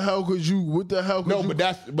 What the hell could you? No,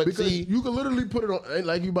 but because see, you could literally put it on,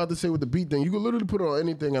 like you about to say with the beat thing. You could literally put it on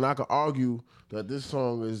anything, and I could argue that this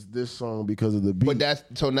song is this song because of the beat. But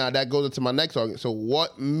so now that goes into my next argument. So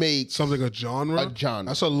what makes something a genre? A genre.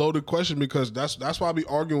 That's a loaded question because that's why I be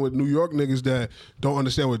arguing with New York niggas that don't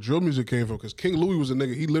understand where drill music came from. Because King Louis was a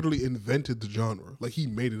nigga. He literally invented the genre. Like he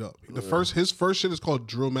made it up. His first shit is called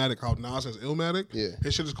Drillmatic. How Nas has Illmatic. Yeah.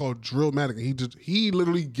 His shit is called Drillmatic. And he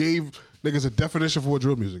literally gave niggas a definition for what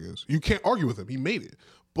drill music is. You can't argue with him. He made it.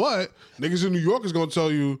 But niggas in New York is gonna tell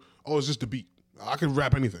you, oh, it's just the beat. I can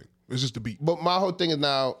rap anything. It's just the beat. But my whole thing is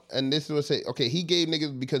now, and this is what I say, okay, he gave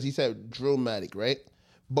niggas because he said Drillmatic, right?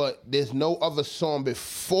 But there's no other song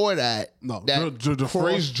before that. No, the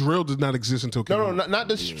phrase drill did not exist until King No, not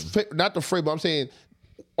the phrase, but I'm saying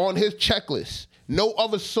on his checklist, no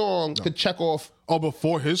other song could check off. Oh,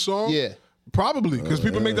 before his song? Yeah. Probably, because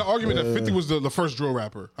people make the argument that 50 was the first drill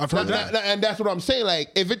rapper. I've heard that. And that's what I'm saying.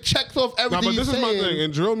 Like, if it checks off everything but this is my thing.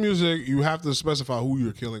 In drill music, you have to specify who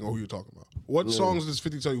you're killing or who you're talking about. What songs does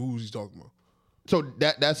 50 tell you who he's talking about? So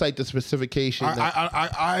that's like the specification.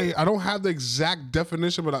 I don't have the exact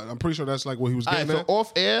definition, but I'm pretty sure that's like what he was getting at. So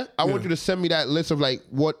off air, I want you to send me that list of like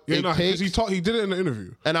what it takes. He did it in the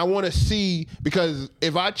interview. And I want to see, because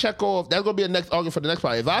if I check off, that's going to be a next argument for the next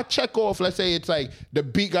part. If I check off, let's say it's like the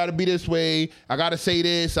beat got to be this way, I got to say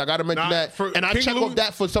this, I got to mention that. And I check off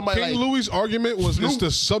that for somebody King like... Louis' argument was it's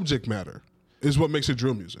the subject matter is what makes it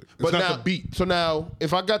drill music. It's not the beat. So now,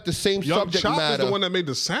 if I got the same Young subject Chop matter... is the one that made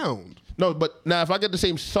the sound. No, but now if I get the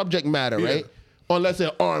same subject matter, right? Unless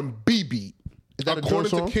it's an R&B beat. Is that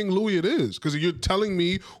according to King Louis, it is. Because you're telling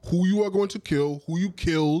me who you are going to kill, who you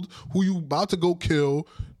killed, who you about to go kill.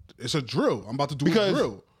 It's a drill. I'm about to do a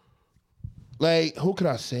drill. Like, who could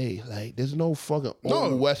I say? Like, there's no fucking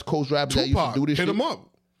old West Coast rapper that used to do this shit. Hit him up.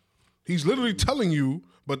 He's literally telling you,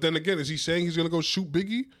 but then again, is he saying he's going to go shoot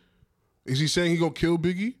Biggie? Is he saying he's going to kill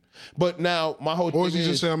Biggie? But now, my whole thing is... Or is he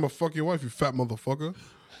just saying, I'm going to fuck your wife, you fat motherfucker?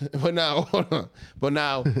 But now, hold on. But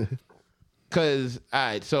now, because, all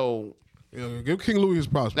right, so... Yeah, give King Louis his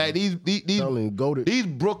props. Like these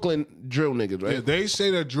Brooklyn drill niggas, right? Yeah, they say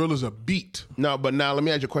that drill is a beat. No, but now let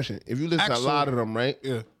me ask you a question. If you listen to a lot of them, right?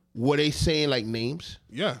 Yeah. Were they saying like names?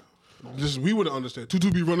 Yeah. We wouldn't understand. Tutu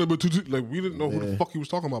be running, but Tutu, like, we didn't know who the fuck he was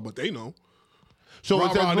talking about, but they know. So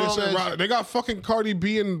they got fucking Cardi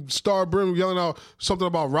B and Star Brim yelling out something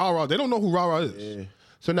about Rah Rah. They don't know who Rah Rah is. Yeah.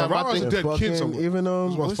 So now Rah Rah's a dead kid somewhere. Even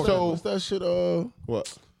what's that shit?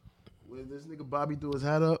 What? Where this nigga Bobby threw his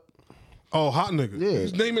hat up? Oh, hot nigga. Yeah.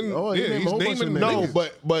 He's naming. He's naming. No,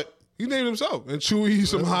 but he named himself. And Chewy,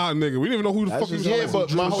 he's some hot nigga. We didn't even know who the fuck he was. Yeah,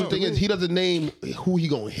 but my whole thing is he doesn't name who he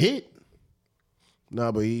gonna hit.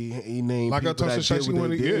 Nah, but he named like people I that did what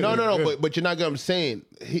they did. No, but you're not gonna. I'm saying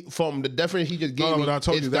from the definition he just gave me. But I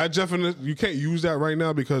told you that definition. You can't use that right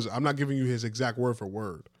now because I'm not giving you his exact word for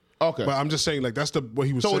word. Okay, but I'm just saying like that's what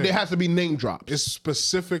he was saying. So there has to be name drops. It's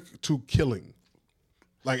specific to killing.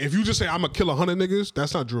 Like if you just say I'm gonna kill 100 niggas,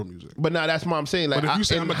 that's not drill music. But now that's what I'm saying. Like, but if you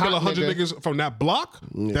say I'm gonna kill 100 niggas from that block,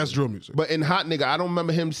 that's drill music. But in Hot Nigga, I don't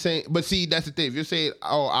remember him saying. But see, that's the thing. If you're saying,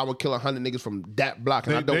 "Oh, I would kill 100 niggas from that block,"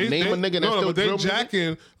 and I don't name a nigga, that's still drill music. But they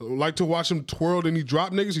jacking like to watch him twirl and he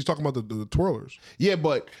drop niggas. He's talking about the twirlers. Yeah,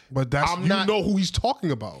 but that's you know who he's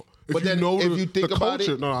talking about. But then if you think about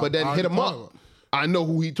it, but then hit him up. I know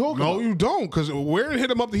who he talking about. No, you don't, because where in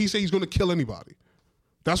Hit Him Up did he say he's going to kill anybody?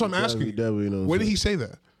 That's what I'm asking you. Where did he say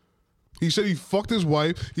that? He said he fucked his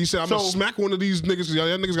wife. He said, I'm going to smack one of these niggas because y'all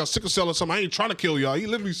niggas got sickle cell or something. I ain't trying to kill y'all. He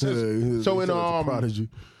literally says so in Prodigy.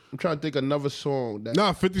 I'm trying to think another song.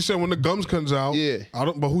 50 Cent when the Gums comes out. Yeah.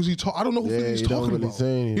 But who's he talking? I don't know who 50's talking about.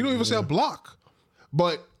 He don't even say a block.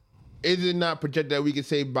 But is it not projected that we can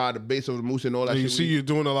say by the base of the moose and all that shit? You see you're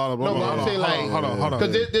doing a lot of... No, but I'm saying like... Hold on.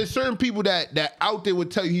 Because there's certain people that out there would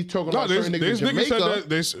tell you he's talking about certain niggas in Jamaica.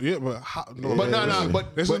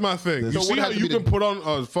 But this is my thing. You see how you can put on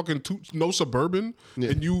a fucking No Suburban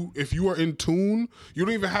and if you are in tune, you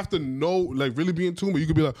don't even have to know, like really be in tune, but you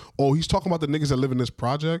could be like, oh, he's talking about the niggas that live in this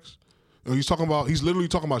projects. Or he's literally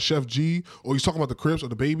talking about Chef G, or he's talking about the Crips or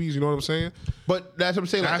the Babies. You know what I'm saying? But that's what I'm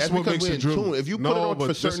saying. That's what makes it drill. If you put it on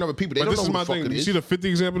for certain other people, they don't know who the fuck it is. You see the 50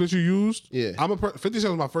 example that you used? Yeah. 50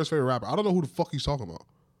 Cent was my first favorite rapper. I don't know who the fuck he's talking about.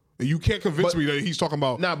 And you can't convince me that he's talking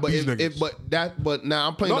about these niggas. But now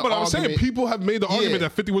I'm playing. No, but I'm saying people have made the argument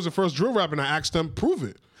that 50 was the first drill rapper, and I asked them, prove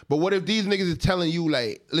it. But what if these niggas is telling you,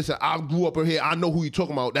 like, listen, I grew up in here, I know who you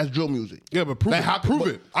talking about, that's drill music. Yeah, but prove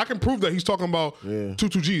it. I can prove that he's talking about 2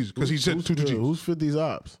 G's, because he said 2 G's. Who's 50's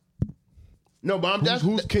ops? No, but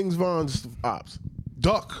who's King Von's ops?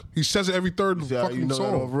 Duck. He says it every third fucking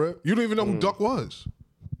song. You don't even know who Duck was.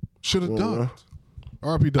 Should have ducked.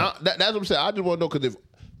 R.I.P. Duck. That's what I'm saying. I just want to know because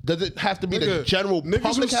does it have to be the general niggas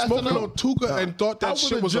public was has to smoking know? on Tuka and thought that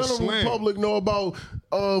shit was a general slang. public know about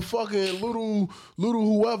fucking little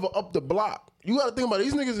whoever up the block. You got to think about it.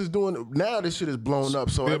 These niggas is doing now. This shit is blown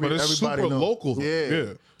up. So but it's everybody super know. local, though.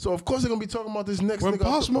 Yeah. So of course they're gonna be talking about this next When nigga.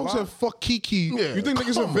 Pop Smoke said "fuck Kiki," Yeah, you think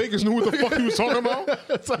niggas in Vegas knew what the fuck he was talking about?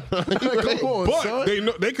 Come on, But son. they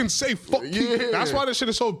know they can say "fuck Kiki." Yeah. That's why this shit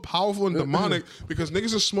is so powerful and demonic because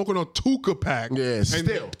niggas are smoking on Tuka pack. Yeah, and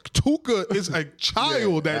still. Tuka is a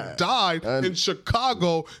child that died and- in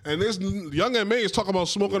Chicago, and this young MA is talking about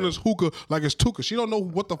smoking this hookah like it's Tuka. She don't know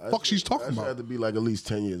what the fuck she's talking That shit about. had to be like at least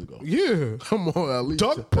 10 years ago. Yeah. Come on, at least.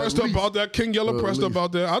 Duck pressed at least, about that. King Yella pressed least.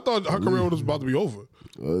 about that. I thought her career was about to be over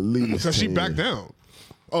At least because she 10 backed years. down.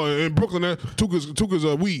 Oh, in Brooklyn, Tuka's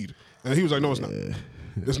weed, and he was like, "No, it's not.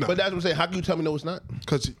 It's not." But that's what I'm saying. How can you tell me no, it's not?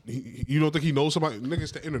 Because you don't think he knows somebody?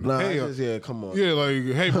 Niggas the internet. Nah, hey, yeah, come on. yeah, like,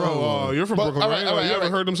 hey, bro, you're from But, Brooklyn, all right? right, all right, you all ever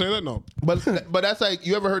right. heard them say that? No. But that's like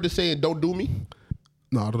you ever heard the saying "Don't do me"?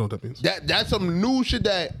 No, I don't know what that means. That's some new shit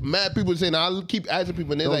that mad people saying. I keep asking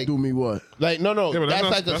people, and they're Don't like, do me what? like no, Yeah, but that's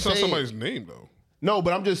not, like a that's not saying. somebody's name though. No,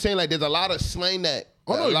 but I'm just saying like there's a lot of slang that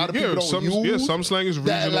Oh, no, a lot of yeah, people don't some- use. yeah, some slang is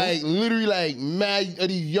that regional. like literally like mad of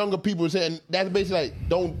these younger people saying that's basically like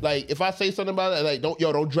don't like if I say something about it like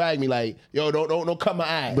don't drag me like don't cut my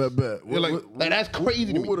ass. But Yeah, like- like that's crazy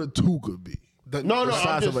to What me. would a Tuka be? No, the I'm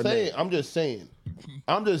size just of a saying. name.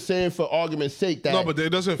 I'm just saying for argument's sake that No, but it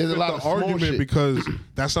doesn't fit there's the a lot of small argument shit. because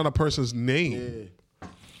that's not a person's name.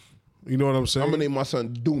 You know what I'm saying? I'm gonna name my son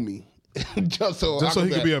Doomy. just so he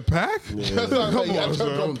could be a pack. Just so I Come can say, on,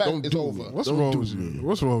 son. don't it's over. What's wrong with you?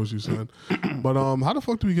 What's wrong with you, son? But how the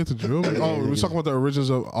fuck do we get to drill? Oh, we were talking about the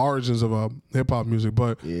origins of hip hop music.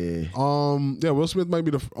 But Yeah. Will Smith might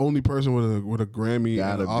be the only person with a Grammy and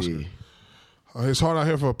Gotta an Oscar. be. It's hard out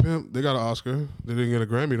here for a pimp. They got an Oscar. They didn't get a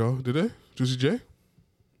Grammy though, did they? Juicy J.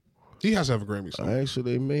 He has to have a Grammy. So.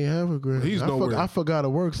 Actually, they may have a Grammy. He's nowhere. I forgot it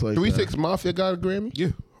works like 3-6 Mafia got a Grammy. Yeah,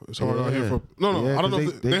 it's hard out here Yeah. for. No, Yeah, I don't know. 'cause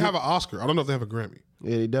If they they get- have an Oscar. I don't know if they have a Grammy. that.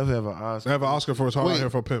 Yeah, they definitely have an Oscar. They have an Oscar for It's Hard Out Wait. Here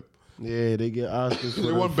for a Pimp. Yeah, they get Oscars. For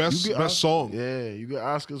They won best you get best song. Yeah, you get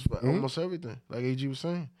Oscars for almost everything. Like AG was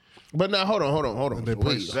saying. But now hold on. they Wait,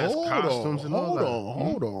 praise best hold costumes on, and all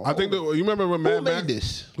hold that. on. I think that you remember when Mad Who made Max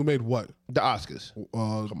this? Who made what? The Oscars.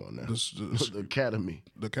 Come on now. The Academy.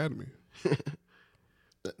 The Academy.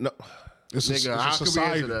 No. It's a, Nigga, it's how a could we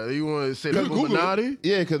society. answer that? You want to say You the can Google it. Illuminati?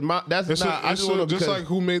 Yeah, because that's It's, nah, I it's just want to just like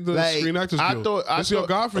who made the like, Screen Actors I Guild. thought It's your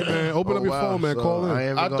Godfrey, man. Open up your phone, man. so Call in. ain't I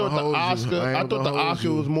even thought gonna the hold you. Oscar. ain't I even thought the gonna hold Oscar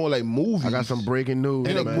you. was more like movies. I got some breaking news.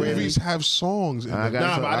 And the man. Movies have songs. In I them. got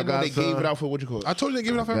Nah, some- but I didn't know got they gave some- it out for what you call it. I told you they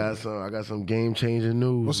give it out for I got some game changing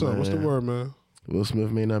news. What's up? What's the man. word, man? Will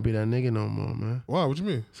Smith may not be that nigga no more, man. Wow, what you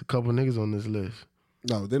mean? It's a couple niggas on this list.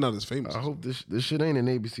 No, they're not as famous. I hope this shit ain't in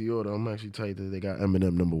ABC order. I'm actually tight that they got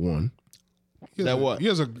Eminem number 1. He has That a- what? He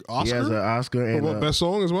has an Oscar. He has an Oscar For and what, best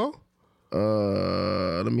song as well,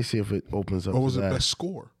 let me see if it opens up. or was to it that. best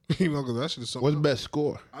score? You know, because that shit is something. What's best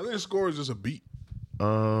score? I think score is just a beat. You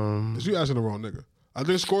Um, asking the wrong nigga. I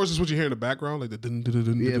think scores is what you hear in the background, like the dun dun dun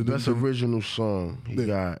dun yeah, dun, best dun, dun. original song. He Yeah.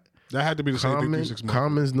 got That had to be the same thing. 3-6 Mafia.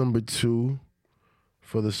 Common's number 2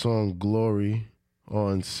 for the song "Glory"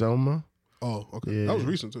 on Selma. Oh, okay. Yeah. That was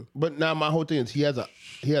recent too. But now my whole thing is he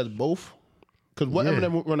has both. Because what Yeah.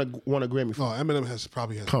 Eminem won a Grammy for? No, Eminem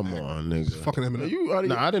probably has. Come on, nigga. Fucking Eminem. You, I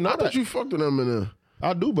Nah, I didn't know I thought that. you fucked with Eminem.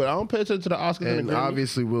 I do, but I don't pay attention to the Oscars and And the Grammys.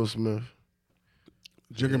 obviously Will Smith.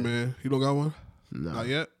 Jigger Man, you don't got one? Nah. Not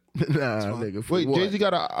yet. Nah, nigga. For Wait, what? Jay-Z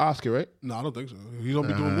got an Oscar, right? No, I don't think so. He don't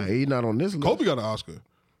be doing movies. he not on this list. Kobe got an Oscar.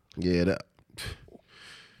 Yeah, that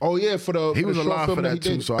Oh yeah, for the he for was the short alive film for that he too.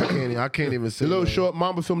 did. So I can't even say The little that. short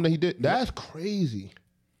Mamba film that he did. That's crazy.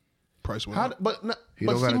 Price went How? up. But He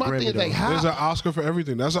but don't see, got a my Grammy, thing is like though. There's how? an Oscar for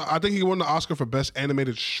everything. I think he won the Oscar for best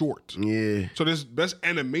animated short. Yeah. So there's best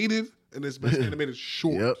animated and there's best animated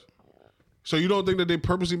short. Yep. So you don't think that they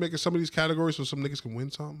purposely making some of these categories so some niggas can win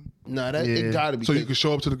something? Nah, that Yeah. it gotta be. So you can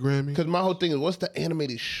show up to the Grammy? Because my whole thing is, what's the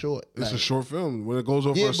animated short? It's Like, a short film. When it goes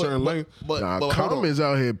over a certain length. But Nah, hold on. Common's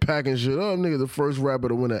out here packing shit up, nigga. The first rapper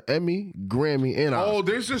to win an Emmy, Grammy, and Oscar. Oh,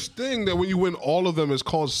 there's this thing that when you win all of them, it's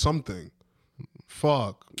called something.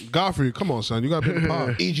 Fuck. Godfrey, come on, son. You got to be the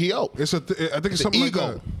pod. EGO. It's I think it's It's something an like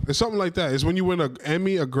ego. that. It's something like that. It's when you win an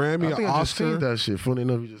Emmy, a Grammy, I an think I just Oscar. seen that shit. Funny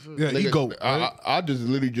enough, you just said. Yeah, that. ego. I just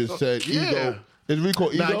literally just said yeah. ego. Is it really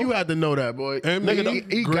called ego? Nah, you had to know that, boy. Emmy, Nigga,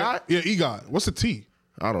 EGOT? Yeah, EGOT. What's the T?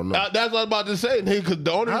 I don't know. That's what I was about to say, nigga. Because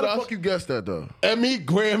the only How the fuck you guessed that though? Emmy,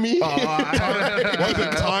 Grammy. Was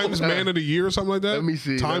it Times Man of the Year or something like that? Let me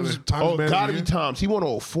see. Times Oh, Man gotta of be the Year. Times. He won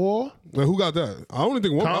all 4. Wait, who got that? I only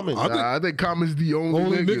think one. Common. I think I think Common's the only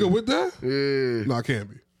only nigga with that? Yeah. No, I can't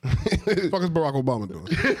be. fuck is Barack Obama doing?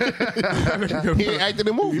 He ain't acting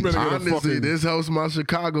in He movies. better get a Honestly, fucking. this helps my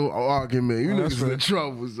Chicago argument. You that's niggas fair. in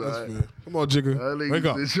trouble, That's son. fair. Come on, Jigga. Wake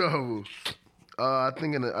up. In trouble. I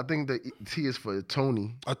think the T is for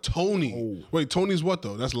Tony. A Tony. Wait, Tony's what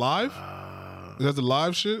though? That's live? Is that the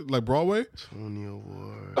live shit? Like Broadway? Tony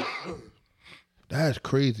Award. That's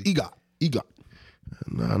crazy. EGOT.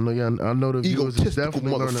 Nah, I know the viewers is Egotistical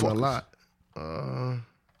definitely learning a motherfuckers. lot.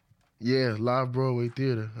 Yeah, live Broadway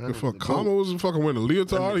theater. Fuck, Kama was fucking wearing a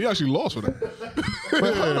leotard. He actually lost for that.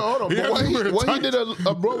 Wait, hold on. He But had why to he, wear why he tights. did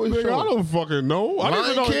a Broadway Nigga, show? I don't fucking know. I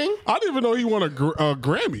didn't even know he won a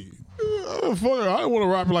Grammy. I didn't want to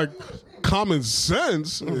rap like Common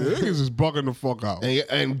Sense. Niggas is bugging the fuck out.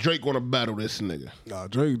 And Drake want to battle this nigga. Nah,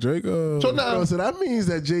 Drake. So now, So that means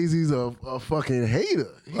that Jay-Z's a fucking hater.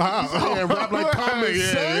 He's saying rap like Common Sense.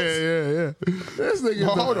 Yeah. This nigga.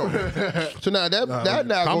 hold on. So now that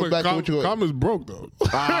now goes back to what you. Common's broke though.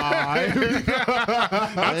 I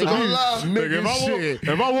ain't gonna lie. Nigga,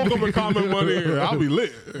 If I woke up with Common money, I'll be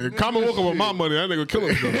lit. If Common woke up with my money, that nigga kill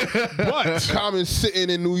himself. But Common sitting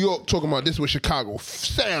in New York talking about this what Chicago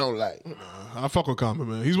sound like. I fuck with Common,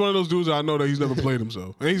 man. He's one of those dudes that I know that he's never played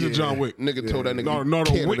himself. And he's a John Wick. Nigga told that nigga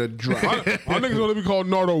Nardo Canada Wick. dry. My niggas want to be called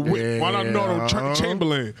Nardo Wick. Why not Nardo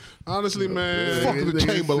Chamberlain? Honestly, man. Fuck the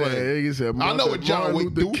Chamberlain. Nigga said, I know what John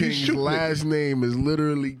Wick do. He King's shoot last name is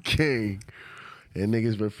literally King. And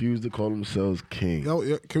niggas refuse to call themselves King. Yo,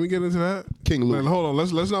 yeah, can we get into that? King Louis. Man, hold on.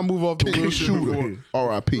 Let's not move off the King bullshit Shooter.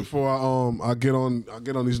 R.I.P. before I get on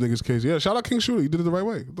these niggas' case. Yeah, shout out King Shooter. He did it the right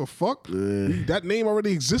way. What the fuck? That name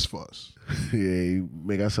already exists for us. Yeah,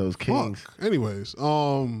 make ourselves kings. Fuck. Anyways,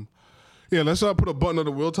 yeah, let's put a button on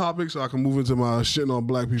the wheel topic so I can move into my shitting on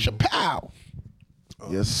black people. Pow.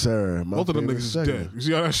 Yes, sir. My Both of them favorite niggas is segment. dead. You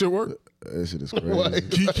see how that shit work? That shit is crazy. What?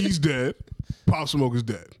 Kiki's dead. Pop Smoke is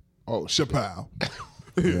dead. Oh, shit. Chappelle.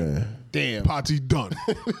 Yeah. Damn. Potty done.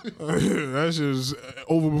 That shit is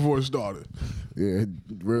over before it started. Yeah,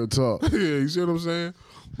 real talk. Yeah, you see what I'm saying?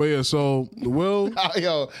 But yeah, so the will.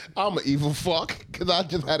 Yo, I'm an evil fuck because I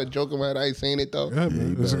just had a joke in my head. I ain't saying it though. Yeah,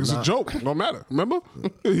 man. It's a joke. Don't matter. Remember?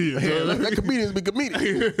 Yeah. Let comedians be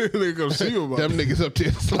comedians. They come see you about Them it. niggas up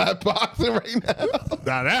there slap boxing right now.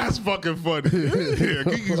 Now that's fucking funny. Yeah,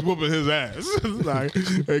 Kiki's whooping his ass. Like,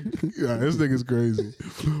 hey, yeah, this nigga's crazy.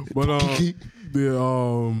 But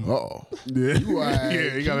yeah, yeah,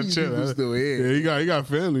 he gotta chill. Kiki's still here. Yeah, he got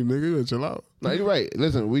family, nigga. You gotta chill out. No, you're right.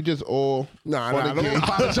 Listen, we just all Nah, for the don't game.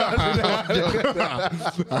 apologize for that.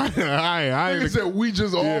 I Nigga said we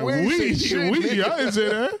just always say shit. nigga. I didn't say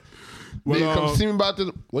that. But, Nigga, come see me about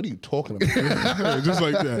this. What are you talking about? yeah, just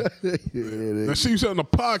like that. I see you said on the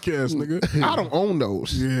podcast, nigga. I don't own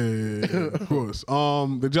those. Yeah, of course.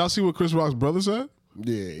 Did y'all see what Chris Rock's brother said?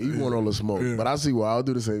 Yeah, he want all the smoke. But I see why. I'll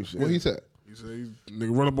do the same shit. What he said? He said,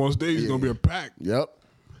 "Nigga, run up on stage, he's gonna be a pack." Yep.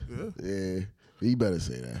 Yeah. He better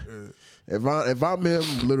say that. If I'm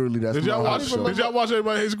him, literally that's Did y'all my watch? show. Did y'all watch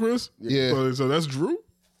Everybody Hates Chris? Yeah. So that's Drew.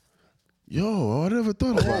 Yo, I never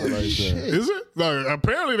thought about it like that. Is it? Like,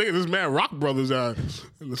 apparently, this man Rock Brothers are.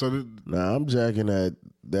 So Nah, I'm jacking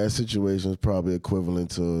that situation is probably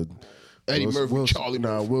equivalent to Eddie Murphy, Charlie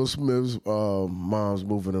Nah, Will Smith's mom's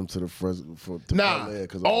moving him to the front to Nah. LA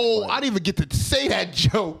 'cause of Oh, the I fight. didn't even get to say that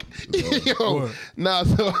joke. Yo, What? nah.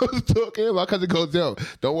 So I was talking. My cousin goes, "Yo,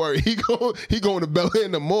 don't worry. He going to Bel Air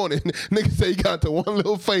in the morning." Nigga say he got into one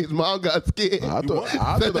little fight. His mom got scared. I thought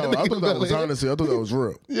Said that was Bel Air. honestly, I thought that was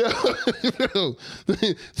real. Yeah.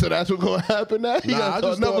 So that's what's gonna happen now. He Nah, got I into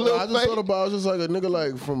just another little fight. thought about it was just like a nigga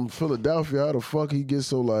like from Philadelphia. How the fuck he get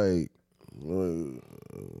so like?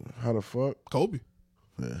 How the fuck? Kobe,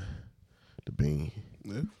 The bean.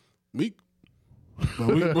 yeah, Meek. But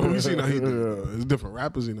we see now he it's different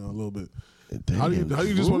rappers, a little bit. How do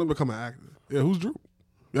you just want to become an actor? Yeah, who's Drew?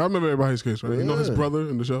 Y'all remember Everybody's Case, right? You know his Yeah. brother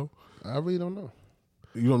in the show. I really don't know.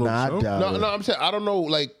 You don't know Nah, I the show? doubt No, it. no. I'm saying I don't know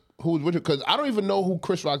like who's which because I don't even know who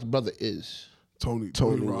Chris Rock's brother is. Tony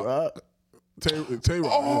Rock. Rock. Tay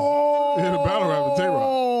Rock. Yeah, the battle rapper Tay Rock.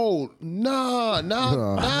 Oh, nah.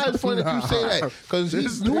 It's funny that you say that because he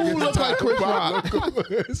do look like Chris Rock.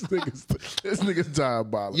 this nigga's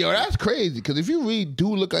diabolical. Yo, that's crazy because if you read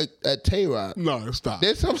 "Do Look Like at Tay Rock," No, stop.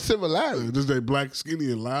 there's some similarity. Just they black,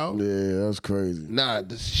 skinny, and loud. Yeah, that's crazy. Nah,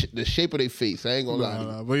 the shape of their face. I ain't gonna lie. to you.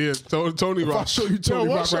 Nah, but yeah, Tony Rock. I show you Tony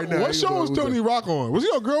Yo, Rock right now, What you show know was who's Tony Rock on? Was he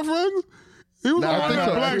your girlfriend? He was Nah, on I one of think the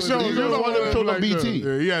so. black He was- shows. he was on one of them shows on BT.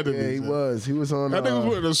 Yeah, he had to Yeah, be. he son. was. He was on. I think he was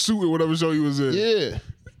wearing a suit in whatever show he was in. Yeah.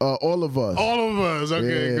 All of Us. All of us.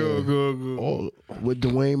 Okay, Yeah. good. Oh, With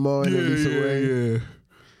Dwayne Martin and Lisa Ray. Yeah.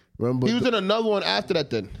 Remember? he was in another one after that.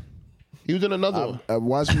 Then He was in another one.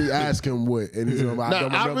 Watch me ask him what. And he's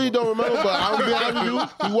I really don't remember, but I'm be honest with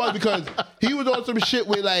you, he was, because he was on some shit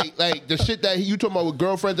with like the shit that you talking about with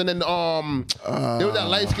girlfriends, and then there was that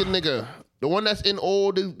light skinned nigga, the one that's in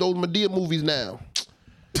all those Madea movies now.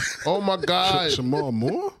 Oh my God, Jamal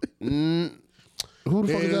Moore. Who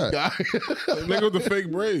the fuck is that? Nigga with the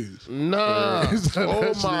fake braids. Nah.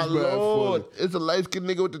 Oh my Lord. It's a light skinned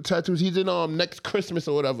nigga with the tattoos. He's in Next Christmas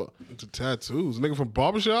or whatever. The tattoos. Nigga from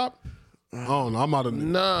Barbershop? I don't know. I'm out of there.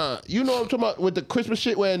 Nah. You know what I'm talking about with the Christmas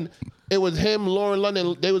shit when it was him, Lauren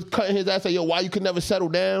London, they was cutting his ass like, yo, why you could never settle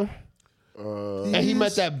down? And he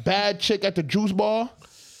met that bad chick at the juice bar.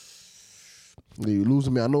 You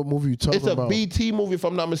losing me. I know what movie you talking about. It's a BT movie, if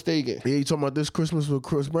I'm not mistaken. Yeah, you talking about This Christmas with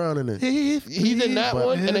Chris Brown in it. He's in that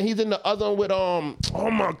one, and then he's in the other one with oh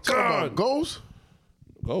my God, Ghost.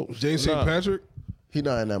 James St. Patrick. He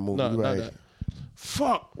not in that movie. Nah, right. not that.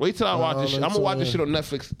 Fuck. Wait till I watch this shit. I'm gonna watch this shit on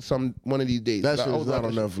Netflix one of these days. That shit is not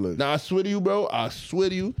on Netflix. Nah, I swear to you, bro. I swear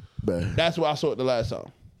to you. Man. That's where I saw it the last time.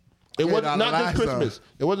 It was not this Christmas.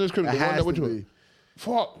 It wasn't this Christmas. It The one has that went to to be. it.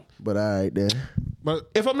 Fuck. But all right, then.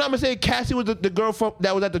 But If I'm not mistaken, Cassie was the girl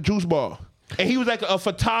that was at the juice bar. And he was like a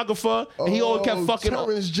photographer, and he always kept fucking up.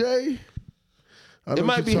 Terrence J. I know It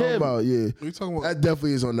might what be you're him. talking about, yeah. What you talking about? That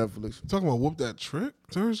definitely is on Netflix. You talking about Whoop That Trick?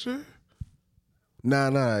 Terrence J? Nah.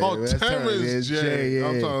 Oh, yeah, that's Terrence J.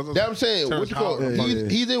 Yeah. That I'm saying, what you call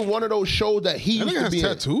it? He's in one of those shows that he That used nigga to has be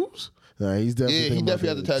tattoos? Nah, he's definitely. Yeah, he definitely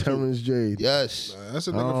has a tattoo. Terrence J. Yes. That's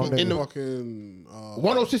a nigga from In the- fucking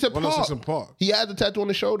 106 in Park. 106 in Park. He has a tattoo on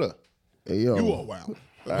his shoulder. Hey, yo. You are wild.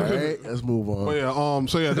 All right, let's move on. But yeah,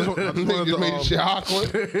 so yeah, this one, I just wanted Niggas made to, this shit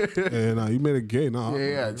awkward. yeah, nah, you made it gay, nah.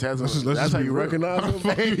 Yeah, tattoo. Let's That's just how be you real. recognize him.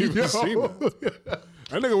 Fuck, you even seen that?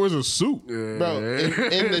 That nigga wears a suit. Bro,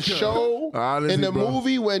 in the show, Honestly, in the bro.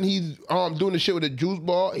 movie when he's doing the shit with the juice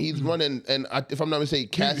bar, he's running, and if I'm not mistaken,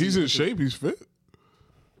 Cassie. He's in shape. He's fit.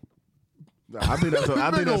 I think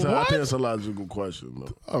that's a logical question,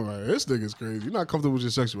 though. All right, this nigga's crazy. You're not comfortable with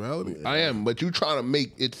your sexuality. I am, but you trying to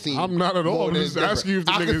make it seem. I'm not at all. more I'm than just different. asking you if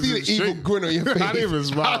the I nigga can is see in the evil shape. grin on your face. Not even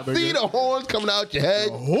smile, I see nigga. the horns coming out your head.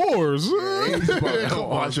 Whores. Come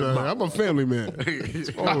on, man. I'm a family man.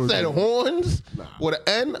 I said horns with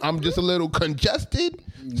an N. I'm just a little congested,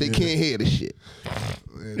 so you can't hear the shit.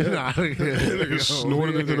 Nigga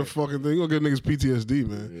snorted into the fucking thing. You gonna get niggas PTSD,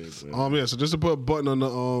 man. Yeah. So just to put a button on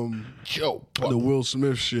the Will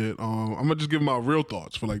Smith shit. I'm gonna just give my real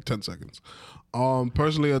thoughts for like 10 seconds.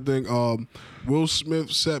 Personally, I think Will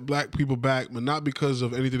Smith set black people back, but not because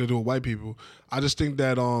of anything to do with white people. I just think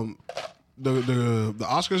that the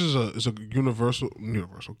Oscars is a universal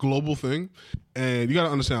global thing, and you got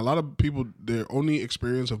to understand a lot of people, their only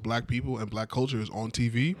experience of black people and black culture is on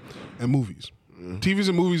TV and movies. TVs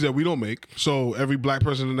and movies that we don't make. So every black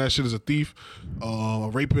person in that shit is a thief, a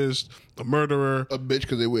rapist, a murderer, A bitch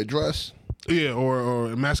because they wear dress. yeah, or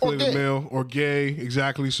emasculated Or gay. male or gay,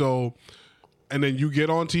 exactly. So, and then you get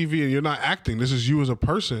on TV and you're not acting. This is you as a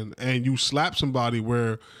person, and you slap somebody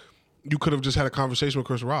where you could have just had a conversation with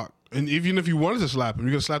Chris Rock. And even if you wanted to slap him,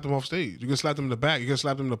 you could slap them off stage. You can slap them in the back. You can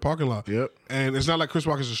slap them in the parking lot. Yep. And it's not like Chris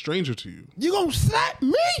Rock is a stranger to you. You gonna slap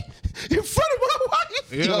me in front of my wife?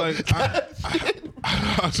 Yeah, Yo, like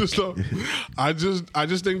I just don't. I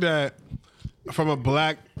just think that from a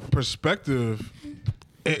black perspective,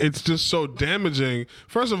 it's just so damaging.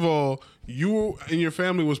 First of all, you and your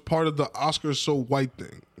family was part of the Oscars so white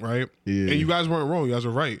thing, right? Yeah. And you guys weren't wrong. You guys are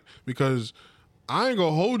right, because I ain't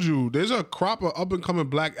gonna hold you. There's a crop of up and coming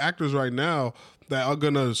black actors right now that are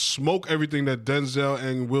gonna smoke everything that Denzel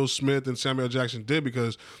and Will Smith and Samuel Jackson did,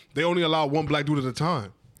 because they only allow one black dude at a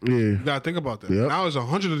time. Yeah. You gotta think about that. Yep. Now there's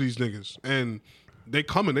 100 of these niggas, and they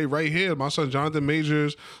coming. They right here. My son Jonathan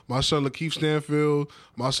Majors, my son Lakeith Stanfield,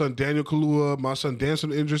 my son Daniel Kaluuya, my son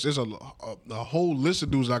Danson Idris. There's a whole list of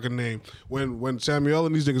dudes I can name. When Samuel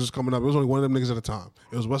and these niggas was coming up, it was only one of them niggas at a time.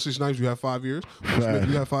 It was Wesley Snipes. You have 5 years. Will Smith,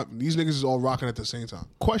 you have 5. These niggas is all rocking at the same time.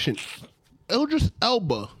 Question: Idris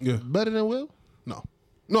Elba, Yeah. better than Will?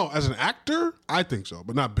 No, as an actor, I think so,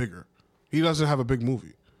 but not bigger. He doesn't have a big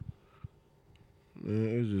movie.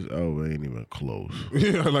 It's just ain't even close.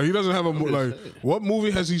 Yeah, like he doesn't have a like. What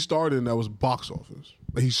movie has he starred in that was box office?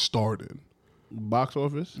 That he starred in. Box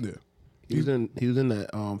office? Yeah. He was in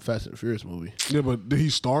that Fast and Furious movie. Yeah, but did he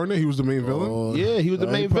star in it? He was the main villain. Yeah, he was the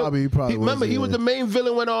main villain. He probably remember, was, he was yeah. the main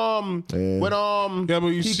villain when Yeah, but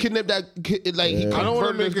you he see- kidnapped that kid. Like he I don't want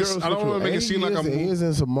converted to make his it. girls I don't into want to a- make it seem like I'm. He is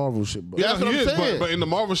in some Marvel shit, bro. Yeah, that's what I'm he is, saying. but in the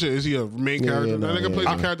Marvel shit, is he a main character? yeah, that nigga yeah, plays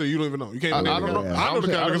yeah. a character you don't even know. You can't. Even I name don't the know. character. I know the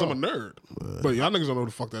I character don't because I'm a nerd. But y'all niggas don't know who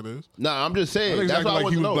the fuck that is. Nah, I'm just Y'all saying. niggas That's acting what I like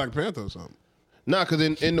want he to was know. Black Panther or something. Nah, because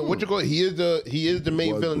in the, what you call it, he is the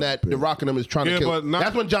main villain that The Rock and him is trying to kill. But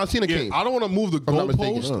That's when John Cena came. I don't want to move the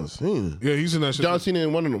goalpost. Yeah, he's in that shit. John Cena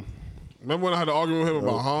in one of them. Remember when I had an argument with him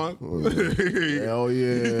about Han? Hell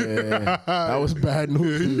yeah. That was bad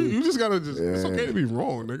news. You just gotta it's okay to be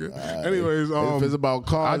wrong, nigga. Anyways, if it's about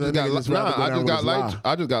cars, I just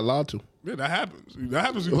got lied to. Yeah, that happens. That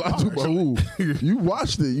happens. You lied to by who? You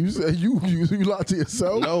watched it. You said you lied to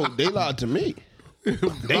yourself. No, they lied to me. I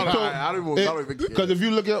don't even because if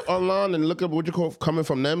you look at online and look up what you call coming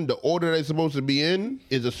from them, the order they're supposed to be in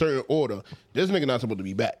is a certain order. This nigga not supposed to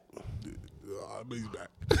be back. He's back.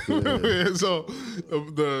 Yeah. So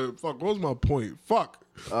what was my point? Fuck.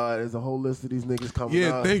 There's a whole list of these niggas coming.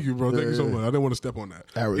 Yeah, thank you, bro. Thank you so much. I didn't want to step on that.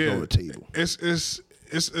 Arizona table.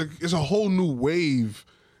 It's a whole new wave.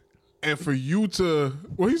 And for you to,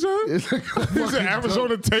 what he said? He said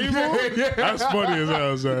Arizona table? Yeah. That's funny as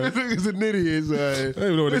hell, son. This nigga's an idiot, son. I don't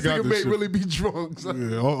even know what this they got nigga this may shit. really be drunk, son.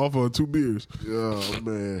 Yeah, off of 2 beers. Oh,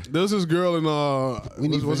 man. There's this girl in,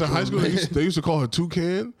 was it high school? They used to call her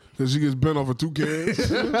Toucan because she gets bent off of 2 cans.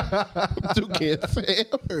 2 cans, Sam.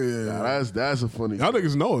 Yeah. Nah, that's a funny. Y'all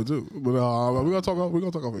niggas know it, too. But we're going to talk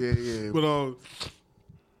off it. Yeah. But,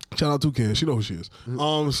 shout out to Ken. She knows who she is.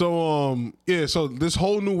 So this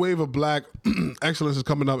whole new wave of black excellence is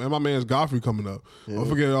coming up, and my man's Godfrey coming up. Don't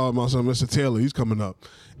forget my son, Mr. Taylor. He's coming up,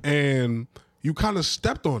 and you kind of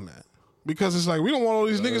stepped on that because it's like we don't want all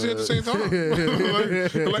these niggas here at the same time, and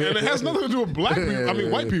it has nothing to do with black people. I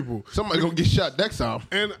mean, white people. Somebody gonna get shot next time.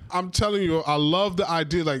 And I'm telling you, I love the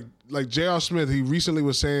idea. Like J.R. Smith, he recently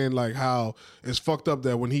was saying like how it's fucked up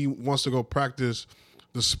that when he wants to go practice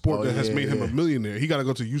the sport that has made him a millionaire, he got to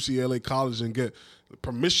go to UCLA college and get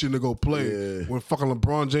permission to go play. Yeah. When fucking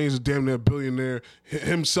LeBron James is damn near a billionaire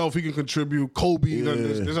himself, he can contribute. Kobe,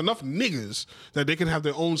 there's enough niggas that they can have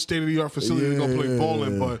their own state of the art facility to go play ball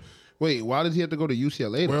in. But wait, why does he have to go to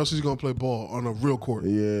UCLA? Where else is he gonna play ball on a real court?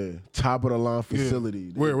 Yeah, top of the line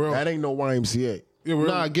facility. Where that ain't no YMCA.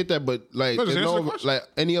 Yeah, I get that, but like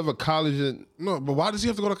any other college. No, but why does he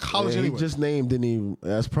have to go to college anyway? He just named, didn't he?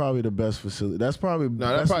 That's probably the best facility. That's probably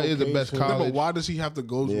that probably is the best college. No, but why does he have to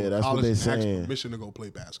go to a college and ask permission to go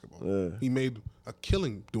play basketball? Yeah. He made a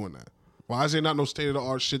killing doing that. Why is there not no state of the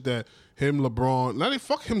art shit that him, LeBron? Now they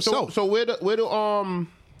fuck himself. So where the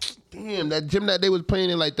damn, that gym that they was playing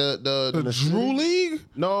in, like the Drew League?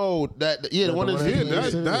 No, the one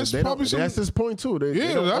that's probably some. That's his point too.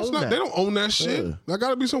 They don't own that shit. Yeah. That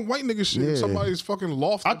gotta be some white nigga shit. Yeah. Somebody's fucking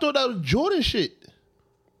loft. I thought that was Jordan shit.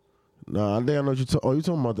 Nah, I think I know what you're talking. Oh, you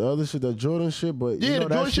talking about the other shit, that Jordan shit? But yeah, the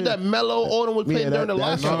Jordan shit that Melo Odom was playing during the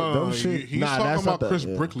last shit. He's talking about Chris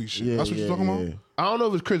Brickley shit. That's what you're talking about. I don't know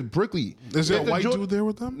if it's Chris Brickley. Is there a white dude there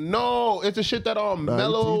with them? No, it's the shit that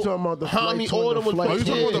Melo, you talking about the Tommy Odom was playing. You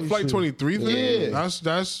talking about the Flight 23 thing? Yeah,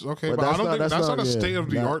 that's okay. But I don't think that's not a state of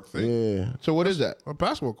the art thing. Yeah. So what is that? A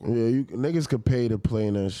basketball court. Yeah, niggas could pay to play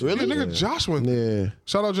in that shit. Really? Yeah, nigga, Josh went there. Yeah.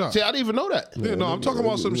 Shout out Josh. See, I didn't even know that. Yeah, no, I'm talking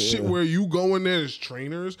about some shit where you go in there as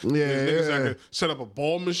trainers. There's niggas that can set up a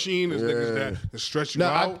ball machine. There's niggas that can stretch you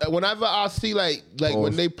out. Whenever I see like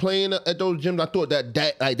when they playing at those gyms, I thought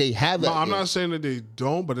that like they have that. No, I'm not saying that they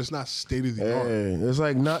don't, but it's not state of the art. It's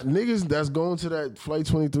like not niggas that's going to that Flight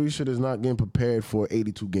 23 shit is not getting prepared for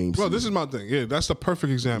 82 games. Bro, this is my thing. Yeah, that's the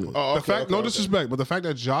perfect example. Oh, okay, no disrespect, but the fact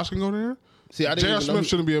that Josh can go there. See, J.R. Smith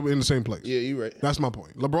shouldn't be in the same place. Yeah, you're right. That's my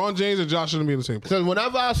point. LeBron James and Josh shouldn't be in the same place. Because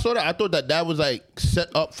whenever I saw that, I thought that was like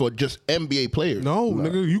set up for just NBA players. No,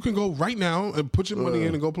 nigga, you can go right now and put your money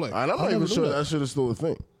in and go play. I'm not even sure that shit is still a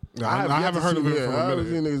thing. I haven't heard of it for a minute. I haven't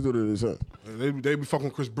seen niggas do this. They be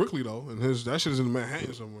fucking Chris Brickley though, and that shit is in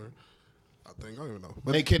Manhattan somewhere. I don't even know.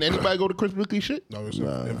 But can anybody go to Chris Brickley shit? No, it's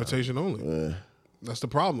invitation only. That's the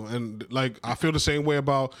problem. And like I feel the same way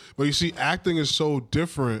about, but you see, acting is so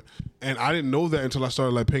different, and I didn't know that until I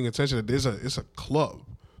started like paying attention. That it's a club.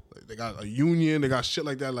 Like, they got a union. They got shit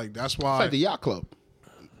like that. Like that's why. It's like the yacht club.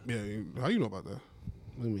 Yeah, how you know about that?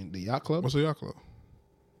 What do you mean the yacht club? What's a yacht club?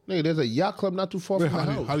 Nigga, there's a yacht club not too far from my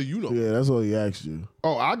house. How do you know? Yeah, that's what he asked you.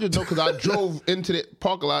 Oh, I just know because I drove into the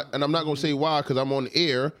parking lot, and I'm not gonna say why because I'm on the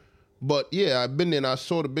air. But yeah, I've been there and I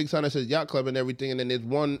saw the big sign that says yacht club and everything. And then there's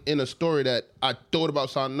one in a story that I thought about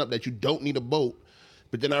signing up that you don't need a boat.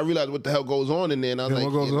 But then I realized what the hell goes on in there. And I was like,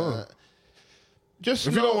 what goes on? Just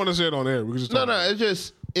if you don't want to say it on air, we can just No, it's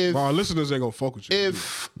just if our listeners ain't gonna fuck with you.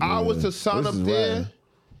 If I was to sign up there,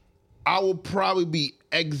 I would probably be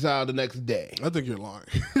exiled the next day. I think you're lying.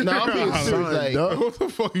 No, I'm being serious. Like, what the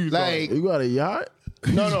fuck are you talking? You got a yacht?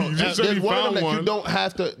 No. There's one of them that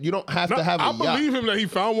you don't have to have a yacht. I believe him that he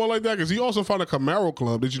found one like that because he also found a Camaro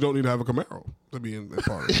club that you don't need to have a Camaro to be in that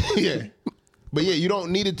part. Yeah. But yeah, you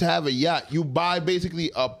don't need it to have a yacht. You buy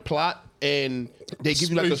basically a plot and they give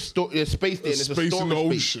you like a space there, and it's a space in the storage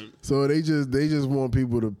space. ocean. So they just want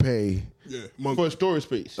people to pay. Yeah, for a storage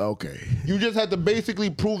space. Okay. You just have to basically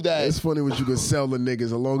prove that. It's funny what you can sell the niggas.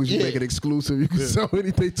 As long as you make it exclusive, you can sell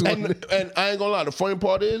anything to them. And I ain't gonna lie, the funny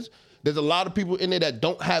part is there's a lot of people in there that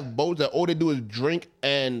don't have boats, that all they do is drink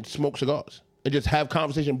and smoke cigars. And just have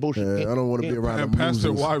conversation bullshit. I don't want to be around and them pass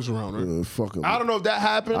their losers. wives around, right? Fuck 'em. I don't know if that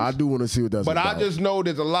happens. I do want to see what that's But about. I just know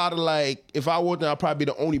there's a lot of like, if I wasn't, I'd probably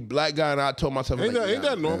be the only black guy, and I told myself, Ain't like,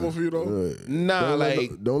 that normal for you though? Nah,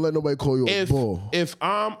 don't let nobody call you a bull. if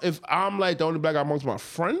I'm like the only black guy amongst my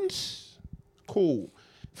friends, cool.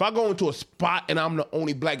 If I go into a spot and I'm the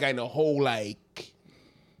only black guy in the whole like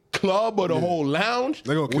club or the whole lounge,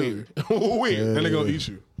 They gonna kill you. Weird. And they gonna eat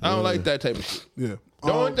you. I don't like that type of shit. Yeah.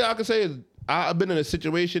 The only thing I can say is I've been in a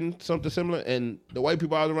situation, something similar, and the white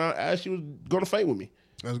people I was around actually was going to fight with me.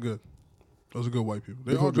 That's good. Those are good white people.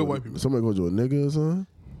 They are good white people. Somebody go to a nigga or something?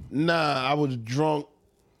 Nah, I was drunk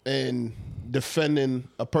and defending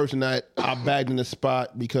a person that I bagged in the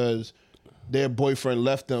spot because their boyfriend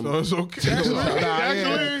left them. So it's okay.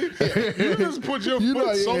 Actually, you just put your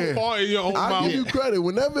foot so far in your own I mouth. give you credit.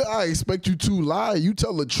 Whenever I expect you to lie, you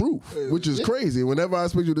tell the truth, which is crazy. Whenever I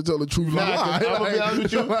expect you to tell the truth, you Nah, lie. 'cause I'm gonna be honest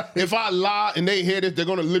with you. If I lie and they hear this, they're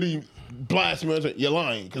gonna literally blast me and say, "You're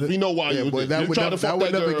lying," because we know why you but did. that You would, tried to fuck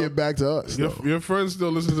that never girl. get back to us. Your friends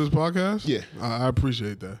still listen to this podcast? Yeah. I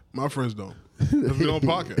appreciate that. My friends don't. Because we don't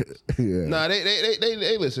podcast. Yeah. Nah,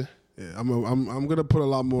 they listen. Yeah, I'm gonna put a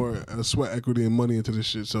lot more sweat equity and money into this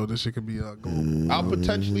shit, so this shit could be going. I'll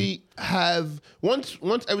potentially have once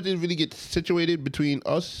everything really gets situated between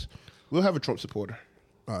us, we'll have a Trump supporter.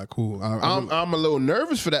 All right, cool. I'm a little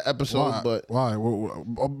nervous for that episode, why? but Why?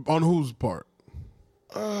 On whose part?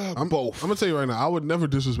 both. I'm gonna tell you right now. I would never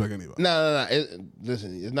disrespect anybody. Nah.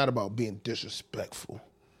 Listen, it's not about being disrespectful.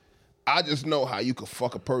 I just know how you could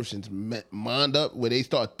fuck a person's mind up where they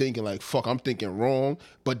start thinking like, fuck, I'm thinking wrong,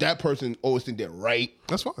 but that person always think they're right.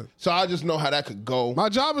 That's fine. So I just know how that could go. My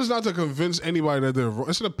job is not to convince anybody that they're wrong.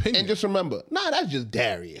 It's an opinion. And just remember, that's just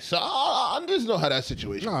Darius. So I just know how that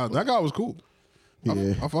situation Nah, that guy was cool.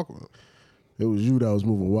 Yeah. I fuck with him. It was you that was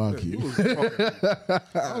moving He wacky. was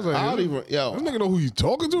I was like, I don't this even, yo, nigga know who he's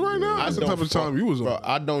talking to right now? That's the don't type of time you was on. bro,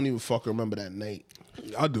 I don't even fucking remember that night.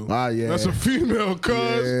 I do. Yeah. That's a female,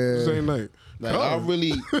 cuz. Same night. Like, I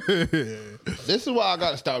really, this is why I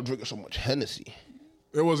gotta stop drinking so much Hennessy.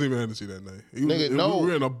 It wasn't even Hennessy that night. Nigga, no. We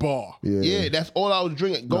were in a bar. Yeah, that's all I was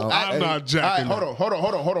drinking. I'm not jacking All right, hold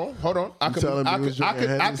on. I telling me you was drinking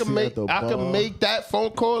Hennessy at the I can bar? make that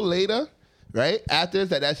phone call later, right? After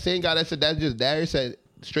that same guy that said that's just Darius said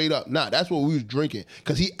straight up. Nah, that's what we was drinking.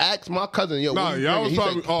 Cause he asked my cousin, yo, Nah, what you y'all drinking? was He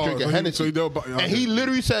probably- said, drinking so he- Hennessy. so he did about- and he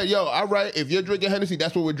literally said, yo, all right, if you're drinking Hennessy,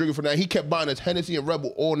 that's what we're drinking for now. He kept buying us Hennessy and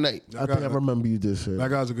Rebel all night. I think I remember you just said.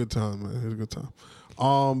 That guy's a good time, man. He's a good time.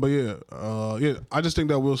 But yeah. I just think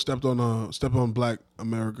that Will stepped on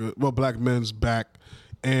Black men's back,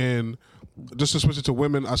 and just to switch it to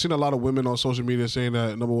women, I've seen a lot of women on social media saying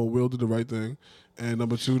that number one, Will did the right thing, and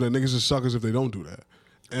number two, that niggas is suckers if they don't do that.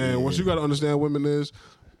 And what you got to understand, women, is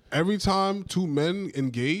every time two men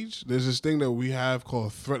engage, there's this thing that we have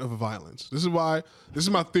called threat of violence. This is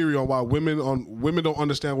my theory on why women don't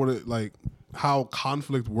understand what it like how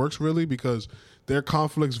conflict works really, because their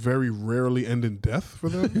conflicts very rarely end in death for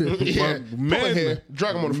them. Yeah. But Pull it here.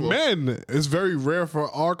 Drag 'em on the floor. men, it's very rare for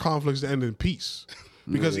our conflicts to end in peace.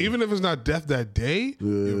 Because even if it's not death that day,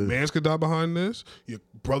 your mans could die behind this, your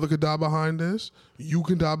brother could die behind this, you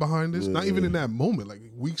can die behind this. Not even in that moment, like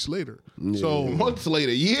weeks later. So Months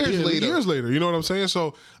later, years later. Years later, you know what I'm saying?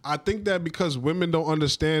 So I think that because women don't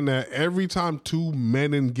understand that every time two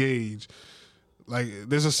men engage, like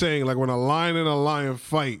there's a saying, like when a lion and a lion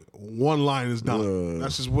fight, one lion is down.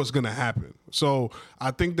 That's just what's gonna happen. So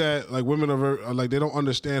I think that like women are like they don't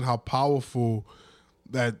understand how powerful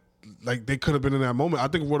that like they could have been in that moment. I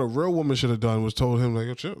think what a real woman should have done was told him like,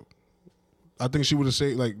 yo, chill. I think she would have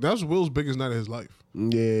said like that's Will's biggest night of his life.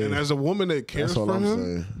 Yeah. And as a woman that cares That's all for I'm him,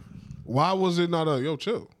 saying. why was it not a yo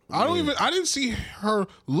chill? I didn't see her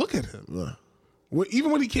look at him.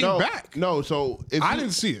 Even when he came back. No, so if I you-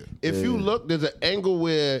 didn't see it. If you look, there's an angle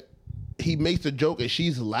where he makes a joke and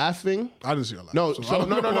she's laughing. I didn't see her laugh. No, So I so don't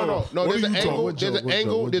no. know. What There's are an you angle. talking There's about? an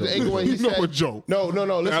angle. There's an angle when he You know said, what joke? No. Listen,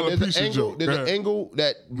 there's Alopecia an angle. joke. Go There's an ahead. angle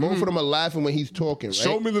that both of them are laughing when he's talking. Right?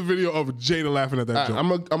 Show me the video of Jada laughing at that joke. I'm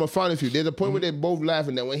gonna find it for you. There's a point where they're both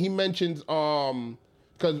laughing. That when he mentions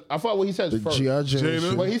because I thought what he says first. G.I. Jane.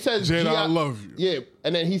 Jada? When he says Jada, G.I. I love you. Yeah,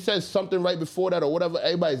 and then he says something right before that or whatever.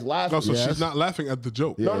 Everybody's laughing. No, so Yes. she's not laughing at the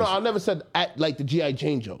joke. No, I never said at like the G.I.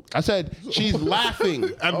 Jane joke. I said she's laughing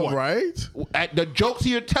At what? Right? at the jokes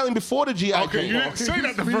you're telling before the G.I. Okay, Jane. you didn't say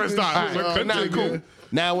that the first time. Alright, now, cool.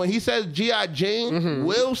 Now, when he says G.I. Jane,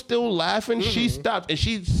 Will's still laughing. She stopped and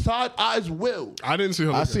she side eyes Will. I didn't see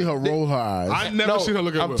her. I see her roll her eyes. I never seen her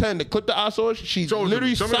look at I'm Will. telling you, the clip that I saw, she Show it to me.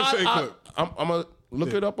 literally Show me the side same eye. clip. I'm gonna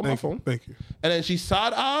look it up on my phone. Thank you. And then she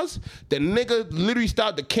side eyes. The nigga literally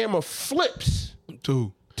stopped. The camera flips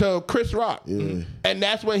Two. to Chris Rock. And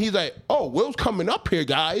that's when he's like, oh, Will's coming up here,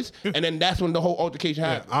 guys. And then that's when the whole altercation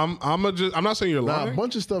happened. I'm not saying you're Nah, a lying.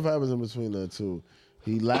 bunch of stuff happens in between that too.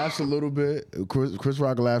 He laughs a little bit. Chris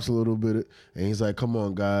Rock laughs a little bit, and he's like, "Come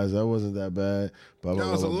on, guys, that wasn't that bad." Blah, blah,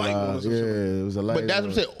 That was blah, a light blah. one or some Yeah, shit. it was a light. But that's what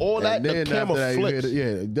I'm saying. All And that, the then camera after that, you flips.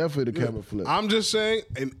 hear definitely the camera flips. I'm just saying,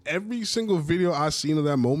 in every single video I seen of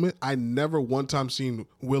that moment, I never one time seen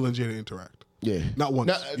Will and Jada interact. Yeah. Not once.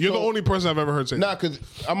 Nah, You're so- the only person I've ever heard say Nah, that. because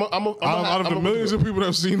Out of the millions of people that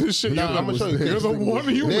have seen this shit, Nah, I'ma show you. you're the one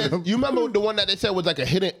human. You remember the one that they said was like a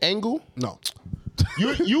hidden angle? No.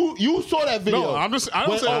 You saw that video. No, I'm just- I don't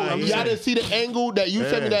When, say- I'm just y'all saying. didn't see the angle that you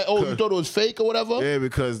sent me that, you thought it was fake or whatever? Yeah,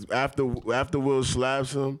 because after Will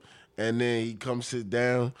slaps him, and then he comes sit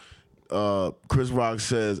down, Chris Rock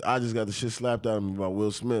says, "I just got the shit slapped out of me by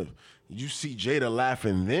Will Smith." You see Jada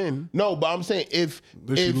laughing then. No, but I'm saying if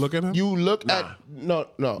Did she look at him? you look at no.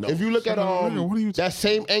 If you look at nigga, what are you that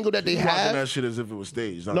same angle that they He's watching have. that shit as if it was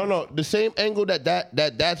staged. No, the same angle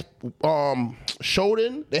that's showed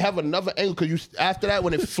in. They have another angle because you after that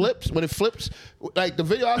when it flips, like the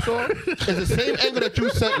video I saw is the same angle that you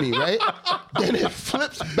sent me, right? Then it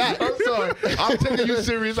flips back. I'm sorry, I'm taking you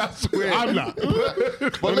serious. I swear, I'm not.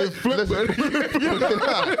 But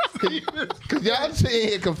because y'all sitting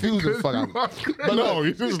here confusing fuck out. But No,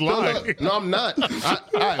 you just lying. No, I'm not.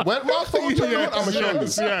 All right, when my phone turn on, I'm gonna show you.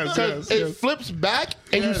 Yes, 'Cause yes, it yes. flips back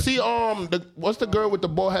and you see what's the girl with the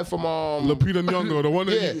bald head from Lupita Nyong'o, the one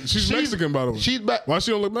that Yeah, she's Mexican, by the way. she's back. Why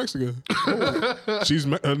she don't look Mexican?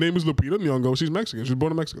 Her name is Lupita Nyong'o. She's Mexican. She was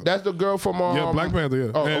born in Mexico. That's the girl from Yeah, Black Panther,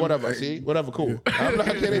 yeah. Oh, And- whatever. See, whatever. Cool. I'm not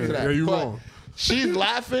getting into that. Yeah, you But wrong. She's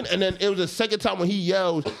laughing, and then it was the second time when he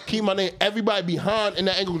yells, "Keep my name." Everybody behind in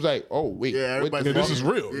that angle was like, "Oh wait, Yeah, everybody- Yeah, this is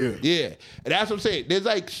real. Yeah. Yeah, and that's what I'm saying. There's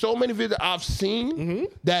like so many videos I've seen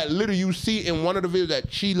that literally you see in one of the videos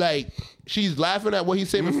that she's laughing at what he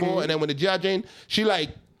said before, and then when the G.I. Jane, she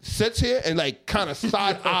like sits here and like kind of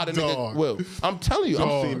side eye the nigga. Dog. Will, I'm telling you,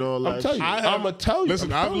 Dog. Seen all I'm that telling you, shit. I'm gonna tell you.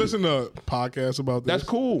 Listen, I've listened to podcasts about this. That's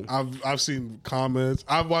cool. I've seen comments.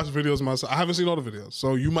 I've watched videos myself. I haven't seen all the videos,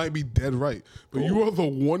 so you might be dead right. But you are the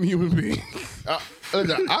one human being.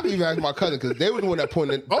 Listen, I can even ask my cousin because they were the one that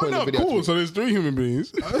pointed Oh the no, video. cool. to So there's 3 human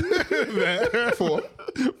beings. Four.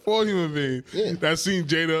 4 human beings Yeah. that seen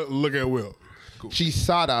Jada look at Will. She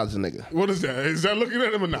side eyes a nigga. What is that? Is that looking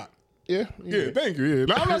at him or not? Yeah, Yeah, thank you. Yeah.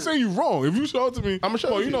 Now, I'm not saying you're wrong. If you show it to me, I'ma show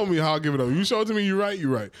it well, to you you. know me how I give it up. If you show it to me, you're right. You're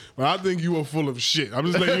right. But I think you are full of shit. I'm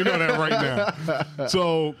just letting you know that right now.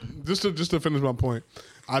 So just to finish my point,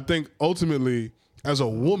 I think ultimately, as a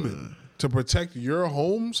woman, to protect your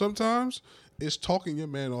home, sometimes it's talking your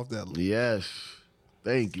man off that lead. Yes.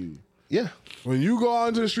 Thank you. yeah. When you go out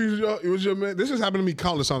into the streets with your man, this has happened to me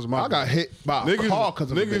countless times. In my I got life. hit by a car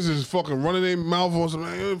because of a niggas bitch. is fucking running their mouth on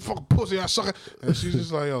some fucking pussy. I suck it, and she's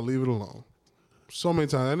just like, yo, leave it alone. So many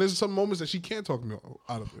times, and there's some moments that she can't talk me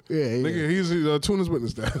out of it. Yeah. Nigga, he's Tuna's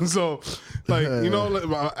witness that. So, like, you know,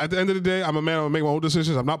 like, at the end of the day, I'm a man. I make my own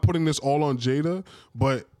decisions. I'm not putting this all on Jada,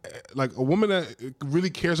 but like a woman that really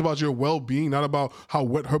cares about your well being, not about how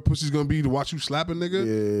wet her pussy's gonna be to watch you slap a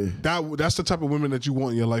nigga. Yeah. That's the type of women that you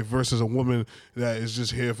want in your life versus a woman that is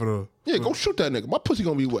just here for the. Yeah, go shoot that nigga. My pussy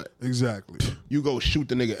gonna be wet. Exactly. You go shoot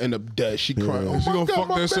the nigga, end up dead. She crying. Oh And she my gonna God, fuck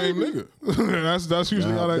my that same baby. nigga. that's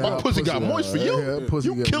usually how that My goes. pussy got moist for you. Yeah, pussy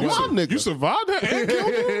You got killed my moist. nigga. You survived that and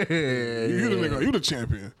killed him? You the nigga. You the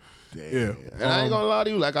champion. Yeah. And I ain't gonna lie to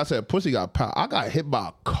you. Like I said, pussy got power. I got hit by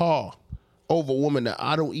a car over a woman that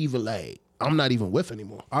I don't even like. I'm not even with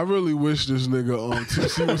anymore. I really wish this nigga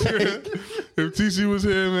TC was here. If TC was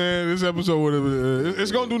here, man, this episode would have been.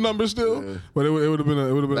 It's gonna do numbers still, but it would have been.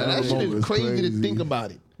 It would have been. Man, that another shit moment. is crazy to crazy. think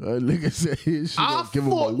about it. Nigga said she gonna give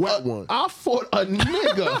him a wet one. I fought a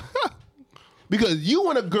nigga because you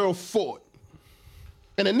and a girl fought.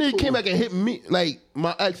 And the nigga came back and hit me, like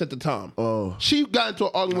my ex at the time. Oh. She got into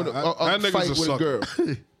an argument, That a nigga's fight a with a sucker.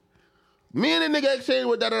 girl. Me and the nigga exchanged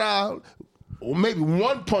with da-da-da, or maybe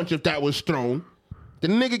one punch if that was thrown. The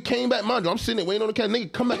nigga came back, mind you, I'm sitting there waiting on the car.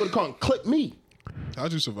 Nigga come back with the car and clip me.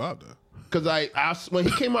 How'd you survive that? Because when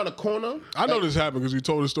he came out the corner, I know this happened because you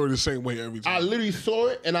told the story the same way every time. I literally saw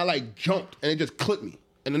it and I like jumped and it just clipped me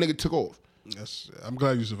and the nigga took off. Yes, I'm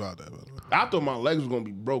glad you survived that. By the way. I thought my legs was gonna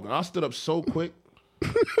be broken. I stood up so quick.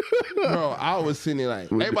 Bro, I was sitting there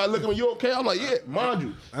like, everybody looking at me, you okay? I'm like, yeah, mind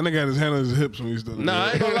you. That nigga had his hand on his hips when he stood up. Nah,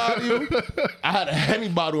 I ain't gonna lie to you. I had a Henny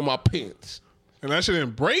bottle in my pants. And that shit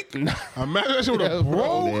didn't break? Imagine that shit would have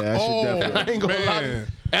broke. Yeah, that shit definitely- I ain't gonna lie to you. man.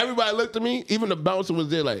 Everybody looked at me, even the bouncer was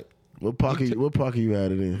there like, What pocket you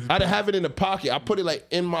had it in? I didn't have it in the pocket. I put it like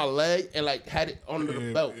in my leg and like had it under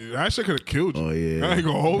the belt. That shit could have killed you. Oh, yeah. I ain't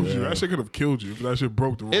gonna hold you. That shit could have killed you if that shit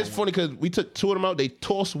broke the wrong It's way. funny because we took two of them out. They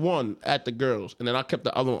tossed one at the girls, and then I kept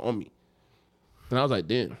the other one on me. And I was like,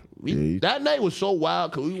 damn. That night was so wild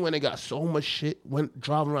because we went and got so much shit. Went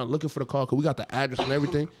driving around looking for the car because we got the address and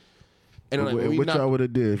everything. And then, like, What y'all would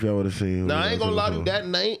have did if y'all would have seen him? Nah, I ain't gonna lie to you. That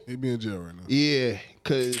night, He be in jail right now. yeah,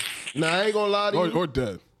 because, I ain't gonna lie to you. Or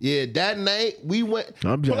dead. Yeah, that night, we went.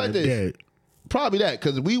 I'm put just like this. dead. Probably that,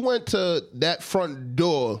 because we went to that front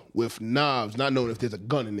door with knives, not knowing if there's a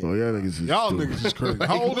gun in there. Oh, y'all niggas is Y'all stupid. niggas is crazy.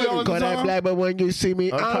 How old are y'all at the Call that time? black, but when you see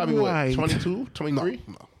me, I'm I'm probably, white. 22, 23?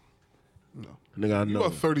 No. Nigga, I You know. are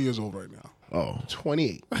 30 years old right now. Oh,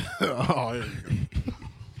 28. Oh, there you go.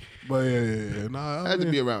 But yeah. Nah, I had to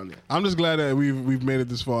be around there. I'm just glad that we've made it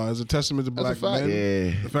this far. As a testament to black a fact. men.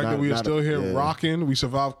 Yeah. The fact that we are still here rocking. We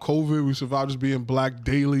survived COVID. We survived just being black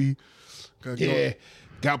daily. Yeah.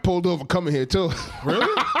 Got pulled over coming here, too. Really?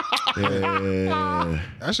 yeah.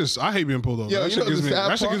 That's just, I hate being pulled over. Yo, that you shit know gives the me, sad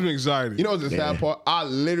that shit part? gives me anxiety. You know what's the sad part? I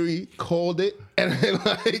literally called it, and then,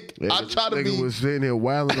 like, I try to Nigga be... was sitting here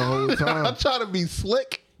wilding the whole I time. try to be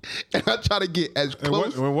slick, and I try to get as in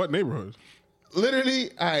close. what neighborhood?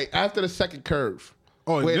 Literally, all right, after the second curve.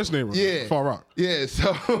 Oh, in Where- this neighborhood? Yeah. Far Rock. Yeah,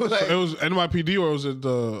 so, like... It was NYPD or was it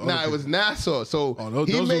the... Nah, it was Nassau. So Oh,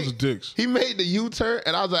 he those made, was dicks. He made the U-turn,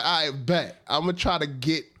 and I was like, "I bet I'm gonna try to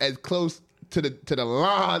get as close to the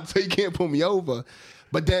line so he can't pull me over."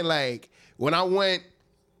 But then, like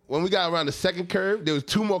when we got around the second curve, there was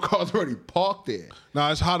two more cars already parked there.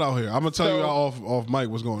 Nah, it's hot out here. I'm gonna tell So- you off mic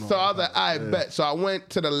what's going on. So I was like, "I bet." So I went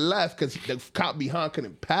to the left because the cop behind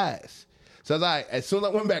couldn't pass. So I was like, as soon as I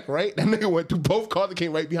went back right, that nigga went through both cars and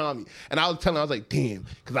came right behind me. And I was like, damn,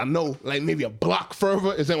 because I know like maybe a block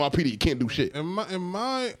further is NYPD. You can't do shit. in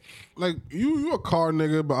my like you a car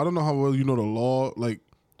nigga, but I don't know how well you know the law. Like,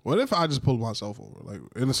 what if I just pulled myself over? Like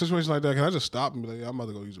in a situation like that, can I just stop and be like, yeah, I'm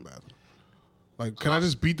about to go use the bathroom? Like, can I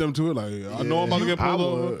just beat them to it? Like, I know I'm about to get pulled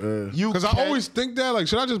over. Because I always think that. Like,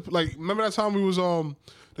 should I just like remember that time we was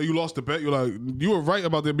that you lost the bet? You're like, you were right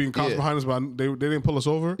about there being cops Yeah. behind us, but they didn't pull us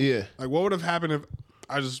over. Yeah. Like, what would have happened if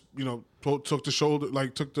I just took the shoulder,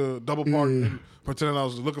 like took the double park and pretended I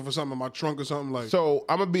was looking for something in my trunk or something? Like, So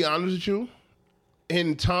I'm gonna be honest with you.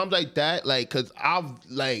 In times like that, like, cause I've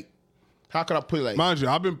like, how could I put it? Like, mind you,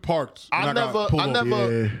 I've been parked. And I got pulled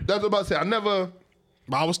over. Yeah. That's what I'm about to say.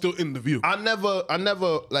 But I was still in the view. I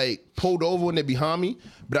never like pulled over when they're behind me,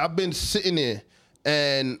 but I've been sitting there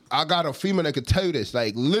and I got a female that could tell you this.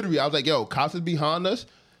 Like literally, I was like, yo, cops is behind us.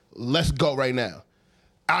 Let's go right now.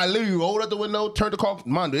 I literally rolled out the window, turned the car,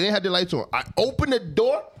 mind you, they didn't have the lights on. I opened the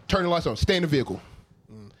door, turned the lights on, stay in the vehicle.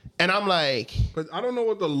 And I'm like, But I don't know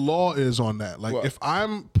what the law is on that. Like, What? if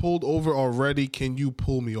I'm pulled over already, can you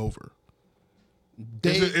pull me over?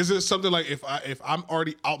 Is it something like if I'm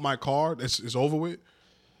already out my car, it's over with?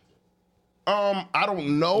 I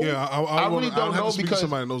don't know. Yeah, I really I'd don't have to know speak to because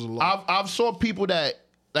somebody that knows the law. I've saw people that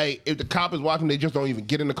like if the cop is watching, they just don't even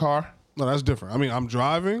get in the car. No, that's different. I mean, I'm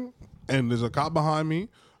driving and there's a cop behind me.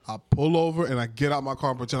 I pull over and I get out my car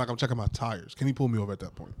and pretend like I'm checking my tires. Can he pull me over at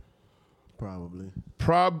that point? Probably.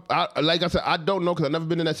 Like I said, I don't know because I've never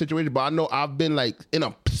been in that situation, but I know I've been like in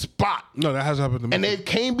a spot No, that has happened to me. and they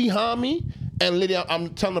came behind me and literally I'm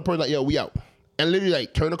telling the person like, yo, we out. And literally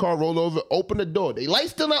like turn the car, roll over, open the door. They lights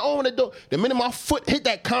still not on the door. The minute my foot hit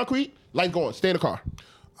that concrete, light going, stay in the car.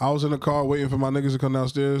 I was in the car waiting for my niggas to come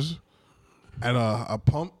downstairs at a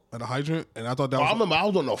pump, at a hydrant, and I thought that I was remember I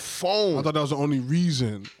was on the phone. I thought that was the only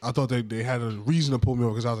reason. I thought they had a reason to pull me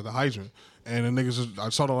over because I was at the hydrant. And the niggas, I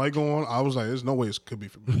saw the light go on. I was like, there's no way it could be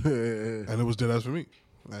for me. And it was dead ass for me.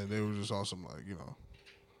 And they were just awesome, like,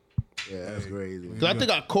 Yeah, that's crazy. Cause I think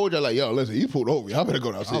I called you like, yo, listen, you pulled over. Y'all better go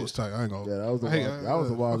I downstairs. was tight. I ain't gonna. Yeah, that was the that was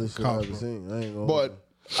the wildest shit I ever seen. I ain't gonna. But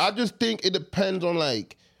I just think it depends on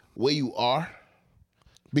like where you are.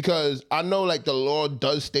 Because I know like the law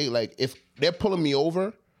does state like if they're pulling me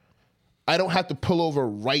over, I don't have to pull over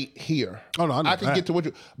right here. Oh, no, I know I can that. get to what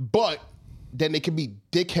you but then they can be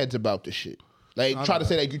dickheads about the shit. Like try to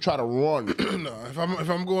say like you try to run. No, if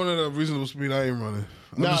I'm going at a reasonable speed, I ain't running.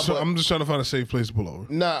 Nah, but- I'm just trying to find a safe place to pull over.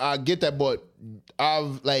 Nah, I get that, but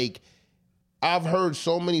I've like I've heard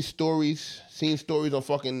so many stories, seen stories on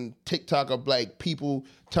fucking TikTok of like people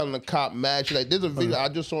telling the cop mad shit. Like there's a video I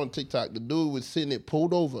just saw on TikTok. The dude was sitting there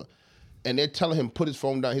pulled over, and they're telling him put his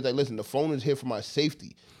phone down. He's like, listen, the phone is here for my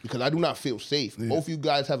safety because I do not feel safe. Yeah. Both of you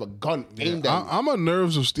guys have a gun aimed at me. I'm a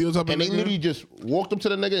nerves of steel type of nigga. And they literally just walked up to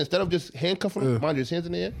the nigga instead of just handcuffing him, mind you, his hands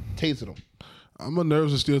in the air, tasered him. I'm a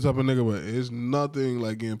nerves of steel type of nigga, but it's nothing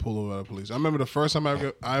like getting pulled over by the police. I remember the first time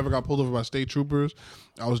I ever got pulled over by state troopers.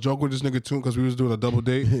 I was joking with this nigga too because we was doing a double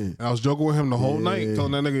date, and I was joking with him the whole night,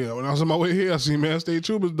 telling that nigga, when I was on my way here, I see man state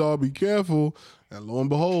troopers, dog, be careful. And lo and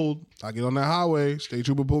behold, I get on that highway, state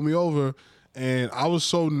trooper pulled me over, and I was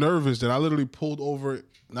so nervous that I literally pulled over,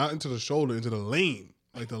 not into the shoulder, into the lane,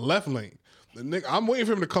 like the left lane. The nigga, I'm waiting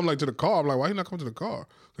for him to come like to the car. I'm like, why he not coming to the car?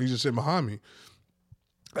 He's just sitting behind me.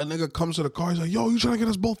 That nigga comes to the car. He's like, yo, you trying to get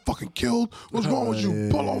us both fucking killed? What's wrong with you?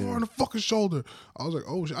 Pull over on the fucking shoulder. I was like,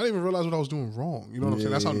 oh shit. I didn't even realize what I was doing wrong. You know what I'm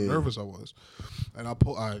saying? That's how nervous I was. And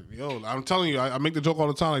I'm telling you, I make the joke all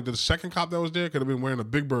the time. Like the second cop that was there could have been wearing a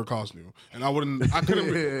Big Bird costume, and I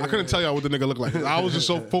couldn't tell y'all what the nigga looked like. I was just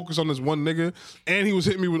so focused on this one nigga, and he was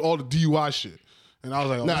hitting me with all the DUI shit. And I was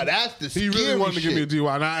like, oh, nah, that's the scary He really wanted to shit. give me a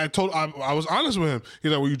DUI. And I was honest with him.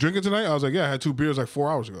 He's like, were you drinking tonight? I was like, yeah, I had 2 beers like 4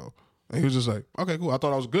 hours ago. And he was just like, okay, cool. I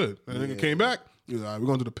thought I was good. And the nigga came back. He was like, all right, we're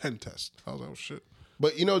going to do the pen test. I was like, oh, shit.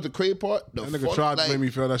 But you know the crazy part? That nigga tried to make me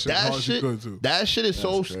feel that shit as hard as he could, too. That shit is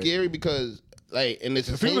so scary because, like, in this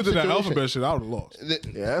if he did that alphabet shit, I would have lost. I can't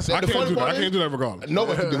do that. I can't do that regardless.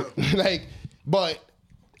 Nobody can do it. Like, but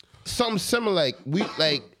something similar,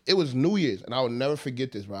 it was New Year's, and I would never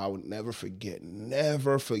forget this, bro. I would never forget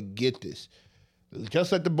this.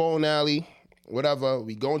 Just at the bowling alley, whatever,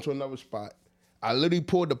 we go into another spot. I literally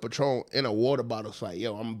poured the Patron in a water bottle. So like,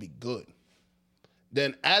 yo, I'm gonna be good.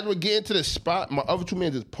 Then as we're getting to the spot, my other 2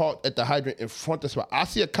 men is parked at the hydrant in front of the spot. I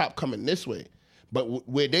see a cop coming this way, but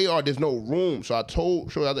where they are, there's no room. So I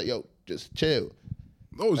told Shorty, I was like, yo, just chill.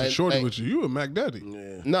 Oh, it's a shorty with you. You a Mac Daddy.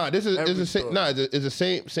 Yeah. Nah, it's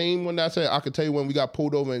the same one that I said. I could tell you when we got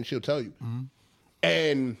pulled over, and she'll tell you. Mm-hmm.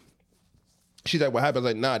 And she's like, what happened? I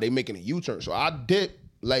was like, nah, they making a U-turn. So I dipped.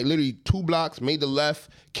 Like literally 2 blocks, made the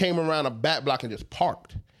left, came around a back block and just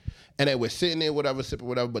parked. And then we're sitting there, whatever, sipping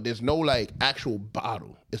whatever, but there's no like actual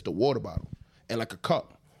bottle. It's the water bottle and like a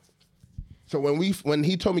cup. So when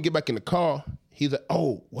he told me to get back in the car, he's like,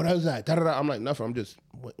 oh, what is that? Da-da-da. I'm like, nothing. I'm just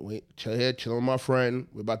wait, chill here, chilling with my friend.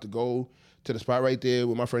 We're about to go to the spot right there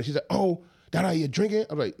with my friend. She's like, oh, da-da, you drinking?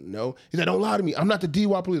 I'm like, no. He's like, don't lie to me. I'm not the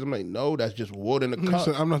DUI police. I'm like, no, that's just water in the cup.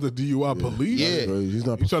 He said, I'm not the DUI police? Yeah. He's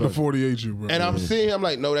not. He's trying to 48 you, bro. And I'm seeing him, I'm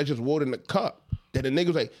like, no, that's just water in the cup. Then the nigga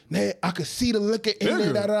was like, nah, I could see the liquor in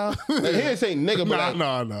there, da-da. Like, he didn't say nigga, but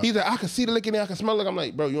nah. He's like, I could see the liquor in there, I can smell it. I'm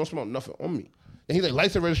like, bro, you don't smell nothing on me. And he's like,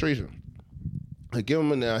 license registration. I give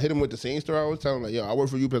him and I hit him with the same story I was telling him, like, yo, I work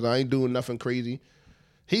for UPS, I ain't doing nothing crazy.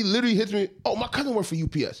 He literally hits me, oh, my cousin worked for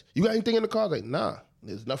UPS. You got anything in the car? I was like, nah.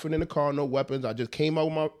 There's nothing in the car, no weapons. I just came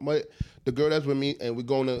out with the girl that's with me, and we're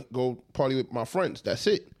going to go party with my friends. That's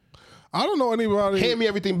it. I don't know anybody. Hand me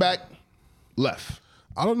everything back, left.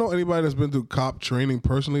 I don't know anybody that's been through cop training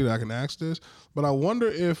personally that I can ask this, but I wonder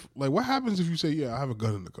if, like, what happens if you say, yeah, I have a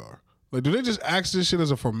gun in the car? Like, do they just ask this shit as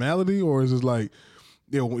a formality, or is it like,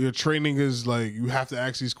 your training is like you have to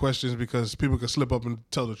ask these questions because people can slip up and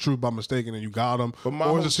tell the truth by mistake and then you got them.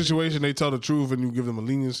 Or is a situation they tell the truth and you give them a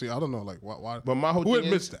leniency? I don't know. Like, why? But my whole who thing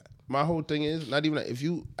admits that? My whole thing is not even if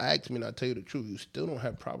you ask me and I tell you the truth, you still don't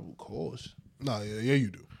have probable cause. No, yeah, you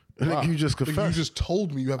do. Wow. You just confessed. You just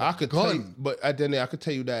told me you have a gun. Tell you, but at the end of the day, I could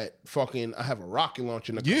tell you that fucking I have a rocket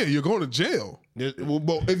launcher in the car. Yeah, you're going to jail.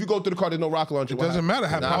 Well, if you go through the car, there's no rocket launcher. It doesn't matter.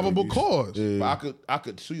 Have probable cause. Yeah. But I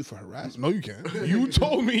could sue you for harassment. No, you can't. You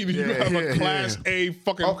told me that you have a class A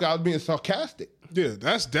fucking. Okay, I was being sarcastic. Yeah,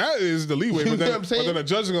 that is the leeway. You but, know then, what I'm saying? But then a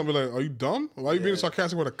judge is gonna be like, "Are you dumb? Why are you being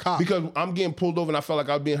sarcastic with a cop?" Because I'm getting pulled over and I felt like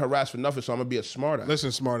I was being harassed for nothing, so I'm gonna be a smartass.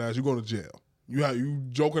 Listen, smartass, you going to jail. You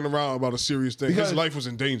joking around about a serious thing. His life was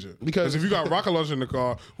in danger. Because if you got rocket launcher in the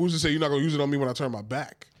car, who's to say you're not gonna use it on me when I turn my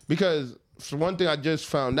back? Because for one thing, I just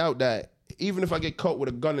found out that even if I get caught with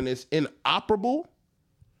a gun and it's inoperable,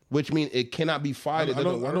 which means it cannot be fired, I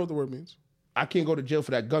know what the word means. I can't go to jail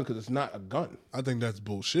for that gun because it's not a gun. I think that's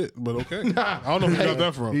bullshit, but okay. I don't know where you got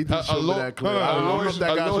that from. He did show me that clear. I don't know if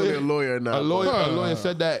that guy's really a lawyer or not. A lawyer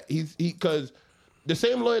said that because the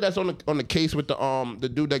same lawyer that's on the case with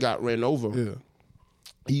the dude that got ran over. Yeah.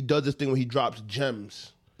 He does this thing where he drops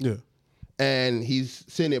gems. Yeah. And he's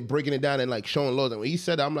sitting there breaking it down and like showing laws. And when he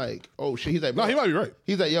said that, I'm like, oh shit. He's like, no, he might be right.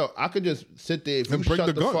 He's like, yo, I could just sit there if you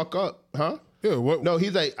shut the fuck up, huh? Yeah. What? No,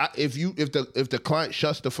 he's like, if the client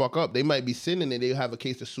shuts the fuck up, they might be sitting there. They'll have a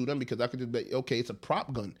case to sue them because I could just be, okay, it's a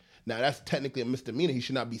prop gun. Now that's technically a misdemeanor. He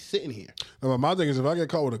should not be sitting here. Now, my thing is, if I get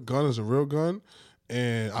caught with a gun as a real gun,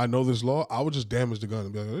 and I know this law, I would just damage the gun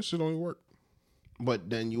and be like, this shit don't even work. But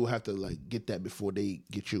then you have to like get that before they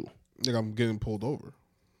get you. Nigga, I'm getting pulled over.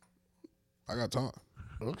 I got time.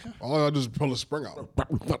 Okay. All I gotta do is pull a spring out.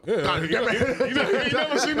 Yeah, you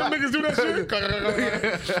never seen them niggas do that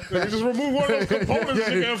shit? They just remove one of those components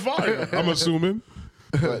and get fire. I'm assuming.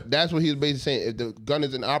 But that's what he was basically saying. If the gun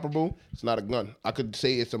is inoperable, it's not a gun. I could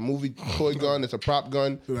say it's a movie toy gun, it's a prop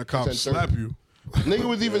gun. That cop slap you. Nigga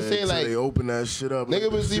was even saying like they open that shit up. Nigga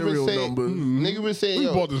like was even saying, nigga was saying,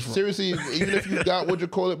 yo, bought this from? seriously, even if you got what you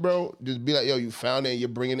call it, bro, just be like, yo, you found it and you're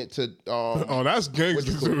bringing it to. Oh, that's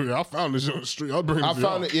gangster too. I found this shit on the street. I'll bring it. I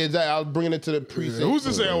found it. Yeah, exactly. I was bringing it to the precinct. Yeah, who's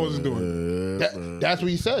to say I wasn't doing it? That's what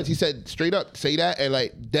he says. He said straight up, say that, and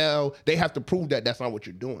like now they have to prove that that's not what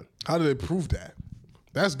you're doing. How do they prove that?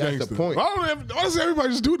 That's gangster. the point. Why does everybody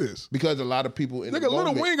just do this? Because a lot of people in Nigga, the Lil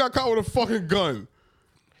moment, Wayne got caught with a fucking gun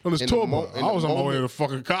on his In tour the mo- bus. in I the was on my way to the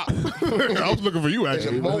fucking cop. I was looking for you, in the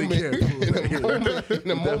actually. moment, in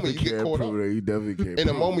the moment you get caught up. You definitely can't. In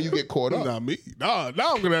the moment you get caught up. Not me. Nah,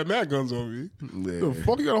 now I'm gonna have mad guns on me. The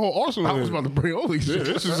fuck, you got a whole arsenal. I was about to bring all these shit.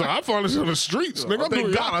 This is, I found this on the streets, nigga.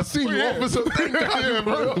 Thank God I seen you, officer. Thank God you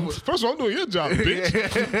bro. First of all, I'm doing your job,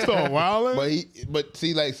 bitch. Start wilding. But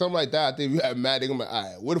see, like something like that, I think you have mad. They're gonna be like,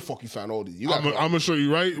 all right, where the fuck you found all these? You got I'm gonna show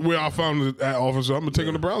you right where I found it at, officer. I'm gonna take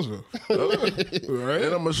him to Brownsville. Right?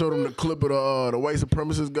 And I'm gonna show them the clip of the white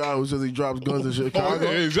supremacist guy who says he drops guns in Chicago.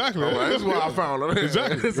 Yeah, exactly. That's what I found.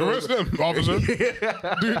 Exactly. Arrest them, officer.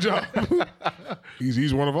 Do your job.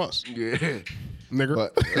 He's one of us. Yeah. Nigger.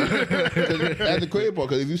 But that's the crazy part,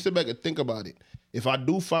 because if you sit back and think about it, if I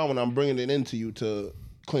do find one, I'm bringing it into you to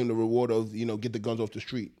claim the reward of, get the guns off the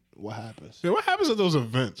street. What happens? Yeah, what happens at those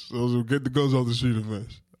events? Those who get the guns off the street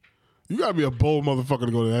events. You gotta be a bold motherfucker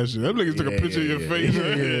to go to that shit. Them niggas took a picture of your face.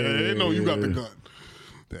 They know you got the gun.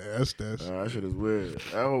 That's that shit is weird.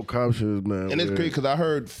 That whole cop shit is man. And it's crazy because I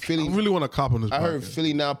heard Philly. I really want to cop on this. I heard podcast.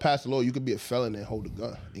 Philly now passed the law. You could be a felon and hold a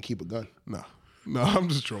gun and keep a gun. No, I'm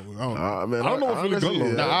just trolling. I don't know. Man, I don't know what Philly gun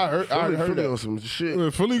law. Nah, I heard Philly that. on some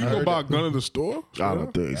shit. Philly, you can go buy a gun in the store? I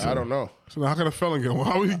don't think so. I don't know. So how can a felon get one?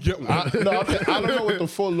 How would he get one? I don't know what the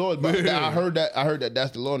full law is, but I heard that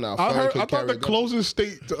that's the law now. I thought the closest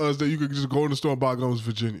state to us that you could just go in the store and buy a gun was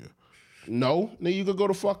Virginia. No, then you could go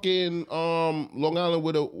to fucking Long Island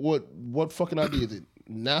with what fucking idea is it?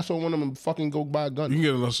 Nassau want them to fucking go buy a gun. You can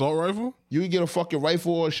get an assault rifle? You can get a fucking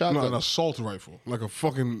rifle or a shotgun. No, an assault rifle. Like a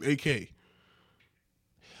fucking AK.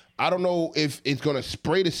 I don't know if it's gonna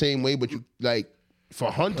spray the same way, but you like for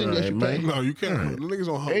hunting, yes you can. No, you can't. The niggas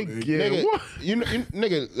don't hunt. Nigga, what?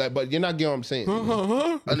 nigga, like, but you're not getting what I'm saying.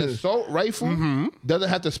 An assault rifle doesn't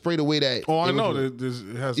have to spray the way that. Oh, I know. It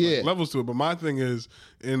has like levels to it. But my thing is,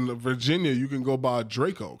 in Virginia, you can go buy a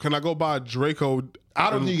Draco. Can I go buy a Draco? I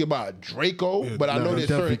don't think you can buy a Draco, but I know there's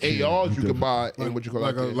certain ARs you can buy and what you call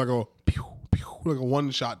like a pew, pew, like a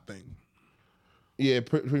one shot thing. Yeah,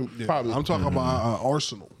 probably. I'm talking about an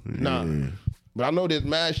arsenal. Nah. But I know there's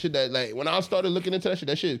mad shit that, like, when I started looking into that shit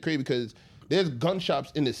is crazy because there's gun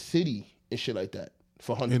shops in the city and shit like that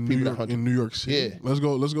for hunting people that hunt. In New York City. Yeah. Let's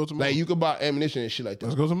go tomorrow. Like, you can buy ammunition and shit like that.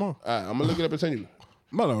 Let's go tomorrow. All right, I'm going to look it up and send you.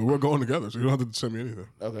 No, we're going together, so you don't have to send me anything.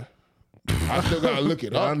 Okay. I still got to look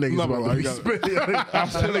it up. Y'all niggas about to be spending. I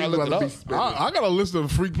still got to look it up. I got a list of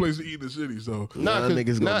free places to eat in the city, so.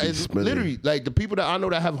 It's literally, like, the people that I know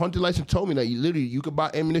that have hunting license told me that you could buy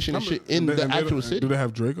ammunition and shit in the actual city. Do they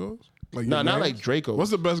have Dracos? Like not like Draco.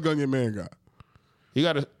 What's the best gun your man got? He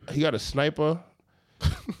got a sniper.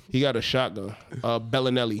 He got a shotgun.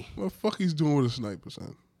 Bellinelli. What the fuck he's doing with a sniper,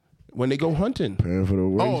 son? When they go hunting. Preparing for the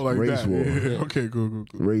race war. Yeah. Okay, cool.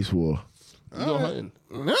 Race war. You go hunting.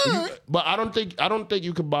 But I don't think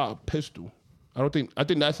you can buy a pistol. I think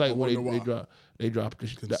that's like what they drop. You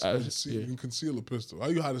can conceal a pistol. How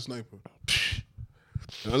you hide a sniper?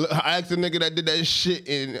 I asked the nigga that did that shit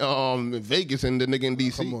in Vegas and the nigga in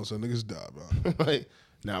DC. Come on, son, niggas die, bro. Like,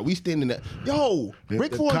 nah, we standing there. Yo,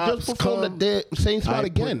 Rick Ford just performed the same spot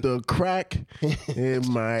again. Put the crack in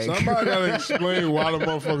my. Somebody gotta explain why the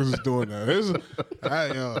motherfuckers is doing that.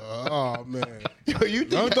 Oh man, Yo, you Young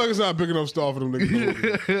think Thug is not picking up stuff for them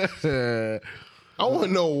niggas. I want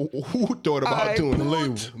to know who thought about doing the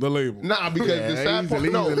label. Nah, because the sad part,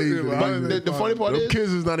 but the funny part Them is,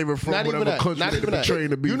 kids is not even from whatever country not even that.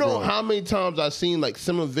 trained to be. You know from. how many times I've seen like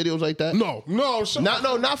similar videos like that? No,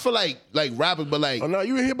 not for like rappers, but like. Oh no,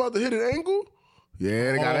 you ain't hear about the hidden angle?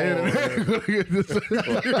 Yeah, they got a hidden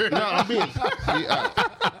angle. No, I'm being.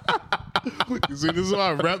 See, this is why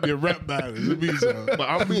I rap your rap battles. It means so. But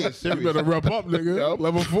I'm being serious. You better rap up, nigga. Yep.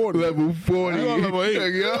 Level 40. Level 40. You on level 8.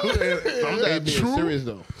 I'm not being serious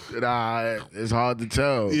though. Nah, it's hard to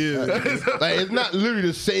tell. Yeah. Like it's not literally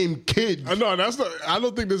the same kid. No, that's not. I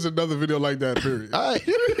don't think there's another video like that, period. Alright.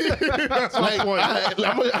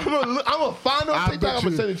 I'm gonna find on TikTok. I'm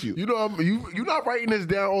gonna send it to you. You know, you not writing this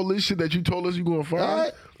down, all this shit that you told us you gonna find.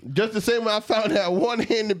 Alright. Just the same way I found that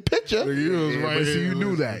one-handed picture. You was Yeah, right but see, here. you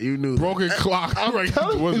knew that. You knew Broken clock. I'm Right.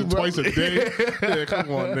 telling Was you, it bro. twice a day? Yeah,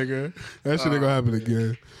 come on, nigga. That shit ain't gonna happen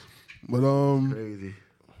again. But that. Crazy.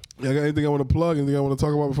 y'all got anything I want to plug? Anything I want to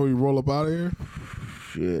talk about before we roll up out of here?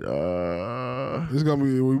 Shit. This is gonna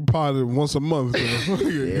be we pod it once a month. So.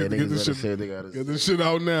 Yeah, get niggas this gotta shit. say they gotta Get this shit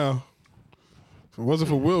out now. If it wasn't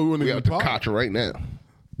for Will, we wouldn't We even got the pod. Contra right now.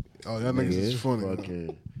 Oh, y'all niggas is it's funny.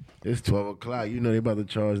 fucking. It's 12 o'clock. You know they about to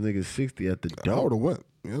charge niggas 60 at the I door. would have went.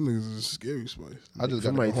 Y'all niggas is a scary spice. I just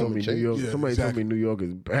Somebody got to go told home me and New change. York. Yeah, Somebody told me New York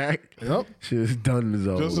is back. Yep. Shit is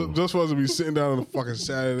done. Just for us to be sitting down on a fucking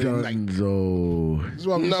Saturday night. Dunzo. This is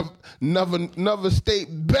why we Another state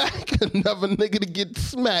back. Another nigga to get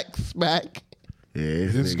smack. Yeah,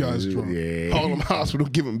 This guy's drunk. Yeah. Harlem Hospital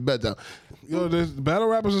giving bed down. Yo, there's battle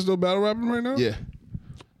rappers are still battle rapping right now? Yeah.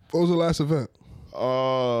 What was the last event?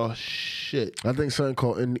 Oh shit. I think something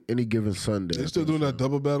called any given Sunday. They still doing that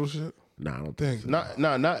double battle shit? Nah, I don't think Dang.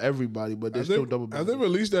 so. Not everybody, but they're still double. Have they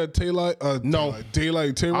released that Daylight? No. Daylight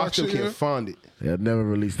I Tay-Rock still shit can't yet? find it. Yeah, I've never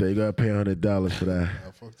released that. You gotta pay $100 for that.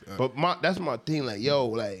 Oh, fuck that. But that's my thing. Like, yo,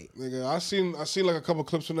 like, Nigga, I seen like a couple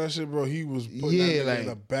clips from that shit, bro. He was putting Yeah, that nigga like- in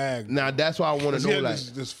a bag. now that's why I want He to know. had Like,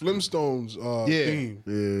 this Flintstones Yeah. theme.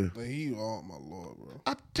 Yeah. Like oh my lord, bro.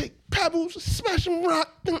 I take pebbles, smash them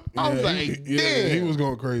rock. I was like, he damn. was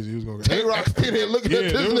going crazy. He was going crazy. Tay-Rock sitting here looking at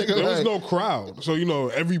Yeah, this nigga. there was like, no crowd, so you know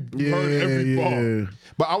heard every bar.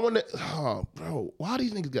 But I want to, oh, bro, why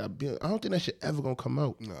these niggas got built? I don't think that shit ever gonna come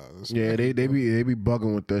out. Nah, Yeah, they be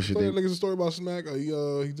bugging with that shit. Told They, niggas a story about Smack.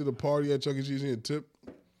 He did a party at Chuck E. Cheese. He had tip.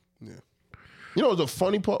 Yeah, You know, the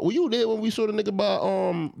funny part. Were you there when we saw the nigga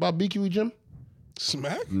by BQE Gym?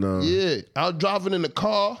 Smack. no. Yeah, I was driving in the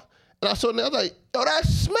car and I saw him. I was like, "Yo, that's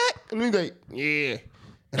Smack," and he's like, "Yeah,"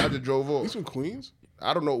 and I just drove off. He's from Queens.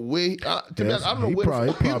 I don't know where. To be honest, I don't know he where.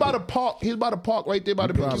 probably- He's by the park. He's by the park right there by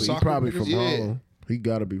the Probably, beach. he Soccer probably niggas? from Yeah. Harlem. He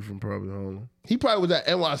gotta be from probably Harlem. He probably was at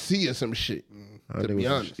NYC or some shit. I To think be it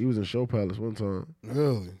was honest. he was in Show Palace one time.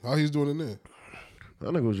 Really? How he's doing in there? That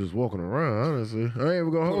nigga was just walking around, honestly. I ain't even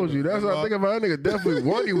gonna hold you. That's what I think about. That nigga definitely,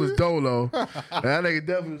 one, he was dolo. That nigga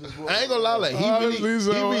definitely was just walking. I ain't gonna lie, like he Honestly, really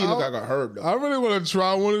so look like a herb though. I really want to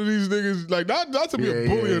try one of these niggas. Like not to be a Yeah,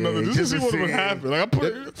 bully yeah, or nothing. yeah. Just to Just see to what would see. happen. Like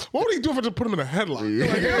what would he do if I just put him in a headlock? Yeah.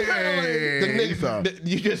 Like, The nigga,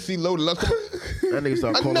 you just see loaded love. That nigga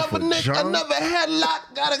started calling Another for nigga, John. another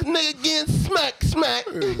headlock. Got a nigga getting smack.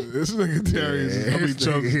 this nigga Darius is gonna be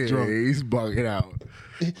chunky drunk. He's bugging out.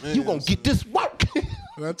 You gonna get this work.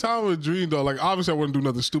 That time was a dream though. Like obviously I wouldn't do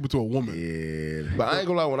nothing stupid to a woman. Yeah. But I ain't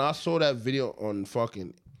gonna lie, when I saw that video on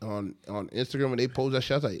fucking on Instagram when they posed that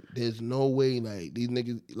shit, I was like, there's no way like these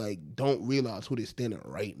niggas like don't realize who they standing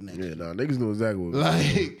right next to. Yeah, nah, niggas know exactly what.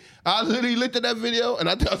 Like I literally looked at that video and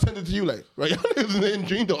I sent it to you like, right, y'all niggas in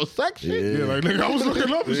Dream Doll sex shit. Yeah, like nigga, I was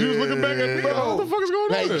looking up and she was looking back at me. Like, what the fuck is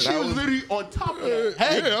going on? Like she was literally on top of that.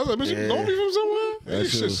 Hey, Yeah, I was like, bitch, you know me from somewhere? That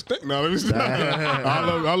This shit shit was- stink. Nah, let me stop.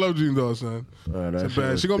 I love Gene Dawes, son. That It's shit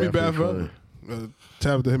bad. was She gonna be bad definitely forever.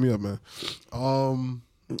 Tabitha, hit me up, man.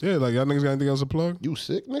 Yeah, like y'all niggas got anything else to plug? you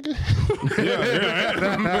sick, nigga?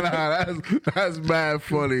 Nah, that's mad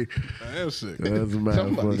funny. I am sick. That's mad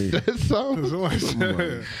Somebody funny. said something. Somebody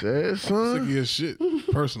said Shit, sick son. of your shit.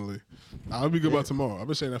 Personally, I'll be good by tomorrow. I've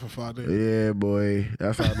been saying that for 5 days. Yeah, boy.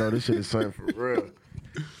 That's how I know this shit is something for real.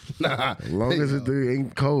 Nah, As long as it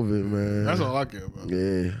ain't COVID, man. That's all I care about.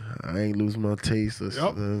 Yeah, I ain't lose my taste or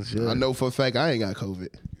something. Shit. I know for a fact I ain't got COVID.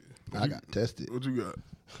 I got tested. What you got?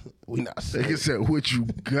 We not Nigga sick. said, what you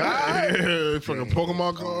got? Yeah, fucking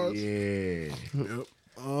Pokemon cards. Yeah. Yep.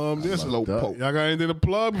 This Slow up. poke. y'all got anything to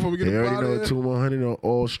plug before we get They up already out know of here? 2100 on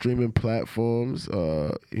all streaming platforms.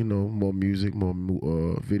 You know, more music, more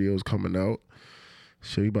videos coming out.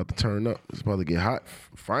 Shit, we about to turn up. It's about to get hot.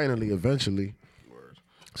 Finally, eventually.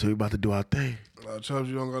 So we about to do our thing. Chubbs,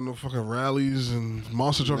 you don't got no fucking rallies and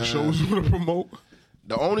monster truck shows you want to promote?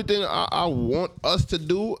 The only thing I want us to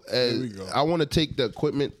do we is go. I want to take the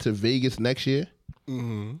equipment to Vegas next year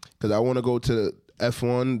because I want to go to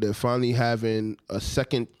F1. They're finally having a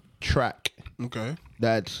second track Okay.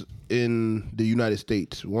 that's in the United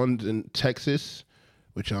States. One's in Texas,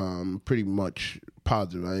 which I'm pretty much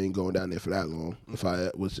positive I ain't going down there for that long if I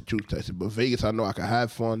was to choose Texas. But Vegas, I know I can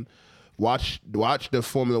have fun. watch the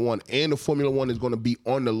Formula One, and the Formula One is going to be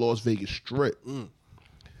on the Las Vegas Strip.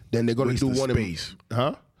 Then they're going to do one space.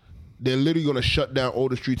 They're literally going to shut down all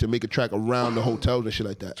the streets and make a track around the hotels and shit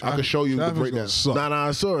like that. I can show you the breakdown. Nah,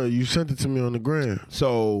 I saw it. You sent it to me on the gram.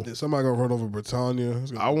 So somebody gonna run over Britannia.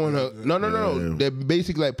 I want to. No. They're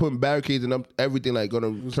basically like putting barricades and everything, like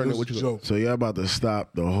going to turn it. What you go? So you're about to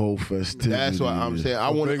stop the whole festivity. That's what I'm saying. I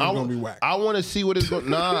want to see what it's going.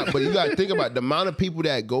 Nah, but you got to think about it. The amount of people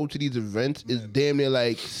that go to these events is damn near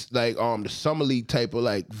like the Summer League type of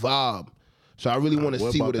like vibe. So I really want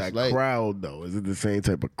to see what it's like. Crowd though, is it the same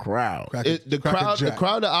type of crowd? The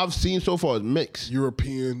crowd that I've seen so far is mixed.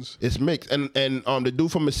 Europeans. It's mixed, and the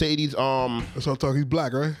dude from Mercedes. That's what I'm talking. He's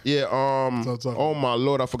black, right? Yeah. Oh my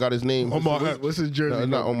Lord, I forgot his name. What's his jersey?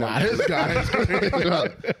 Not Omar. This guy. What's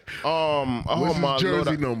his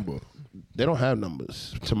jersey number? They don't have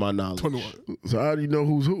numbers to my knowledge. 21. So how do you know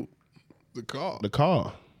who's who? The car.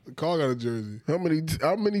 The car got a jersey. How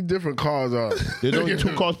many different cars are there? There's only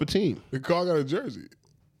 2 cars per team. The car got a jersey.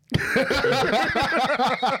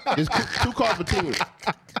 There's 2 cars per team.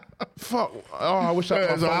 Fuck. Oh, I wish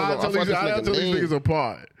I. So I tell these niggas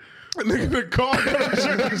apart. Nigga, the car got a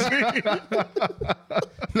jersey.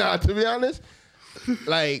 Nah, to be honest,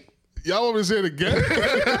 like. Y'all want me to say it again? I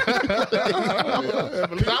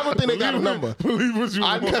don't think they got a number. Believe what you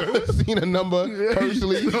want. I've never seen a number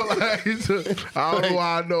personally. I don't know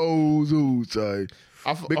why I know who's who, sorry.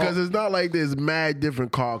 Because it's not like there's mad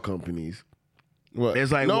different car companies. What?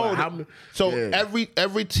 It's like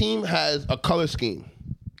every team has a color scheme.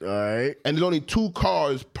 All right. And there's only 2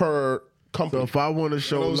 cars per company. So if I want to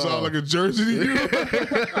show love, sound like a jersey to you?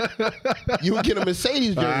 You would get a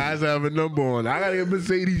Mercedes jersey. I have to have a number on. I gotta get a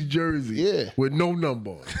Mercedes jersey. Yeah. With no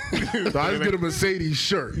number on. So I just get a Mercedes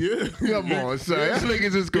shirt. Yeah. Come on, son. That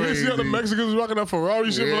nigga's just crazy. You see how the Mexicans rocking that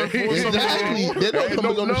Ferrari shit for like 4 Exactly. They don't come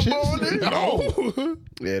no on number on it? No.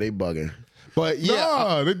 Yeah, they bugging. But yeah.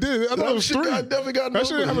 Nah, they did. I thought it was 3. Definitely got that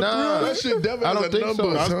shit didn't have a 3 on That shit definitely I don't has a think number.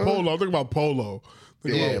 so. That's Polo. I'm thinking about Polo.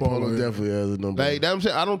 Yeah, Polo definitely has a number. Like that, I'm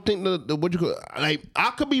saying I don't think the what you call, like I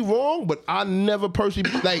could be wrong, but I never personally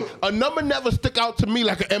like a number never stick out to me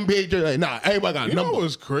like an NBA jersey. Like, nah, everybody got a number. You know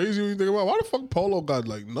what's crazy when you think about it? Why the fuck Polo got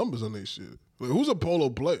like numbers on their shit? Like, who's a Polo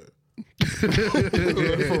player? For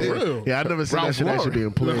real. Yeah, I never seen that shit actually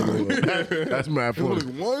being played. That's mad funny. Only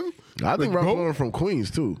one? I think Ralph Lauren from Queens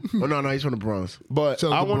too. Oh no, he's from the Bronx. But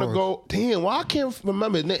I want to go. Damn, why I can't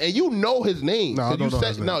remember his name? And you know his name. No, I don't know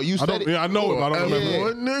his name. No, you said it. Yeah, I know it, but I don't remember.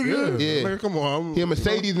 What nigga? Yeah. Nigga, come on. He a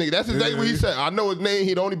Mercedes nigga. That's exactly what he said. I know his name.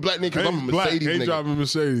 He the only black nigga because I'm a Mercedes nigga. He nigga. driving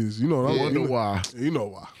Mercedes. You know what I wonder why. You know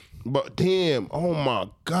why. But damn, oh my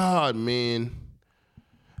God, man.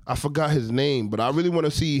 I forgot his name, but I really want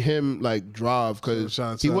to see him like drive because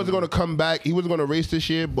he wasn't going to come back. He wasn't going to race this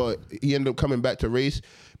year, but he ended up coming back to race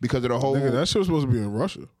because of the whole. Nigga, that shit was supposed to be in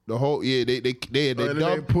Russia. The whole we even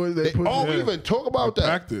talk about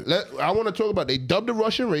that. I want to talk about they dubbed the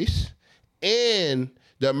Russian race, and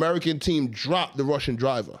the American team dropped the Russian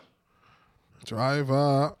driver.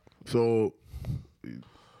 So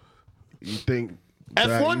you think?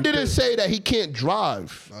 F1 didn't say that he can't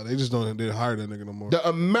drive. Nah, they just don't. They hire that nigga no more. The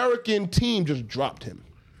American team just dropped him.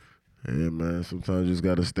 Yeah, man. Sometimes you just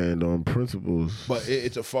gotta stand on principles. But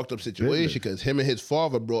it's a fucked up situation because him and his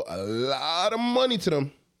father brought a lot of money to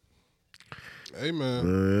them. Hey,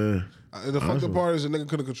 man. And the fucked up part is the nigga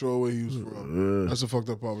couldn't control where he was from. That's the fucked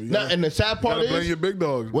up part. And the sad part is, blame your big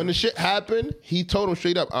dog. When the shit happened, he told him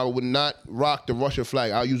straight up, I would not rock the Russian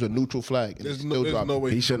flag. I'll use a neutral flag. And there's no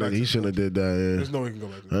way he shouldn't have did that. Yeah. There's no way he can go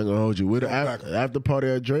back. I ain't gonna hold you. With the after party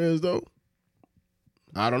at Dre's though.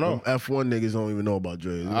 I don't know. F1 niggas don't even know about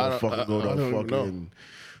Dre's. They gonna fucking go to fucking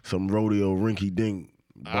some rodeo rinky dink.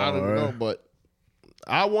 I don't know, but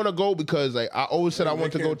I want to go because like I always said I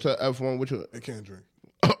want to go to F1. Which they can't drink.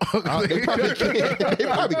 They probably can't. They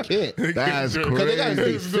probably can't. That's crazy. Because they gotta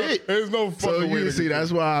stay fit. There's no fucking way. See,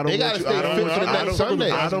 that's why I don't want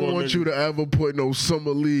you. I don't want you to ever put no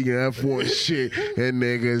summer league and F1 shit and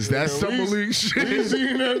niggas. That's summer league shit. We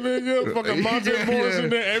seen that nigga fucking Monte Morris in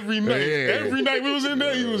there every night. Every night we was in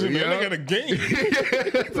there, he was in there. They got a game.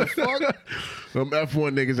 What the fuck? Them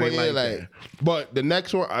F1 niggas ain't like that. But the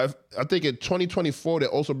next one, I think in 2024 they're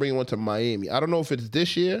also bringing one to Miami. I don't know if it's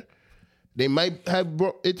this year. They might have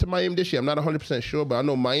brought it to Miami this year. I'm not 100% sure, but I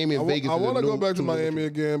know Miami and Vegas. I want to go back to Miami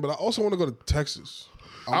again, but I also want to go to Texas.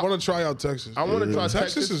 I want to try out Texas. I want to try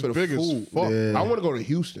Texas is for big the food. as fuck. Yeah. I want to go to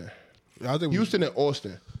Houston. Yeah, I think Houston and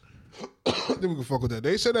Austin. I think we can fuck with that.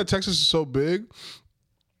 They said that Texas is so big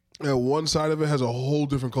And one side of it has a whole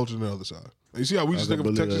different culture than the other side. You see how we just think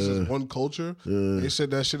of Texas as one culture? They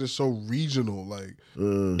said that shit is so regional. Like,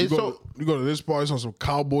 you go to this part, it's on some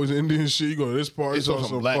cowboys and Indian shit. You go to this part, it's on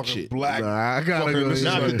some black fucking shit. black. Nah, I gotta go.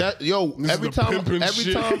 Every time,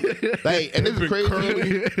 like, and this is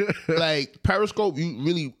crazy. Like, Periscope, you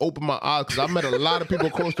really opened my eyes because I met a lot of people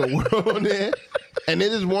across the world there. And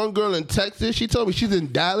then there's one girl in Texas. She told me she's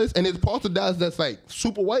in Dallas, and there's parts of Dallas that's like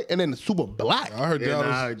super white and then super black. I heard Dallas.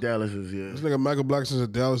 I heard Dallas is This nigga Michael Blackson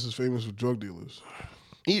said Dallas is famous for drug dealers.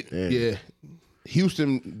 Yeah.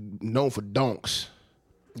 Houston known for donks.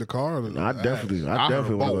 The car? I definitely want to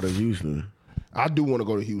go to Houston. I do want to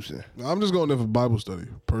go to Houston. I'm just going there for Bible study,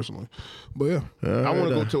 personally. But yeah. I want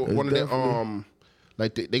to go to one of their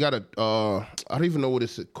like they got a I don't even know what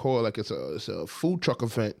it's called. Like it's a food truck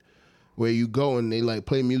event where you go and they like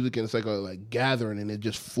play music and it's like a like gathering and it's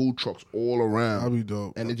just food trucks all around. That'd be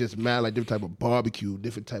dope. And it's just mad like different type of barbecue,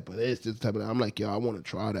 different type of this type of that. I'm like, yo, I want to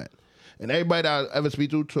try that. And everybody that I ever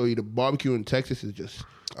speak to tell you the barbecue in Texas is just.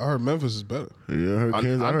 I heard Memphis is better. Yeah,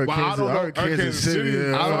 I heard Kansas City.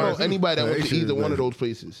 I don't know anybody that went to either one of those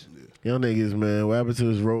places. Young niggas, man, what happened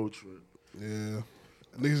to this road trip? Yeah.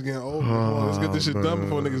 Niggas getting old. Let's get this shit done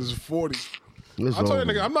before niggas is 40. I told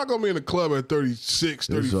you, nigga, I'm not going to be in the club at 36,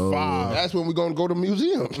 35. That's when we're going to go to the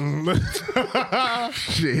museum.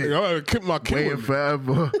 Shit. I'm going to keep my kid. Waiting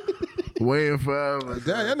forever. Waiting forever.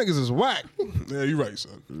 Damn, y'all niggas is whack. Yeah, you right,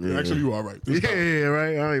 son. Yeah. Actually, you are right. Yeah,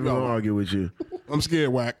 right. I don't even want to argue with you. I'm scared,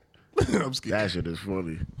 whack. I'm scared. That shit is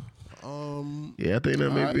funny. Yeah, I think that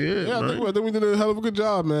may be it. Yeah, I think we did a hell of a good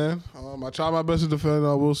job, man. I tried my best to defend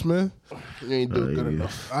Will Smith. You ain't doing good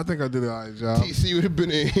enough. I think I did an all right job. TC would have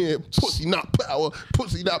been in here, pussy not power,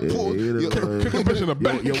 pussy not pull. Kick a bitch in the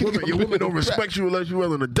back. Your women don't respect you unless you're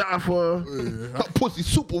willing to die for her. Her pussy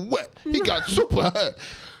super wet. He got super hot.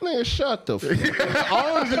 Man, shut the fuck up.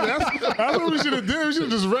 Honestly, that's what we should have did. We should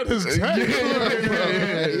have just read his text.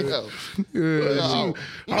 You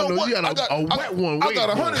know what? You got a wet one. I got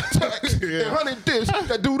 100 texts and 100 this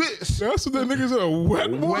that do this. That's what that nigga said, a wet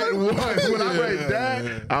one? Wet one. When I read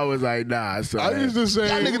that, I was like, nah, son. I used to say,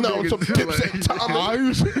 y'all niggas know some Dipset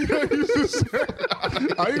Thomas.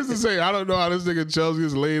 I used to say, I don't know how this nigga Chelsea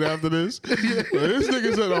is laid after this. But this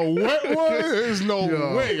nigga said a wet one? There's no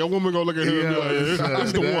way a woman gonna look at him and be like,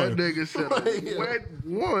 that's the one. That nigga said a wet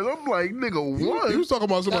one. I'm like, nigga, what? He was talking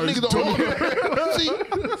about somebody's See,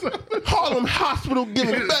 Harlem Hospital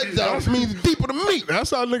giving beds out means deeper than me. That's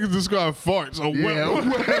how niggas describe farts. A wet one.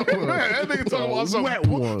 That nigga talking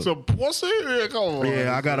about some pussy? Yeah, come on.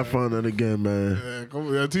 Yeah, I gotta find that again, man. Yeah, come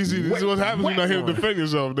on. Yeah, TC, this is what happens when you not here to defend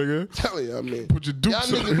yourself, nigga. Tell you, I mean. Put your dukes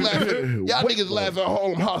Y'all niggas laugh at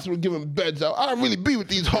Harlem Hospital giving beds out. I really be with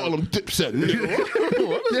these Harlem Dipset niggas.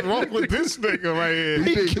 What is wrong with this nigga right here?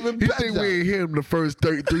 He think we ain't hear him the first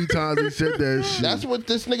 33 times he said that shit. That's what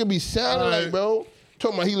this nigga be sounding like, bro.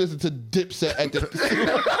 Talking about he listened to Dipset at the.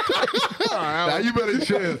 Now you better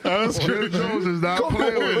chill. Jim Jones is not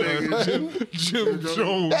playing with niggas. Jim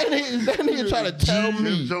Jones. That nigga trying to tell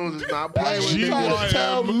me. Jim Jones is not playing with He niggas. trying to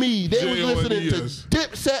tell me they was listening to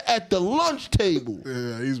Dipset at the lunch table.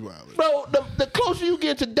 Yeah, he's wild. Bro, the closer you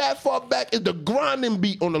get to that far back is the grinding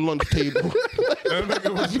beat on the lunch table. That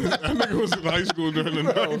nigga was in high school during the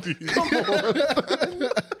 90s. Come on.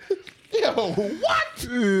 Yo, what?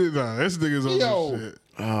 Nah, this nigga's on this shit.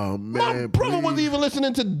 Oh, man. My brother wasn't even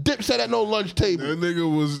listening to Dipset at no lunch table. That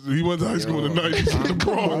nigga he went to high school in the 90s in the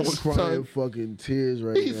Bronx. Crying fucking tears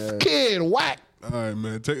right He's now. scared, whack. All right,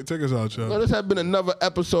 man. Take us out, y'all. So this has been another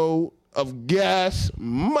episode of Gas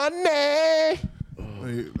Money. Hey,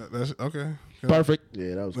 that's okay. Perfect.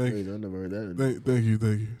 Yeah, that was crazy. I never heard that. Thank you.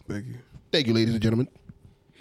 Thank you, ladies and gentlemen.